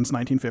this way since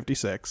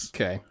 1956.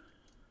 Okay.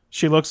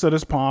 She looks at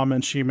his palm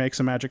and she makes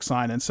a magic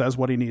sign and says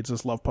what he needs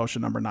is Love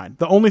Potion number 9.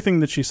 The only thing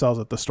that she sells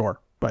at the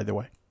store, by the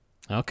way.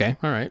 Okay.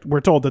 All right. We're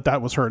told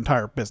that was her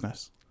entire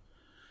business.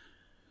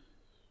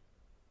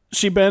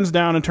 She bends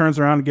down and turns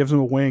around and gives him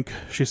a wink.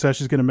 She says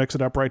she's going to mix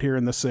it up right here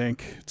in the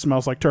sink. It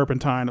smells like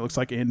turpentine. It looks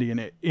like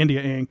India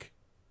ink.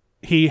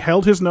 He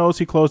held his nose.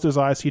 He closed his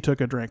eyes. He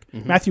took a drink.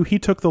 Matthew, he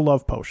took the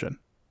love potion.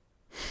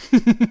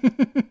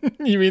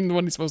 You mean the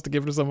one he's supposed to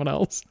give to someone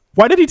else?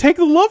 Why did he take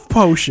the love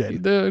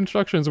potion? The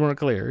instructions weren't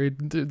clear.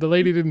 The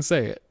lady didn't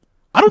say it.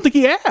 I don't think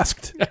he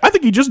asked. I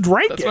think he just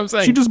drank That's it. what I'm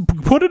saying. She just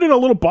put it in a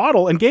little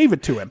bottle and gave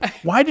it to him.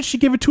 Why did she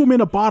give it to him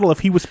in a bottle if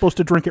he was supposed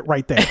to drink it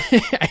right there?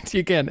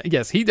 Again,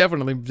 yes, he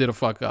definitely did a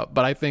fuck up,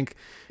 but I think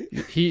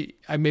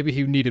maybe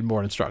he needed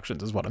more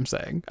instructions is what I'm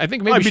saying. I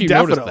think maybe I mean, she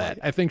noticed definitely. that.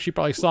 I think she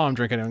probably saw him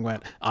drinking it and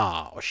went,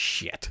 "Oh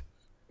shit."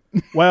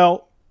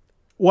 Well,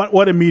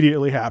 what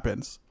immediately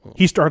happens?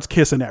 He starts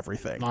kissing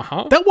everything.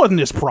 Uh-huh. That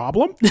wasn't his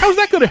problem. How's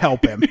that going to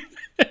help him?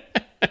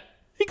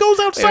 He goes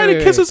outside Wait.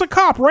 and kisses a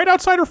cop right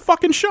outside her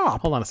fucking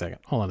shop. Hold on a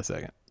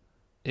second.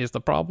 Is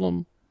the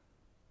problem?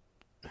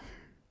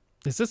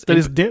 Is this? That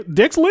his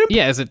dick's limp?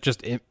 Yeah. Is it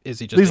just? Is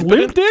he just? He's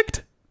impotent?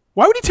 limp-dicked?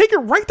 Why would he take it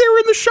right there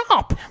in the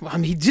shop? Well, I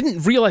mean, he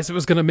didn't realize it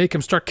was going to make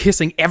him start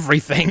kissing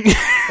everything.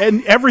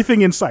 And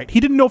everything in sight. He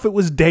didn't know if it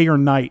was day or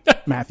night,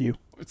 Matthew.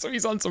 So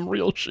he's on some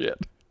real shit.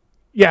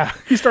 Yeah,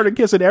 he started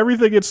kissing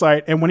everything in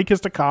sight, and when he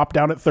kissed a cop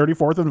down at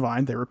 34th and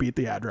Vine, they repeat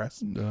the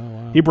address. Oh,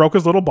 wow. He broke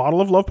his little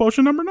bottle of love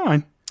potion number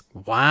 9.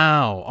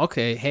 Wow.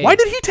 Okay. Hey. Why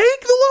did he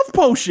take the love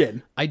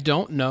potion? I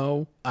don't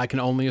know. I can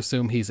only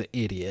assume he's an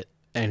idiot,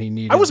 and he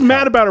needed. I was mad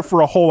help. about it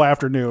for a whole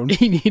afternoon.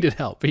 He needed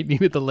help. He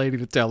needed the lady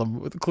to tell him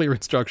with clear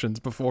instructions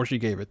before she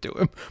gave it to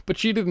him. But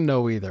she didn't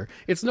know either.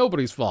 It's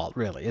nobody's fault,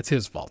 really. It's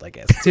his fault, I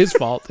guess. It's his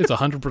fault. It's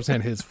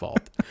 100% his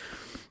fault.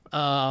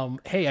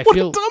 Hey, I What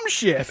feel dumb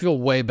shit. I feel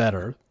way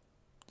better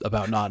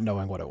about not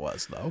knowing what it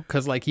was, though.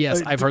 Because, like,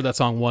 yes, I've heard that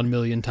song 1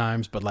 million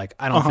times, but, like,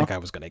 I don't think I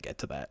was going to get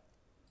to that.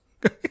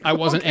 I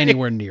wasn't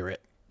anywhere near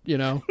it, you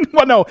know?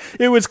 Well, no,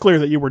 it was clear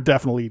that you were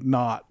definitely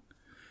not.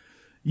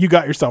 You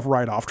got yourself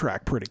right off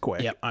track pretty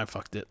quick. Yep, I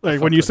fucked it. Like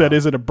when you said,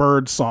 "Is it a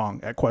bird song?"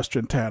 at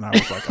question 10, I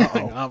was like,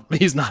 "Uh-oh."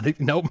 He's not.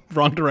 Nope,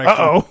 wrong direction.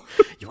 Uh-oh.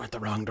 You went the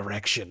wrong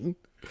direction.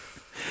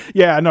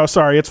 Yeah, no,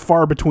 sorry, it's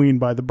Far Between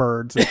by the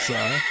Birds. It's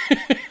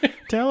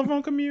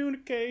telephone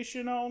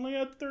communication, only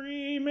a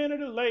 3-minute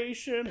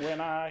elation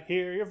when I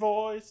hear your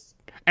voice.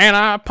 And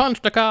I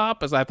punched a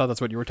cop, as I thought that's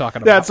what you were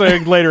talking about.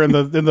 That's later in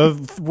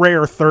the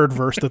rare third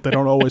verse that they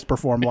don't always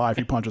perform live.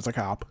 He punches a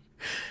cop.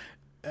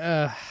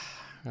 All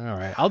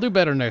right, I'll do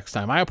better next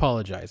time. I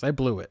apologize. I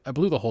blew it. I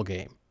blew the whole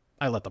game.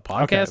 I let the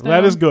podcast down.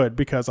 That is good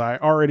because I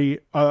already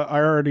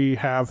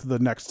have the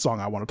next song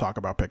I want to talk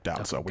about picked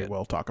out, so we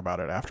will talk about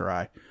it after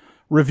I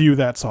review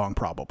that song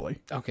probably.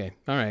 Okay.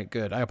 All right,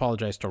 good. I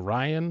apologize to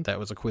Ryan. That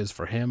was a quiz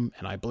for him,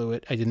 and I blew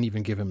it. I didn't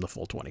even give him the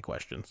full 20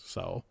 questions,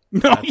 so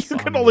No, that's you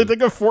can on only me.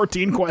 think of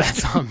 14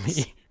 questions. That's on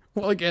me.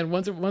 Well, again,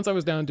 once I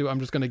was down to, I'm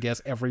just going to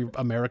guess every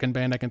American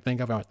band I can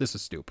think of. I went, this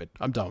is stupid.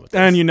 I'm done with this.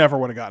 And you never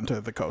would have gotten to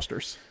the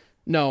Coasters.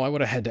 No, I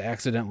would have had to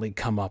accidentally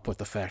come up with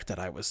the fact that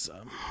I was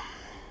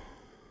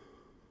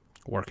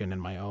working in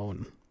my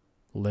own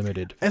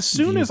limited. As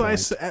soon as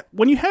viewpoint.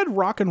 when you had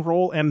rock and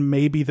roll and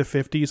maybe the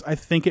 50s, I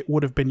think it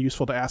would have been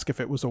useful to ask if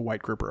it was a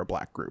white group or a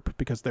black group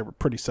because they were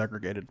pretty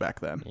segregated back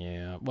then.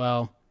 Yeah,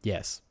 well,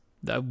 yes.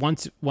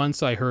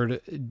 Once I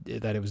heard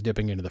that it was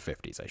dipping into the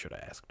 50s, I should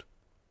have asked.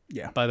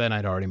 Yeah. By then,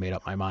 I'd already made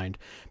up my mind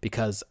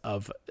because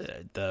of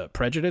the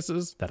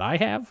prejudices that I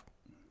have,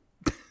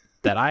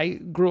 that I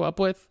grew up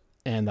with,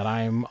 and that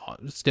I'm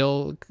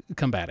still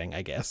combating,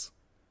 I guess.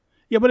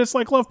 Yeah, but it's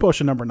like Love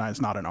Potion number 9 is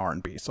not an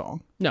R&B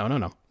song. No,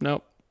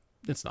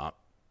 it's not.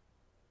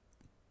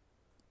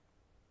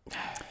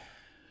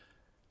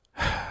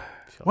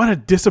 What a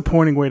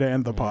disappointing way to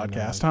end the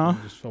podcast, huh?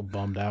 I'm just so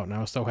bummed out, and I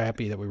was so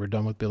happy that we were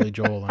done with Billy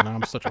Joel, and now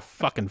I'm such a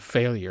fucking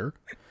failure.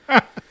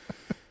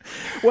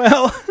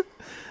 Well,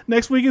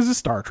 Next week is a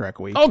Star Trek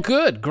week. Oh,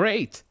 good.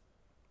 Great.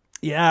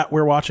 Yeah,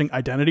 we're watching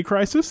Identity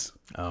Crisis.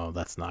 Oh,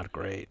 that's not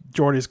great.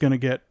 Jordy's going to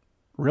get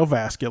real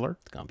vascular.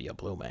 It's going to be a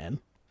blue man.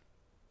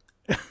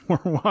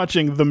 We're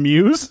watching The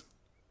Muse.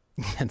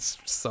 It's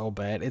so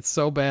bad. It's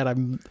so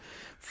bad.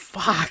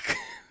 Fuck.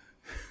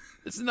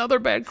 It's another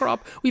bad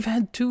crop. We've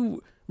had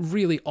 2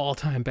 really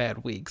all-time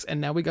bad weeks, and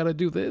now we got to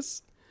do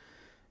this?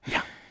 We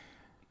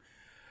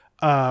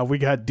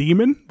got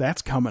Demon.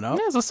 That's coming up.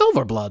 Yeah, it's a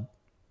Silver Blood.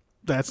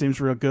 That seems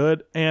real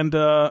good. And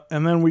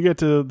then we get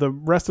to the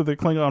rest of the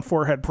Klingon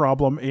forehead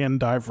problem in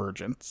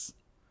Divergence.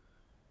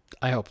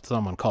 I hope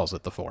someone calls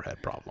it the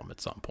forehead problem at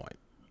some point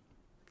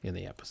in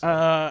the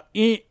episode.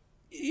 In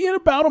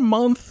about a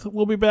month,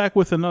 we'll be back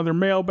with another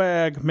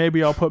mailbag.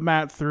 Maybe I'll put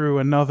Matt through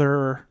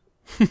another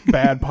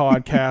bad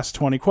podcast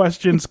 20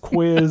 questions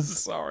quiz.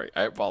 Sorry,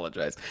 I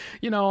apologize.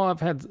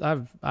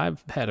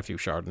 I've had a few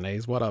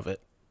Chardonnays. What of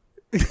it?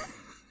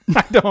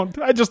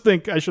 I just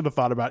think I should have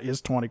thought about,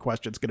 is 20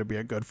 questions going to be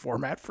a good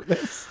format for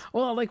this?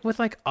 Well,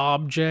 with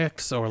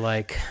objects, or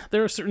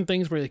there are certain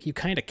things where you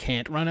kind of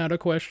can't run out of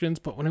questions,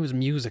 but when it was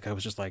music, I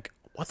was just like,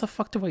 what the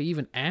fuck do I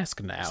even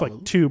ask now? It's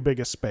like too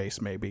big a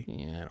space, maybe.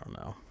 Yeah, I don't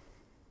know.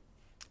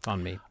 It's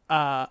on me.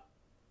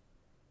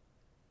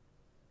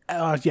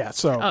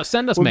 So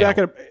send us we'll mail.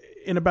 be back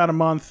in about a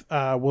month.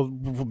 We'll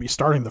be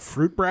starting the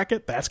fruit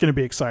bracket. That's going to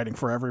be exciting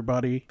for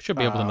everybody. Should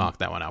be able to knock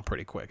that one out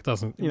pretty quick. We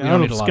don't need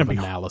a it's lot of gonna be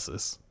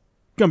analysis.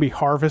 Going to be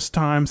harvest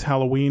times,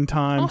 Halloween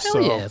time. Oh,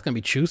 hell yeah. It's going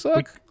to be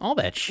Chuseok. All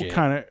that shit.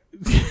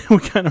 We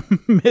kind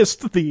of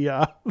missed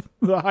the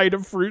height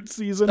of fruit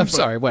season. I'm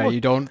sorry. Wait, you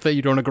don't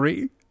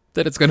agree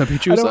that it's going to be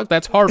Chuseok?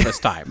 That's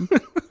harvest time.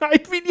 I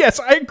mean,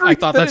 yes, I agree. I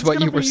thought that's what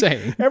you were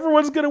saying.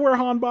 Everyone's going to wear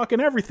hanbok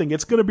and everything.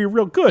 It's going to be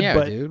real good. Yeah,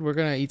 but dude. We're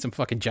going to eat some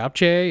fucking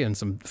japchae and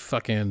some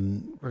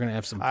fucking... We're going to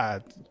have some...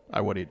 I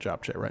would eat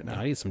japchae right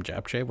now. I eat some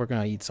japchae. We're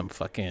going to eat some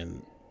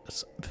fucking...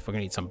 We're going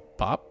to eat some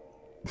bop.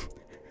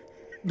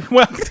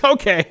 Well,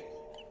 okay.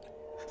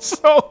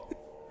 So,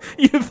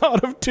 you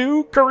thought of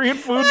 2 Korean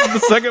foods and the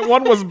second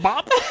one was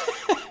bop?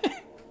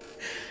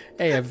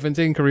 Hey, I've been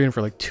taking Korean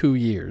for 2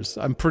 years.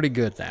 I'm pretty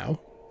good now.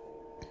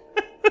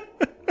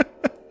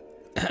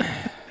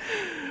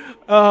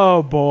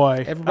 Oh,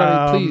 boy.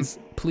 Everybody,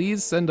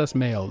 please send us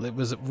mail. It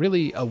was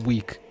really a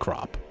weak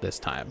crop this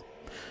time.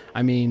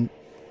 I mean,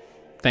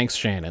 thanks,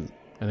 Shannon.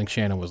 I think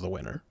Shannon was the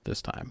winner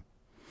this time.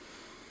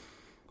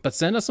 But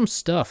send us some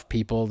stuff,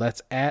 people.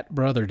 That's at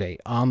BrotherDate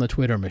on the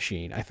Twitter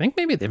machine. I think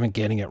maybe they've been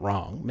getting it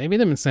wrong. Maybe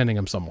they've been sending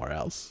them somewhere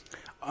else.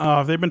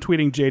 They've been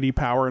tweeting JD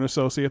Power and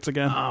Associates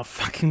again. Oh,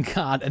 fucking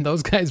God. And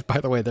those guys, by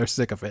the way, they're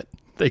sick of it.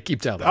 They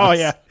keep telling us. Oh,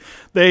 yeah.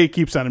 They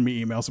keep sending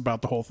me emails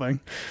about the whole thing.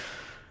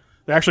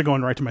 They're actually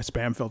going right to my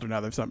spam filter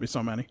now. They've sent me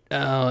so many.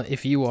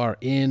 If you are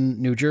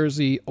in New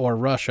Jersey or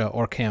Russia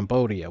or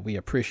Cambodia, we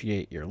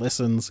appreciate your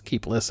listens.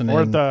 Keep listening.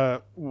 Or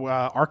the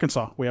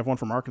Arkansas. We have one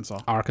from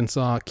Arkansas.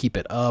 Arkansas, keep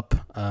it up.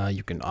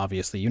 You can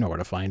obviously, you know where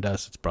to find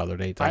us. It's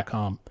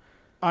brotherdate.com.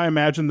 I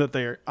imagine that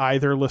they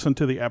either listen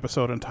to the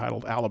episode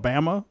entitled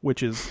Alabama,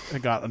 which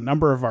got a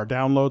number of our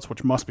downloads,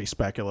 which must be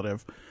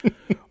speculative,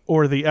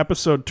 or the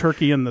episode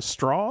Turkey in the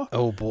Straw.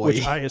 Oh, boy.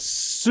 Which I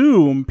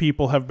assume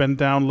people have been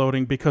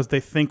downloading because they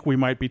think we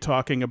might be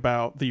talking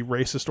about the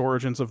racist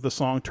origins of the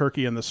song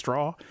Turkey in the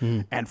Straw.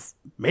 And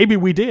maybe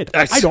we did.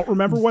 I don't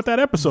remember what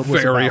that episode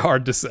was Very about.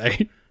 hard to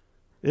say.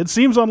 It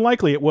seems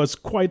unlikely. It was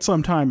quite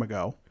some time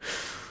ago.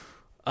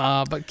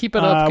 But keep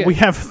it up. We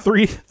have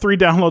three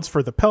downloads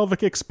for the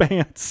Pelvic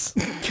Expanse.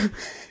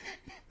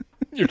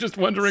 You're just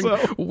wondering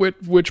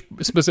which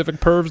specific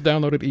pervs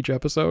downloaded each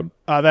episode?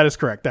 That is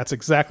correct. That's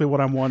exactly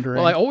what I'm wondering.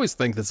 Well, I always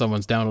think that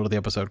someone's downloaded the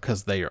episode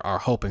because they are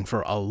hoping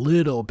for a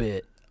little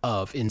bit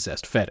of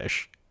incest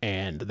fetish,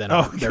 and then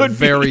they're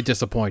very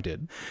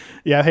disappointed.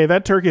 Yeah, hey,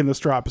 that Turkey in the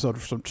Straw episode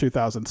was from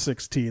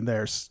 2016.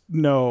 There's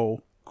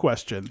no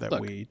question that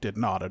we did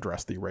not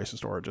address the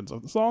racist origins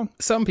of the song.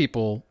 Some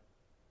people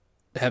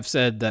have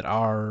said that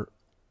our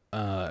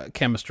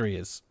chemistry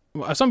is...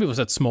 Some people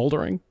said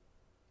smoldering.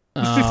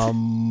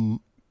 So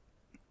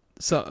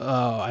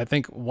I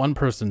think one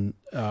person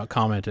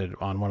commented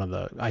on one of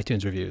the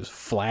iTunes reviews,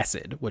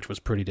 flaccid, which was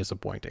pretty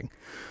disappointing.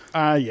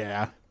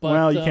 Yeah. But,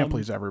 well, you can't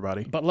please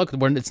everybody. But look,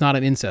 it's not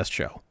an incest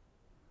show.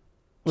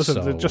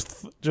 Listen,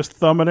 just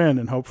thumb it in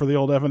and hope for the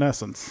old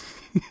Evanescence.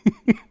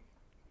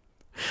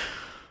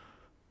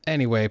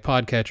 Anyway,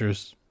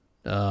 podcatchers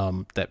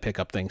that pick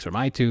up things from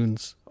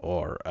iTunes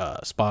or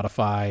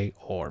Spotify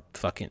or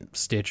fucking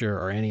Stitcher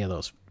or any of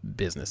those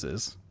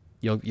businesses,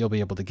 you'll be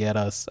able to get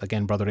us.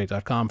 Again,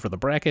 brotherdate.com for the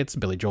brackets.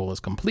 Billy Joel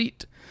is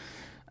complete.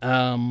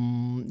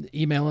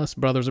 Email us,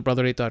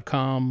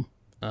 brothers@brotherdate.com.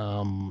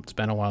 It's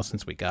been a while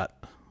since we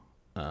got...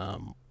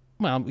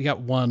 we got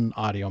one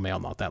audio mail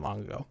not that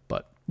long ago,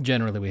 but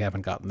generally we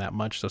haven't gotten that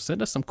much, so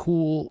send us some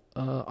cool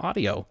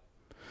audio.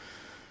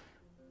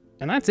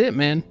 And that's it,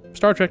 man.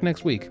 Star Trek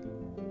next week.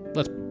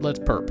 Let's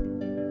perp.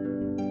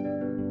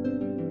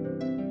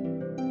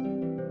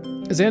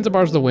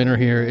 Zanzibar's the winner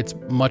here. It's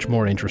much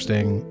more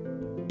interesting,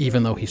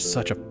 even though he's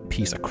such a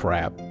piece of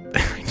crap.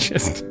 I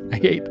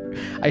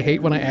I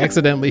hate when I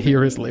accidentally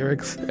hear his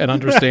lyrics and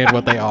understand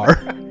what they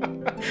are.